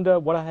sometimes wonder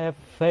what I have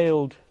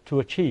failed to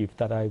achieve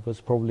that I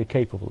was probably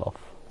capable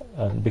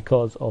of,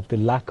 because of the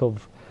lack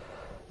of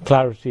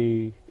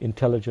clarity,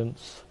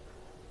 intelligence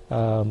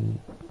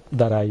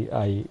that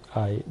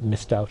I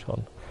missed out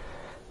on.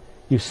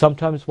 You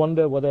sometimes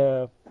wonder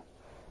whether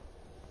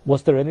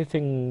was there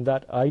anything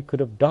that I could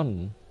have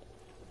done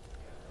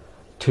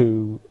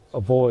to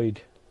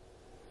avoid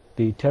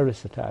the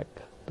terrorist attack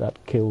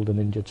that killed and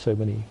injured so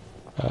many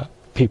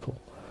people.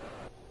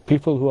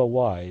 People who are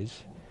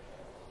wise,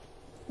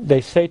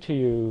 they say to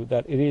you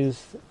that it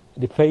is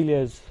the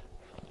failures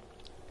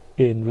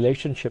in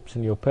relationships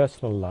in your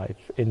personal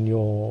life, in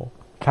your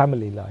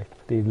family life,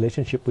 the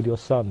relationship with your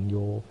son,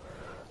 your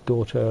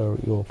daughter,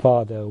 your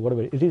father,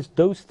 whatever, it is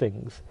those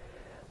things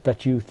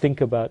that you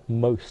think about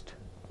most.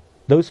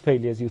 Those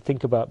failures you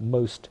think about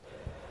most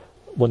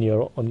when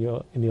you're in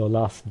your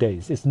last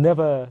days. It's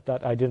never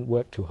that I didn't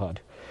work too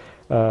hard.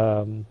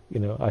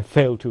 I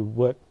failed to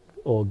work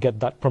or get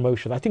that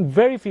promotion. I think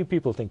very few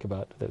people think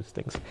about those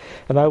things,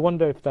 and I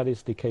wonder if that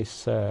is the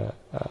case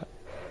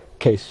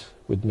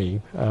with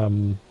me.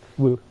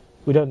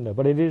 We don't know,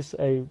 but it is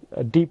a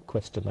deep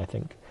question, I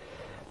think,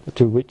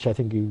 to which I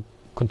think you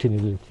continue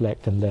to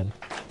reflect and learn.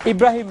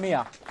 Ibrahim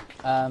Mia.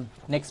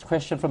 Next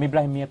question from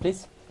Ibrahim Mia,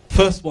 please.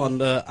 First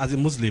one, as a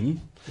Muslim,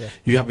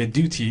 you have a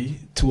duty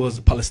towards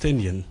the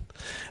Palestinian,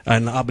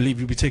 and I believe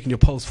you'll be taking your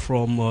pulse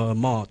from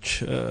March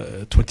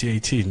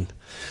 2018.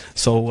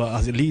 So,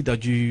 as a leader,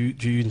 do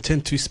you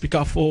intend to speak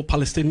up for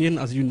Palestinian?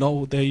 As you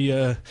know,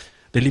 they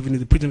live in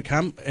the prison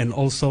camp, and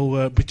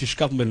also British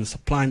government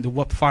supplying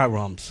the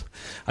firearms.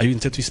 Are you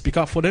intend to speak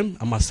up for them?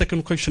 And my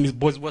second question is,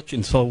 boys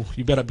watching, so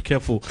you better be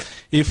careful.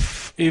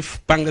 If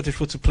Bangladesh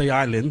were to play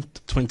Ireland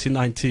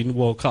 2019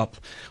 World Cup,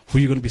 who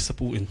are you going to be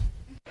supporting?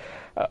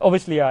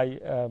 Obviously,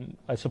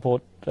 I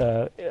support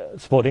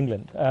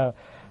England.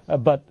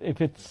 But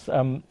if it's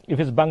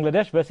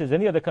Bangladesh versus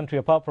any other country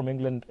apart from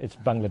England, it's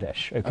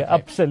Bangladesh. Okay,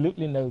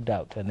 absolutely no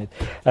doubt.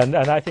 And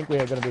I think we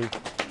are going to be.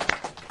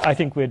 I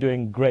think we're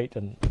doing great.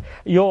 And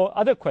your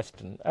other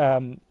question,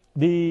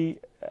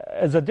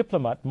 as a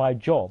diplomat, my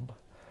job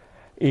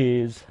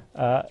is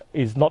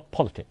not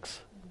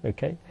politics.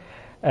 Okay,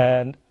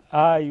 and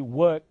I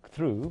work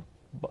through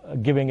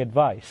giving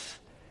advice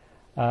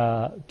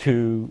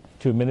to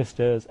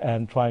ministers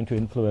and trying to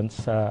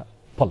influence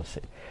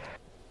policy.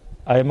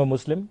 I am a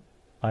Muslim,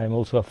 I am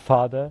also a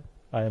father,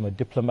 I am a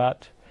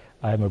diplomat,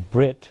 I am a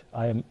Brit,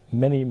 I am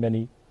many,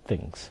 many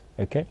things,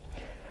 okay?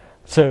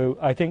 So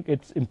I think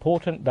it's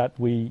important that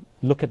we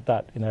look at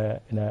that in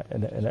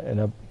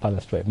a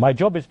balanced way. My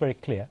job is very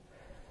clear,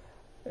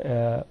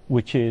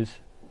 which is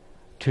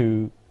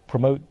to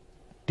promote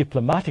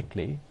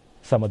diplomatically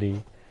some of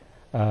the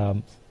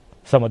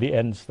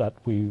ends that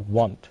we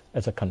want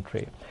as a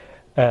country.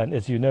 And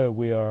as you know,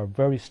 we are a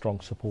very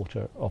strong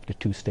supporter of the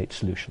two-state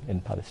solution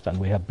in Palestine.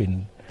 We have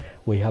been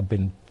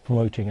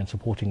promoting and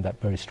supporting that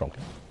very strongly.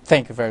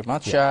 Thank you very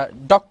much. Yeah.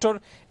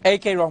 Dr.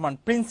 A.K. Rahman,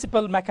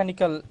 Principal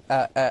Mechanical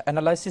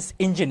Analysis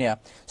Engineer,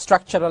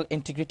 Structural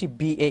Integrity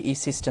BAE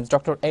Systems.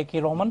 Dr. A.K.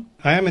 Rahman?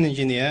 I am an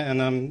engineer,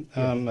 and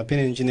I've been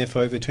an engineer for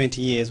over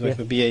 20 years working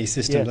for BAE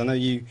Systems. I know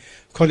you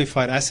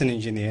qualified as an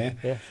engineer.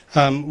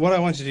 What I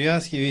wanted to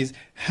ask you is,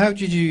 how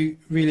did you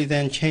really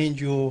then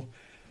change your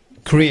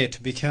career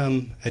to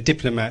become a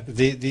diplomat,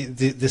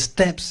 the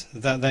steps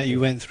that you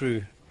went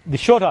through? the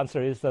short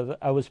answer is that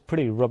I was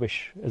pretty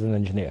rubbish as an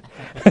engineer.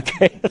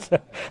 Okay, so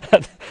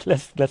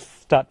let's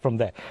start from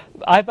there.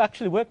 I've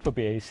actually worked for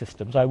BAE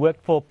Systems. I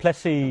worked for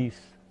Plessey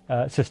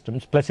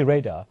Systems, Plessey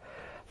Radar,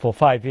 for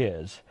 5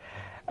 years,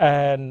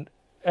 and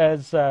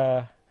as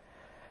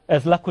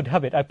luck would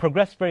have it, I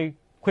progressed very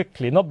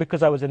quickly. Not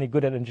because I was any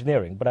good at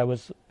engineering, but I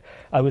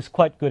was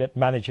quite good at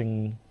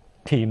managing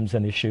teams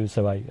and issues.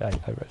 So I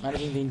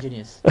managing the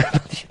engineers.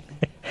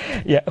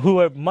 Yeah, who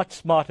were much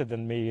smarter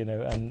than me, you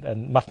know,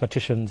 and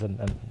mathematicians and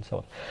so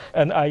on.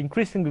 And I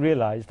increasingly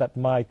realized that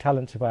my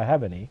talents, if I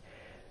have any,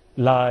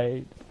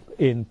 lie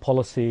in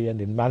policy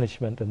and in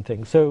management and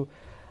things. So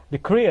the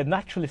career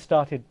naturally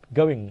started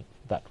going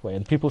that way,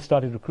 and people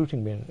started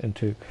recruiting me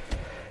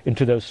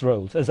into those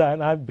roles.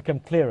 And I've become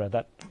clearer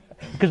that,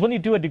 because when you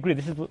do a degree,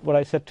 this is what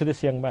I said to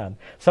this young man,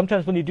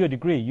 sometimes when you do a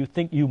degree, you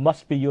think you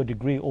must be your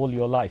degree all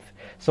your life.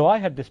 So I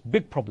had this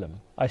big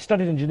problem. I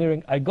studied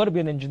engineering. I got to be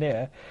an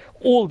engineer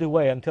all the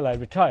way until I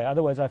retire.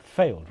 Otherwise, I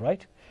failed,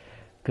 right?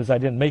 Because I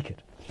didn't make it.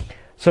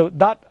 So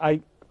that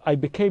I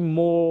became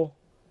more,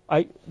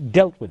 I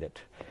dealt with it.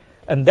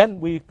 And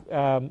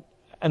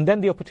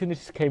then the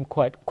opportunities came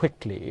quite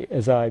quickly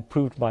as I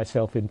proved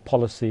myself in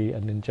policy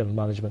and in general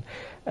management.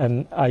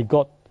 And I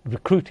got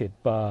recruited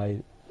by,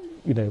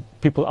 you know,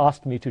 people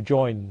asked me to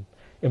join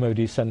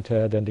MOD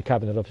Centre, then the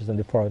Cabinet Office and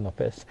the Foreign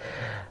Office.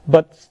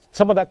 But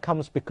some of that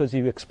comes because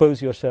you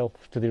expose yourself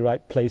to the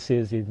right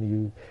places,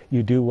 and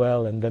you do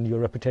well, and then your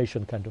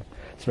reputation kind of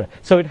spread.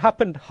 So it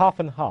happened half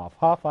and half.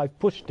 Half I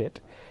pushed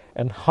it,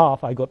 and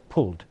half I got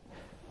pulled.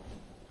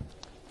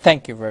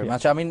 Thank you very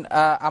much.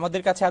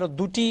 আমাদের কাছে আরো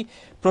দুটি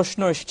প্রশ্ন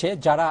এসেছে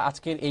যারা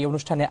আজকের এই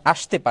অনুষ্ঠানে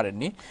আসতে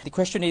পারেননি। The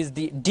question is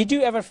did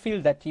you ever feel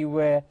that you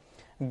wire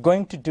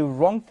going to do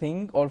wrong thing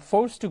or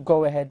forced to go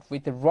ahead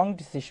with the wrong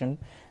decision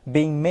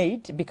being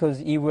made because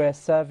you were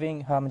serving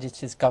Her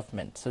Majesty's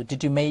government? So did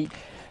you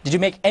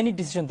make any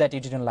decision that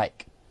you didn't like?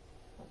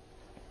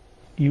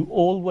 You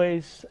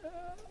always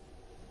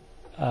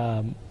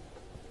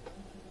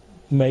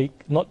make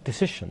not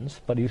decisions,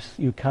 but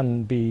you can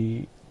be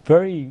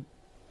very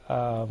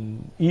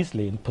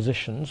easily in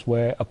positions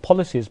where a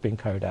policy is being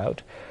carried out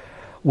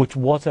which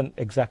wasn't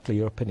exactly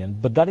your opinion.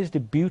 But that is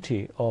the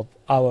beauty of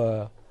our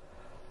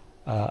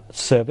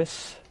service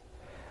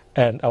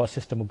and our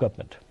system of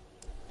government.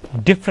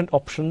 Different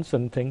options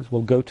and things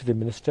will go to the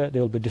minister.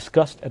 They will be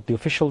discussed at the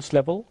officials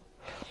level,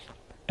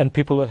 and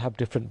people will have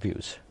different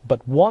views. But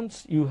once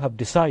you have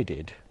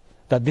decided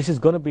that this is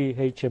going to be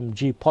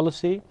HMG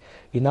policy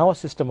in our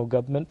system of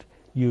government,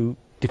 you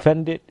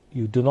defend it.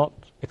 You do not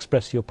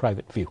express your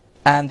private view.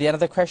 And the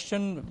other question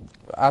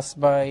asked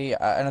by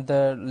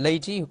another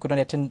lady who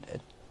couldn't attend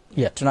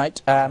tonight: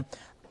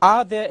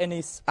 are there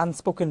any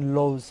unspoken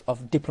laws of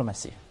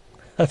diplomacy?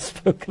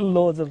 Unspoken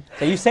laws of...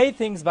 So you say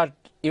things, but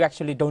you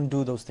actually don't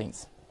do those things.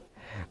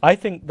 I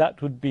think that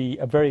would be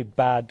a very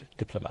bad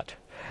diplomat,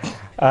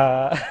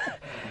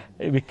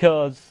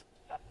 because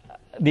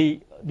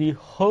the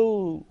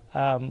whole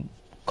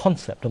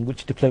concept on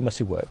which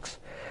diplomacy works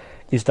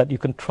is that you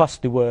can trust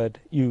the word.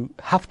 You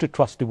have to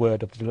trust the word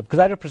of the diplomat.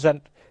 Because I represent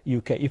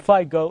UK. If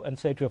I go and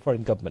say to a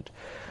foreign government,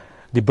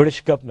 the British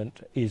government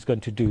is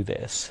going to do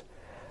this,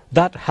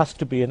 that has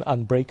to be an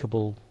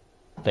unbreakable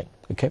thing.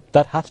 Okay,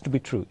 that has to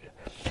be true.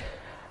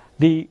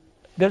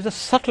 There's a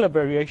subtler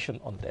variation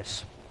on this.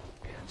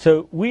 So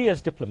we as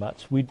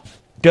diplomats, I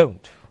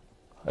don't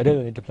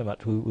know any diplomat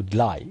who would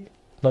lie.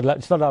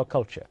 It's not our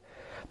culture.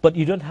 But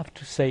you don't have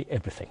to say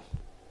everything.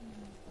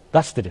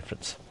 That's the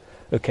difference.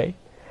 Okay?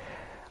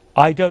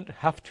 I don't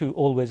have to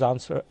always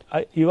answer.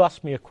 You ask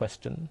me a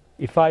question.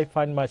 If I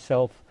find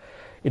myself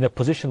in a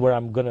position where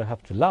I'm going to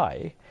have to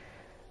lie,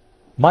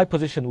 my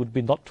position would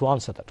be not to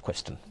answer that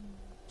question.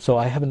 So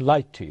I haven't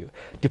lied to you.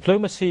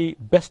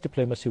 Best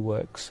diplomacy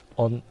works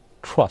on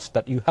trust,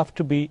 that you have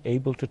to be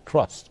able to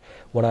trust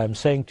what I'm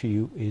saying to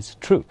you is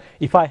true.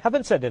 If I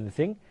haven't said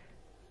anything,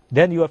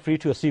 then you are free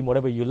to assume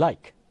whatever you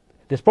like.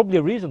 There's probably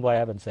a reason why I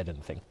haven't said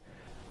anything.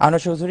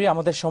 Anwar Chowdhury,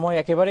 আমাদের সময়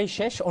একেবারেই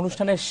শেষ।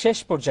 অনুষ্ঠানের শেষ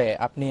পর্যায়ে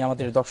আপনি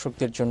আমাদের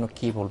দর্শকদের জন্য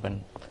কি বলবেন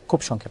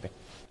খুব সংক্ষেপে?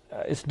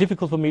 It's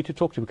difficult for me to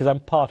talk to you because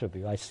I'm part of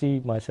you. I see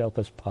myself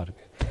as part of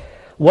you.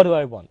 What do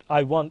I want?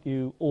 I want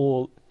you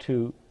all to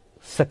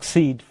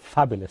succeed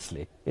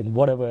fabulously in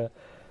whatever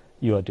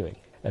you are doing,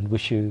 and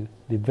wish you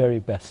the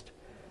very best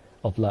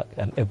of luck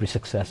and every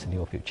success in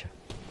your future.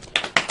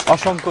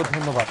 অসংখ্য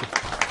ধন্যবাদ।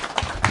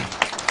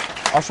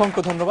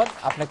 অসংখ্য ধন্যবাদ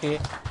আপনাকে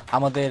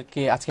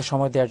আমাদেরকে আজকে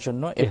সময় দেওয়ার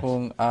জন্য, এবং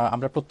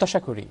আমরা প্রত্যাশা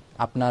করি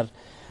আপনার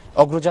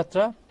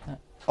অগ্রযাত্রা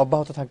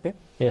অব্যাহত থাকবে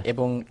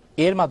এবং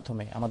এর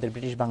মাধ্যমে আমাদের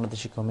ব্রিটিশ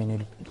বাংলাদেশি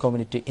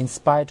কমিউনিটি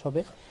ইন্সপায়ার্ড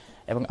হবে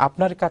এবং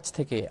আপনার কাছ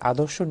থেকে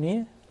আদর্শ নিয়ে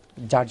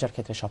যার যার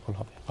ক্ষেত্রে সফল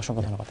হবে।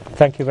 অসংখ্য ধন্যবাদ।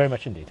 Thank you very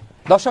much indeed.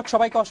 দর্শক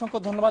সবাইকে অসংখ্য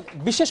ধন্যবাদ,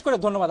 বিশেষ করে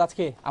ধন্যবাদ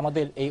আজকে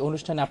আমাদের এই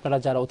অনুষ্ঠানে আপনারা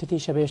যারা অতিথি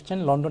হিসেবে এসেছেন,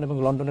 লন্ডন এবং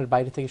লন্ডনের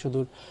বাইরে থেকে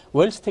সুদূর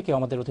ওয়েলস থেকে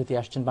আমাদের অতিথি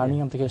আসছেন,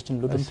 বার্মিংহাম থেকে আসছেন,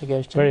 লুটন থেকে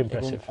আসছেন,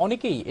 এবং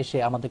অনেকেই এসে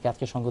আমাদেরকে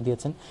আজকে সঙ্গ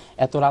দিয়েছেন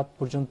এত রাত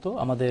পর্যন্ত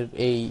আমাদের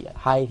এই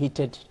হাই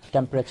হিটেড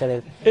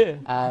টেম্পারেচারের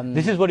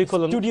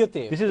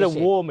স্টুডিওতে। This is a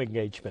warm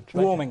engagement.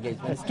 Warm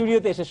engagement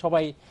স্টুডিওতে এসে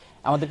সবাই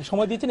আমাদেরকে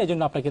সময় দিয়েছেন, এই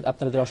জন্য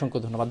আপনাদের অসংখ্য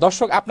ধন্যবাদ।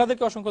 দর্শক,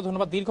 আপনাদেরকে অসংখ্য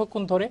ধন্যবাদ।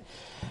 দীর্ঘক্ষণ ধরে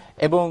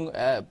এবং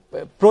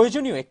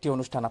প্রয়োজনীয় একটি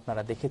অনুষ্ঠান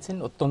আপনারা দেখেছেন।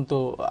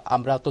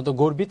 আমরা অত্যন্ত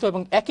গর্বিত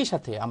এবং একই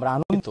সাথে আমরা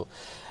আনন্দিত।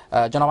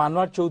 জনাব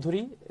Anwar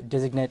Chowdhury,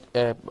 designate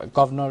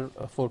governor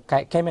for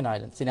ক্যামেন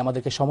islands, তিনি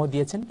আমাদেরকে সময়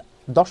দিয়েছেন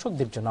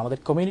দর্শকদের জন্য, আমাদের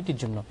কমিউনিটির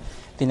জন্য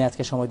তিনি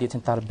আজকে সময়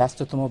দিয়েছেন। তার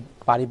ব্যস্ততম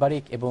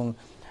পারিবারিক এবং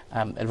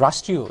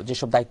রাষ্ট্রীয়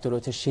যেসব দায়িত্ব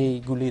রয়েছে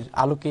সেইগুলির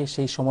আলোকে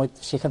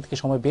সেখান থেকে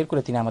সময় বের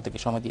করে তিনি আমাদেরকে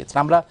সময় দিয়েছেন।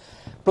 আমরা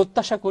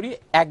প্রত্যাশা করি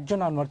একজন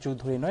আনোয়ার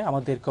চৌধুরী নয়,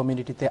 আমাদের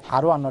কমিউনিটিতে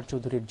আরও আনোয়ার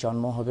চৌধুরীর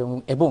জন্ম হবে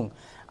এবং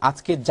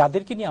আজকে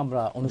যাদেরকে নিয়ে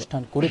আমরা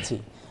অনুষ্ঠান করেছি,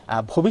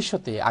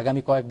 ভবিষ্যতে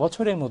আগামী কয়েক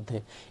বছরের মধ্যে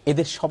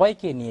এদের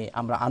সবাইকে নিয়ে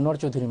আমরা আনোয়ার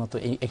চৌধুরীর মতো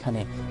এখানে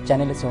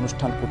চ্যানেলে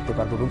অনুষ্ঠান করতে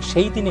পারবো এবং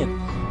সেই দিনের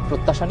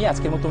প্রত্যাশা নিয়ে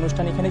আজকের মতো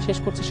অনুষ্ঠান এখানে শেষ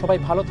করছি। সবাই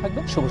ভালো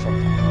থাকবেন। শুভ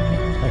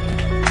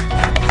সন্ধ্যা।